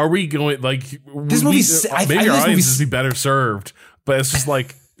 Is like, are we going like this movie? Maybe our audience would be better served, but it's just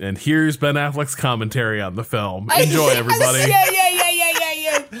like, and here's Ben Affleck's commentary on the film. Enjoy, everybody. Yeah.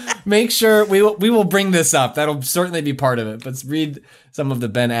 Make sure we will bring this up. That'll certainly be part of it. But read some of the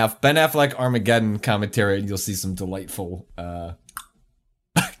Ben Affleck Armageddon commentary, and you'll see some delightful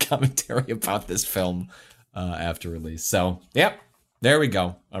commentary about this film after release. So, yep, there we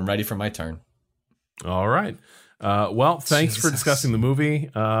go. I'm ready for my turn. All right. Well, thanks for discussing the movie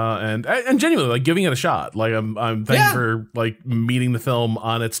and genuinely like giving it a shot. Like I'm thanks for like meeting the film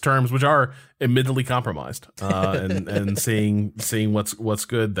on its terms, which are admittedly compromised, and seeing what's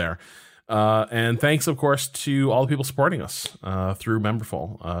good there. And thanks, of course, to all the people supporting us through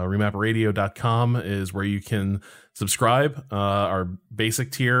Memberful. Remapradio.com is where you can subscribe. Our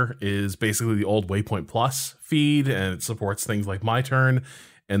basic tier is basically the old Waypoint Plus feed, and it supports things like My Turn.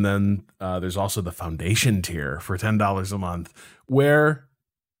 And then there's also the foundation tier for $10 a month, where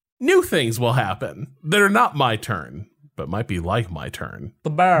new things will happen that are not My Turn, but might be like My Turn. The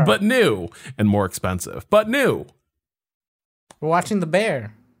Bear. But new and more expensive, but new. We're watching The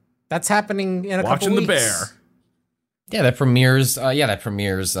Bear. That's happening in a couple weeks. Watching The Bear. Yeah, that premieres.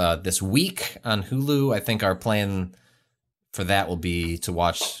 This week on Hulu. I think our plan for that will be to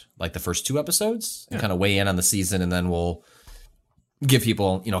watch like the first 2 episodes and kind of weigh in on the season, and then we'll give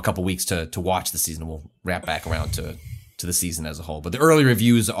people, a couple weeks to watch the season. We'll wrap back around to the season as a whole. But the early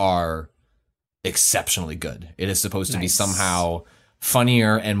reviews are exceptionally good. It is supposed to be somehow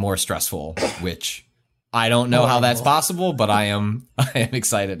funnier and more stressful, which I don't know how that's possible, but I am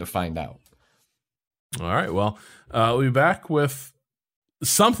excited to find out. All right. Well, we'll be back with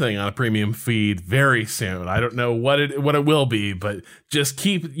something on a premium feed very soon. I don't know what it will be, but just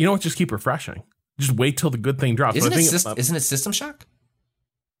keep refreshing. Just wait till the good thing drops. Isn't it System Shock?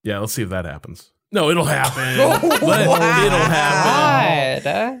 Yeah, let's see if that happens. No, it'll happen. It'll happen.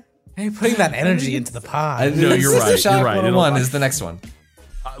 God. Hey, putting that energy into the pod. No, you're right. System Shock You're right. 101 is the next one.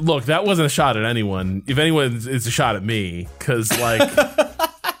 Look, that wasn't a shot at anyone. If anyone, it's a shot at me, because like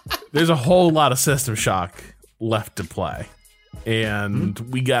there's a whole lot of System Shock left to play, and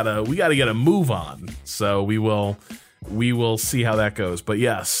we gotta get a move on. So we will see how that goes. But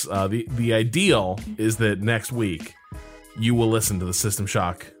yes, the ideal is that next week you will listen to the System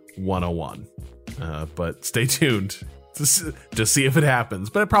Shock 101. But stay tuned to see if it happens.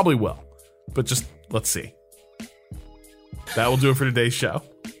 But it probably will. But just let's see. That will do it for today's show.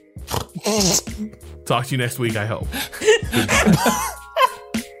 Talk to you next week, I hope. Goodbye.